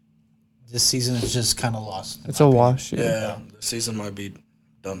can. This season is just kind of lost. It's a wash. Yeah, the season might be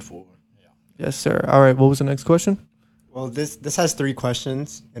done for. Yeah. Yes, sir. All right. What was the next question? Well, this has 3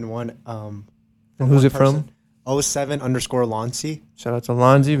 questions in one. And who's it from? 07_Lonzy. Shout out to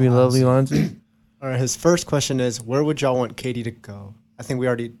Lonzy. We love Lonzy. All right, his first question is, where would y'all want KD to go? I think we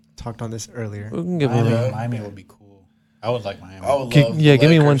already talked on this earlier. We can give Miami would be cool. I would like Miami. I would love give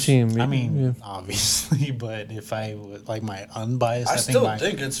me one team. I mean, obviously, but if I would like my unbiased, I still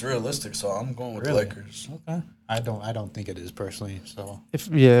think it's realistic, so I'm going with the Lakers. Okay. I don't think it is personally. So if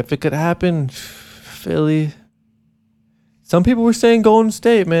it could happen, Philly. Some people were saying Golden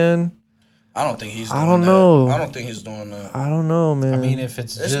State, man. I don't think he's doing I don't know. that. I don't think he's doing that. I don't know, man. I mean, if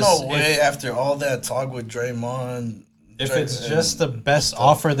it's There's no way after all that talk with Draymond. If it's just the best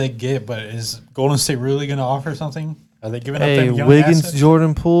offer they get, but is Golden State really going to offer something? Are they giving up Hey, them young Wiggins, assets?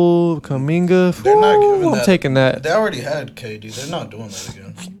 Jordan Poole, Kaminga. They're not giving I'm that. taking that. They already had KD. They're not doing that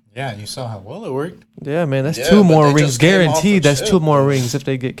again. Yeah, you saw how well it worked. Yeah, man, that's Yeah, two but more they rings just came off guaranteed. a That's chip, two more though. rings if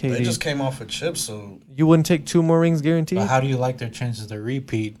they get KD. They just came off a chip, so You wouldn't take two more rings guaranteed? But how do you like their chances to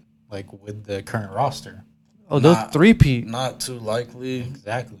repeat, like with the current roster? Oh, those not- three-peat. not too likely.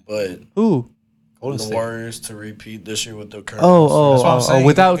 Exactly. But Who? Golden the State. Warriors to repeat this year with their current. Oh, That's what I'm oh, saying.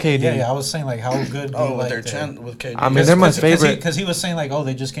 without KD. Yeah, I was saying like how good. Do you with like their chance with KD. I mean, they're my favorite. Because he was saying like, oh,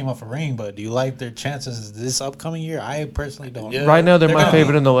 they just came off a ring, but do you like their chances this upcoming year? I personally don't. Yeah. Right now, they're my gonna-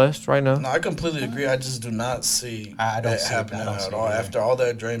 favorite in the West. Right now. No, I completely agree. I just do not see I don't it see it. happening I don't see at it all. either. After all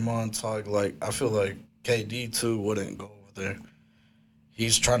that Draymond talk, like I feel like KD too wouldn't go over there.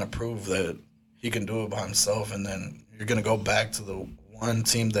 He's trying to prove that he can do it by himself, and then you're gonna go back to the one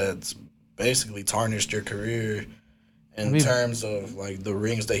team that's basically tarnished your career in terms of like the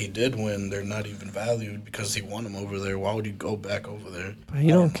rings that he did win. They're not even valued because he won them over there. Why would he go back over there? But he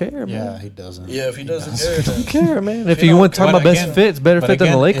don't care, man. Yeah, he doesn't. Yeah, if he doesn't doesn't. care, Don't then care, man. If You you know, want to talk but about best again- fits, better But fit than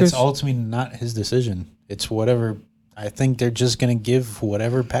the again, Lakers. It's ultimately not his decision. It's whatever. I think they're just gonna give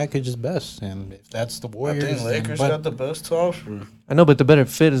whatever package is best, and if that's the I Warriors, think then- Lakers but got the best to offer. I know, but the better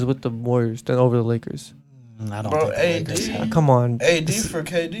fit is with the Warriors than over the Lakers. I don't Bro, think the Lakers AD. have- Come on. AD for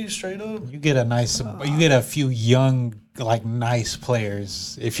KD straight up. You get you get a few young, like nice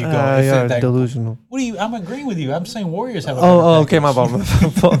players. If you go, You are that, delusional. what do you? I'm agreeing with you. I'm saying Warriors have. A Oh, better okay, my package. fault. My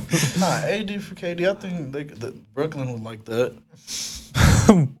fault. Nah, AD for KD. I think Brooklyn would like that.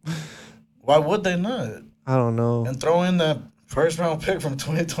 Why would they not? I don't know. And throw in that first round pick from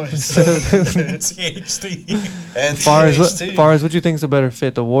 2027 THT. and Far as THT. what you think is a better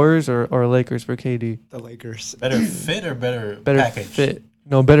fit, the Warriors or Lakers for KD? The Lakers. Better fit or better package? Fit.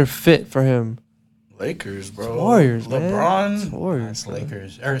 No, better fit for him. Lakers, bro. It's Warriors, man. LeBron. It's Warriors. It's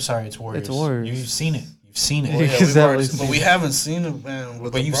Lakers. Or sorry, it's Warriors. It's Warriors. You've seen it. You've seen it. Well, yeah, Exactly. but we haven't seen it, man.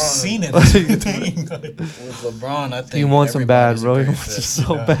 With But LeBron, you've seen it. That's the thing. With LeBron, I think He wants him bad, everybody's a bro. He great wants him fit.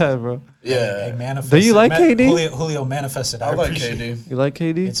 so Yeah. bad, bro. Yeah, Hey, manifest Do you it. like KD? Julio manifested. I like appreciate it. KD. You like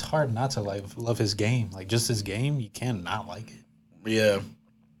KD? It's hard not to love his game. Like just his game, you cannot like it. Yeah,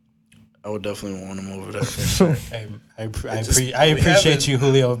 I would definitely want him over there for sure. Hey, I just- we appreciate haven't- you,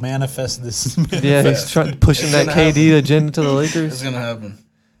 Julio. Manifest this. Yeah, he's pushing It's that gonna KD happen. agenda to the It's Lakers. gonna happen.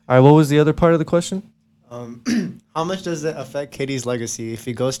 All right, what was the other part of the question? How much does it affect KD's legacy if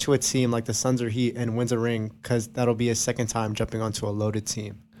he goes to a team like the Suns or Heat and wins a ring? Because that'll be his second time jumping onto a loaded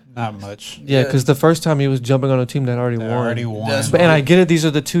team. Not much. Yeah, Yeah. because the first time he was jumping on a team that already They won. already won. That's But, and I get it; these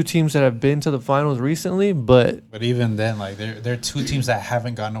are the two teams that have been to the finals recently. But But even then, like they're two teams that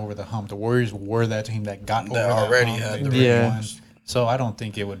haven't gotten over the hump. The Warriors were that team that got over That that already hump. had They the already Yeah. won. So I don't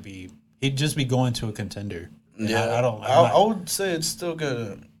think it would be. He'd just be going to a contender. And Yeah, I don't. I would say it's still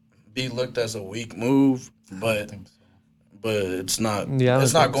gonna be looked as a weak move, but think so. it's not. Yeah, I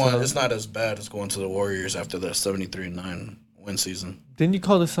it's don't not think going. so. It's not as bad as going to the Warriors after that 73-9 win season. didn't you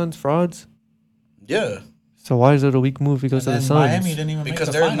call the Suns frauds? Yeah, So why is it a weak move if he goes to And the then Suns? Miami didn't even Because make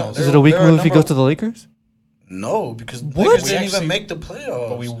the they're finals. Is it a weak they're a move if he number- goes to the Lakers? no, because What? Lakers We didn't actually- even make the playoffs.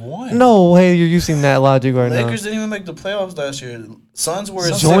 But we won. No way, you're using that logic right now. Lakers didn't even make the playoffs last year. Suns were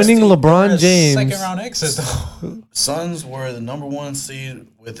Suns Joining 16 LeBron James. Second round exit. though. Suns were the number one seed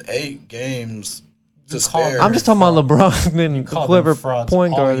with 8 games to You call- spare. I'm just talking about LeBron and call them whoever frauds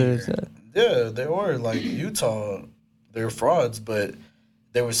point all guard year. is. Yeah, they were like Utah. They're frauds, but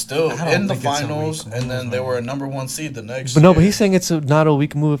they were still I don't in the think it's a finals, weak and then move, they man. were a number one seed the next. But no, but year. he's saying it's not a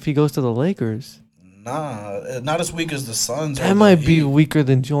weak move if he goes to the Lakers. Nah, not as weak as the Suns. or That the might be Heat. weaker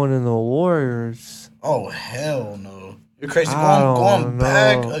than joining the Warriors. Oh hell no! You're crazy. I Going don't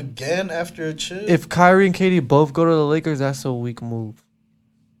back know. again after a chip. If Kyrie and KD both go to the Lakers, that's a weak move.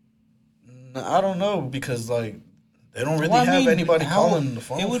 I don't know because like they don't really Well, I have mean, anybody how- calling the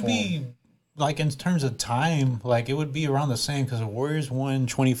phone. It would for be 'em. like in terms of time, like it would be around the same because the Warriors won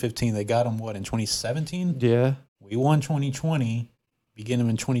 2015. They got them what in 2017. Yeah. We won 2020. Began them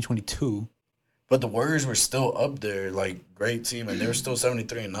in 2022. But the Warriors were still up there, like great team, and they were still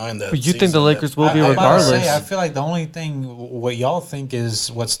 73-9. That But you think the season. Lakers will be I'm about to regardless? say, I feel like the only thing what y'all think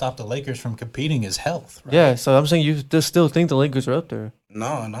is what stopped the Lakers from competing is health. Right? Yeah, so I'm saying you just still think the Lakers are up there.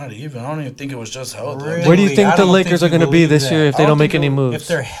 No, not even. I don't even think it was just health. Really? Where do you think I the don't Lakers are think you going to be believe this that. year if I they don't don't make think any it- moves? If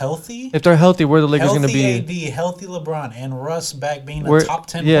they're healthy, If they're healthy, where are the Lakers going to healthy be? AD, healthy LeBron, and Russ back being Where- a top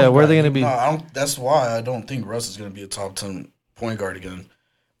 10. yeah, point where are they guard, gonna be? No, I don't. That's why I don't think Russ is going to be a top 10 point guard again.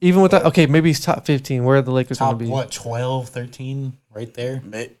 Even with that, okay, maybe he's top 15. Where are the Lakers going Top to be? what 12, 13, right there.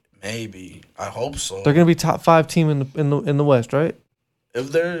 Maybe. I hope so. They're going to be top 5 team in the West, right?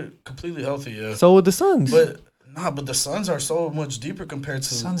 If they're completely healthy, yeah. So with the Suns. But the Suns are so much deeper compared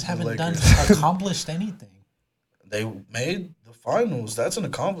to Suns the haven't done Lakers. accomplished anything. they made the finals. That's an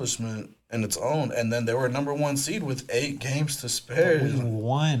accomplishment in its own. And then they were number 1 seed with 8 games to spare. We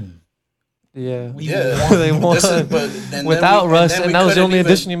won. Yeah. They won. Without Russ, and that was the only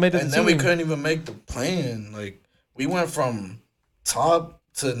addition you made to the team. And then we couldn't even make the play-in. Like, we went from top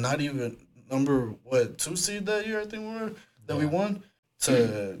to not even number, 2 seed that year, I think we were, that we won,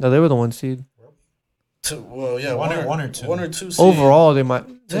 to... No, they were the 1 seed. One or two. 1 or 2 seed. Overall, they might...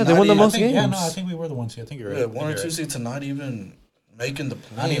 Yeah, they won the most games. Yeah, no, I think we were the 1 seed. I think you're right. Yeah, 1 or 2 seed to not even... making the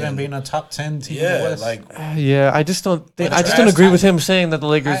play. Not even being a top 10 team in the West. I just don't think. I just don't agree with him saying that the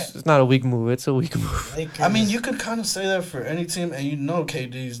Lakers is not a weak move. It's a weak move. I mean, you could kind of say that for any team, and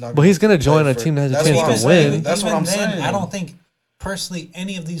KD's not. But he's gonna join a team that has a chance to win. That's what I'm saying. I don't think personally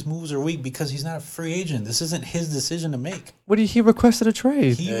any of these moves are weak because he's not a free agent. This isn't his decision to make. He requested a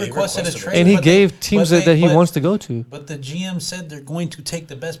trade. He requested a trade, and he gave teams that he wants to go to. But the GM said they're going to take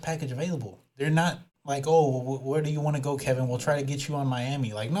the best package available. They're not. Like, where do you want to go, Kevin? We'll try to get you on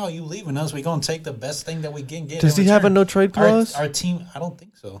Miami. Like, no, you leaving us. We're going to take the best thing that we can get. Does he have a no-trade clause? Our team, I don't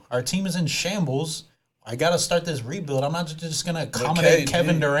think so. Our team is in shambles. I got to start this rebuild. I'm not just going to accommodate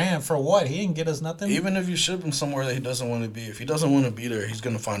Kevin Durant for what? He didn't get us nothing. Even if you ship him somewhere that he doesn't want to be, if he doesn't want to be there, he's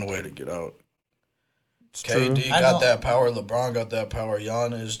going to find a way to get out. KD got that power. LeBron got that power.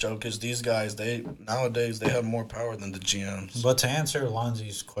 Giannis, Jokic, these guys, nowadays they have more power than the GMs. But to answer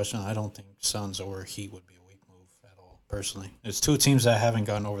Lonzy's question, I don't think Suns or Heat would be a weak move at all, personally. There's 2 teams that haven't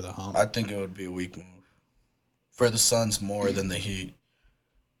gotten over the hump. I think it would be a weak move. For the Suns more than the Heat.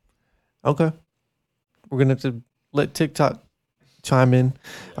 Okay. We're going to have to let TikTok chime in.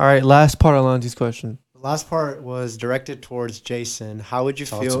 All right, last part of Lonzy's question. The last part was directed towards Jason. How would you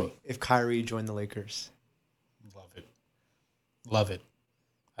feel if Kyrie joined the Lakers? Love it.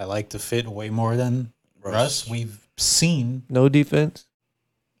 I like the fit way more than Russ. We've seen no defense.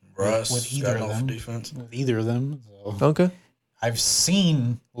 Russ with either of them. Defense. With either of them. So. Okay. I've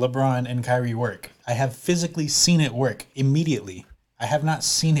seen LeBron and Kyrie work. I have physically seen it work immediately. I have not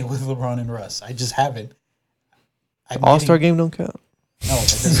seen it with LeBron and Russ. I just haven't. All-Star game don't count. No, it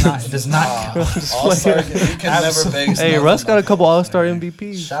does not. It does not count. All-Star game. You can never base. Hey, Russ got a couple All-Star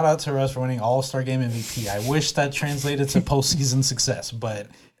MVPs. Shout out to Russ for winning All-Star game MVP. I wish that translated to postseason success, but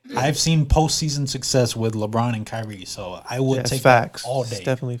I've seen postseason success with LeBron and Kyrie, so I would take that all day. It's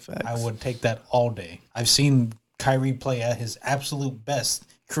definitely facts. I would take that all day. I've seen Kyrie play at his absolute best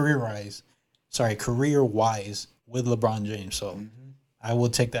career-wise with LeBron James, so I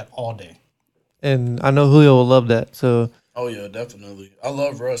would take that all day. And I know Julio will love that, so... Oh, yeah, definitely. I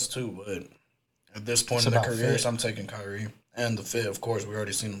love Russ, too, but at this point in their careers, I'm taking Kyrie. And the fit, of course. We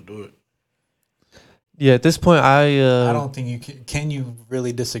already seen him do it. Yeah, at this point, I don't think you can. Can you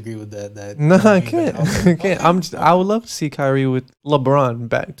really disagree with that? No, I can't. I can't. I would love to see Kyrie with LeBron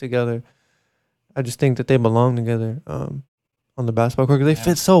back together. I just think that they belong together on the basketball court because they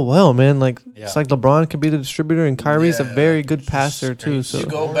fit so well, man. Like it's like LeBron could be the distributor and Kyrie's a very good passer too. So you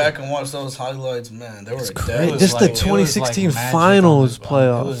go back and watch those highlights, man. They were great. Just the 2016 finals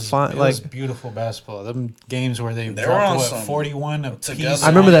playoffs, it was beautiful basketball. Them games where they dropped 41 a piece. I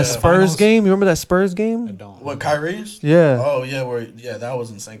remember that Spurs game. You remember that Spurs game? I don't. What, Kyrie's? Yeah. Oh yeah, that was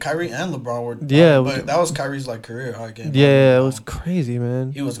insane. Kyrie and LeBron were. But that was Kyrie's career high game. Yeah, it was crazy,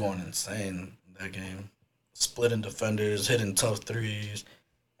 man. He was going insane that game. Splitting defenders, hitting tough threes,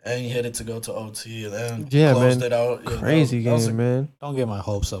 and he hit it to go to OT, and then closed it out. Crazy game, man. Don't get my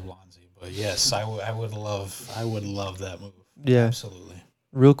hopes up, Lonzy, but yes, I would love that move. Yeah, absolutely.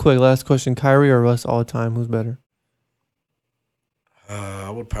 Real quick, last question: Kyrie or Russ all time? Who's better?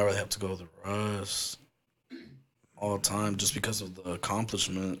 I would probably have to go with Russ all time, just because of the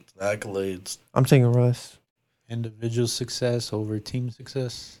accomplishment, the accolades. I'm taking Russ. Individual success over team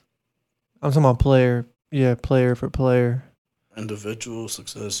success. I'm talking about player. Yeah, player for player. Individual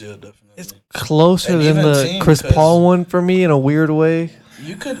success, yeah, definitely. It's closer than the Chris Paul one for me in a weird way.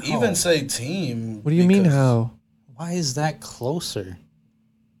 You could even say team. What do you mean how? Why is that closer?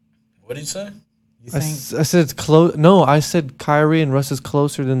 What did you say? I said it's close. No, I said Kyrie and Russ is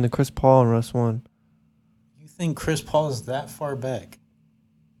closer than the Chris Paul and Russ one. You think Chris Paul is that far back?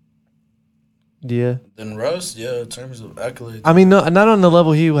 Yeah. Then Russ, yeah, in terms of accolades. I mean, no, not on the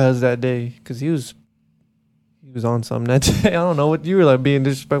level he was that day, because he was on something that day. I don't know what you were like being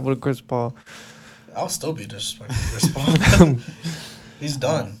disrespectful to Chris Paul. I'll still be disrespectful to Chris Paul. He's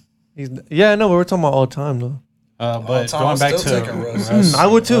done. I know, but we're talking about all time though. But going back to Russ, I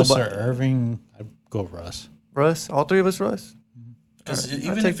would too. Russ but or Irving, I'd go Russ. Russ, all three of us, Russ. Because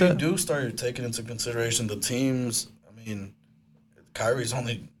even if you do start taking into consideration the teams, I mean, Kyrie's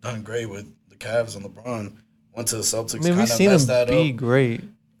only done great with the Cavs and LeBron. Went to the Celtics. I mean, we've seen him be great,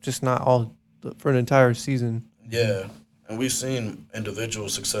 just not all for an entire season. Yeah, and we've seen individual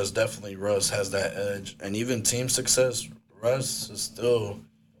success. Definitely, Russ has that edge, and even team success. Russ is still,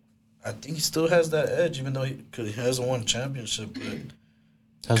 I think he still has that edge, even though he hasn't won a championship. But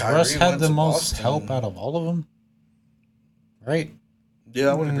has Kyrie Russ had went the to most Boston. help out of all of them? Right. Yeah,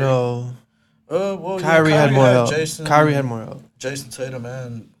 I would agree. No. Well, Kyrie had more help. Kyrie had more help. Jason Tatum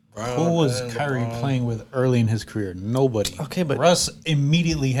and Brown. Who was and Kyrie LeBron. playing with early in his career? Nobody. Okay, but Russ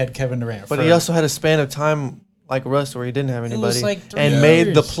immediately had Kevin Durant. But he also had a span of time like Russ where he didn't have It anybody was like 3 and made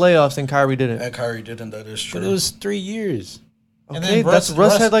the years. playoffs, and Kyrie didn't. And Kyrie didn't. That is true. But it was 3 years. Okay, Russ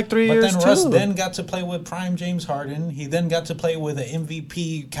had like 3 years But then Russ too. then got to play with prime James Harden. He then got to play with an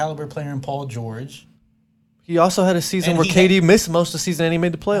MVP caliber player in Paul George. He also had a season And where he KD missed most of the season and he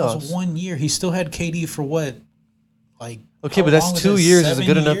made the That playoffs. was 1 year. He still had KD for what? Like Okay, how but that's long was 2 it? years is a 7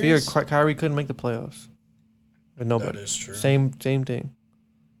 good enough year. years? Kyrie couldn't make the playoffs. But nobody. That is true. Same thing.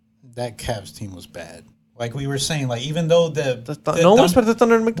 That Cavs team was bad. Like we were saying, like even though No one expected the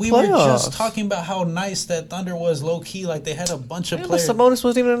Thunder to make the we playoffs. were just talking about how nice that Thunder was, low key. Like they had a bunch of Yeah, but players. Sabonis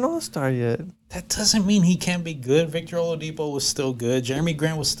wasn't even an All-Star yet. That doesn't mean he can't be good. Victor Oladipo was still good. Jeremy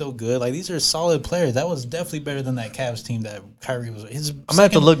Grant was still good. Like these are solid players. That was definitely better than that Cavs team that Kyrie was. I'm gonna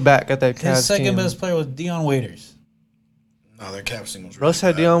have to look back at that Cavs His second team. best player was Deion Waiters. No, their Cavs team was really Russ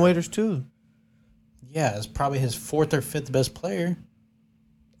had bad, Deion man. Waiters too. Yeah, it's probably his fourth or fifth best player.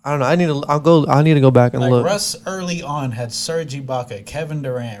 I don't know. I need to go back and Like look. Russ early on had Serge Ibaka, Kevin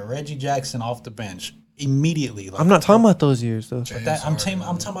Durant, Reggie Jackson off the bench immediately. Like, I'm not talking about those years though. James I'm Harden.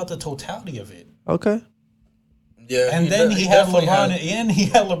 talking about the totality of it. Okay. Yeah, And then he had definitely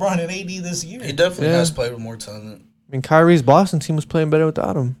LeBron and AD this year. He definitely Yeah. has played with more talent. I mean, Kyrie's Boston team was playing better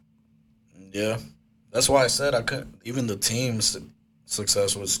without him. Yeah, that's why I said I couldn't. Even the team's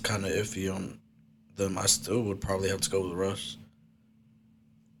success was kind of iffy on them. I still would probably have to go with Russ.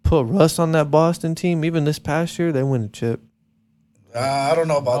 Put Russ on that Boston team. Even this past year, they win a chip. I don't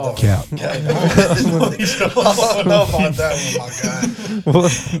know about that. Cap. I don't know about that one,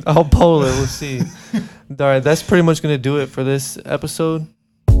 my guy. I'll poll it. We'll see. All right, that's pretty much gonna do it for this episode.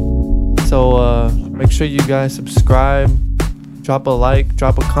 So make sure you guys subscribe, drop a like,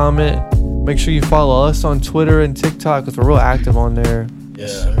 drop a comment. Make sure you follow us on Twitter and TikTok because we're real active on there. Yeah,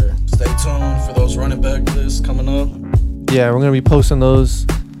 stay tuned for those running back lists coming up. Yeah, we're gonna be posting those.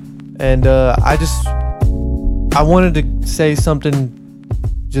 And I wanted to say something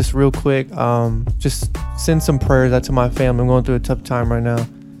just real quick. Just send some prayers out to my family. I'm going through a tough time right now.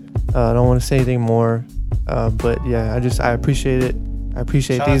 I don't want to say anything more. But yeah, I appreciate it. I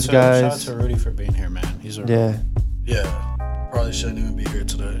appreciate these guys. Shout out to Rudy for being here, man. He's a Yeah, probably shouldn't even be here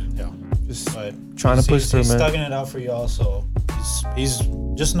today. yeah. Just But trying to push through, he's man. stugging it out for y'all. So he's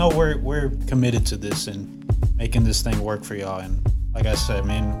just know we're committed to this and making this thing work for y'all. And like I said,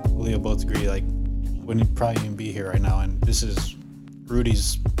 me and Julio both agree. Like wouldn't probably even be here right now. And this is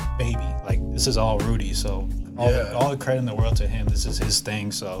Rudy's baby. Like this is all Rudy. So all the credit in the world to him. This is his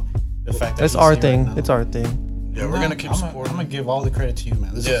thing. So the fact that That's he's our here thing. right now- It's our thing. Yeah, we're gonna keep supporting. I'm gonna give all the credit to you,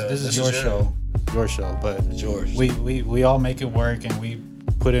 man. This is your show. Your show. But It's yours. we all make it work and we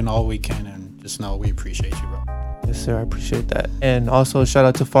put in all we can and just know we appreciate you, bro. Yes, sir. I appreciate that. And also shout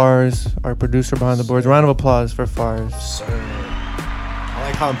out to Fars, our producer behind the boards. Round of applause for Fars. Sir. I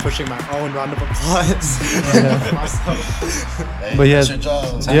like how I'm pushing my own round of applause. Myself. Hey, But yeah, that's your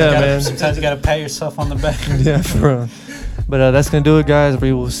job. Sometimes you gotta pat yourself on the back. Yeah, for real. But that's gonna do it, guys.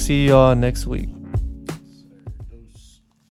 We will see y'all next week.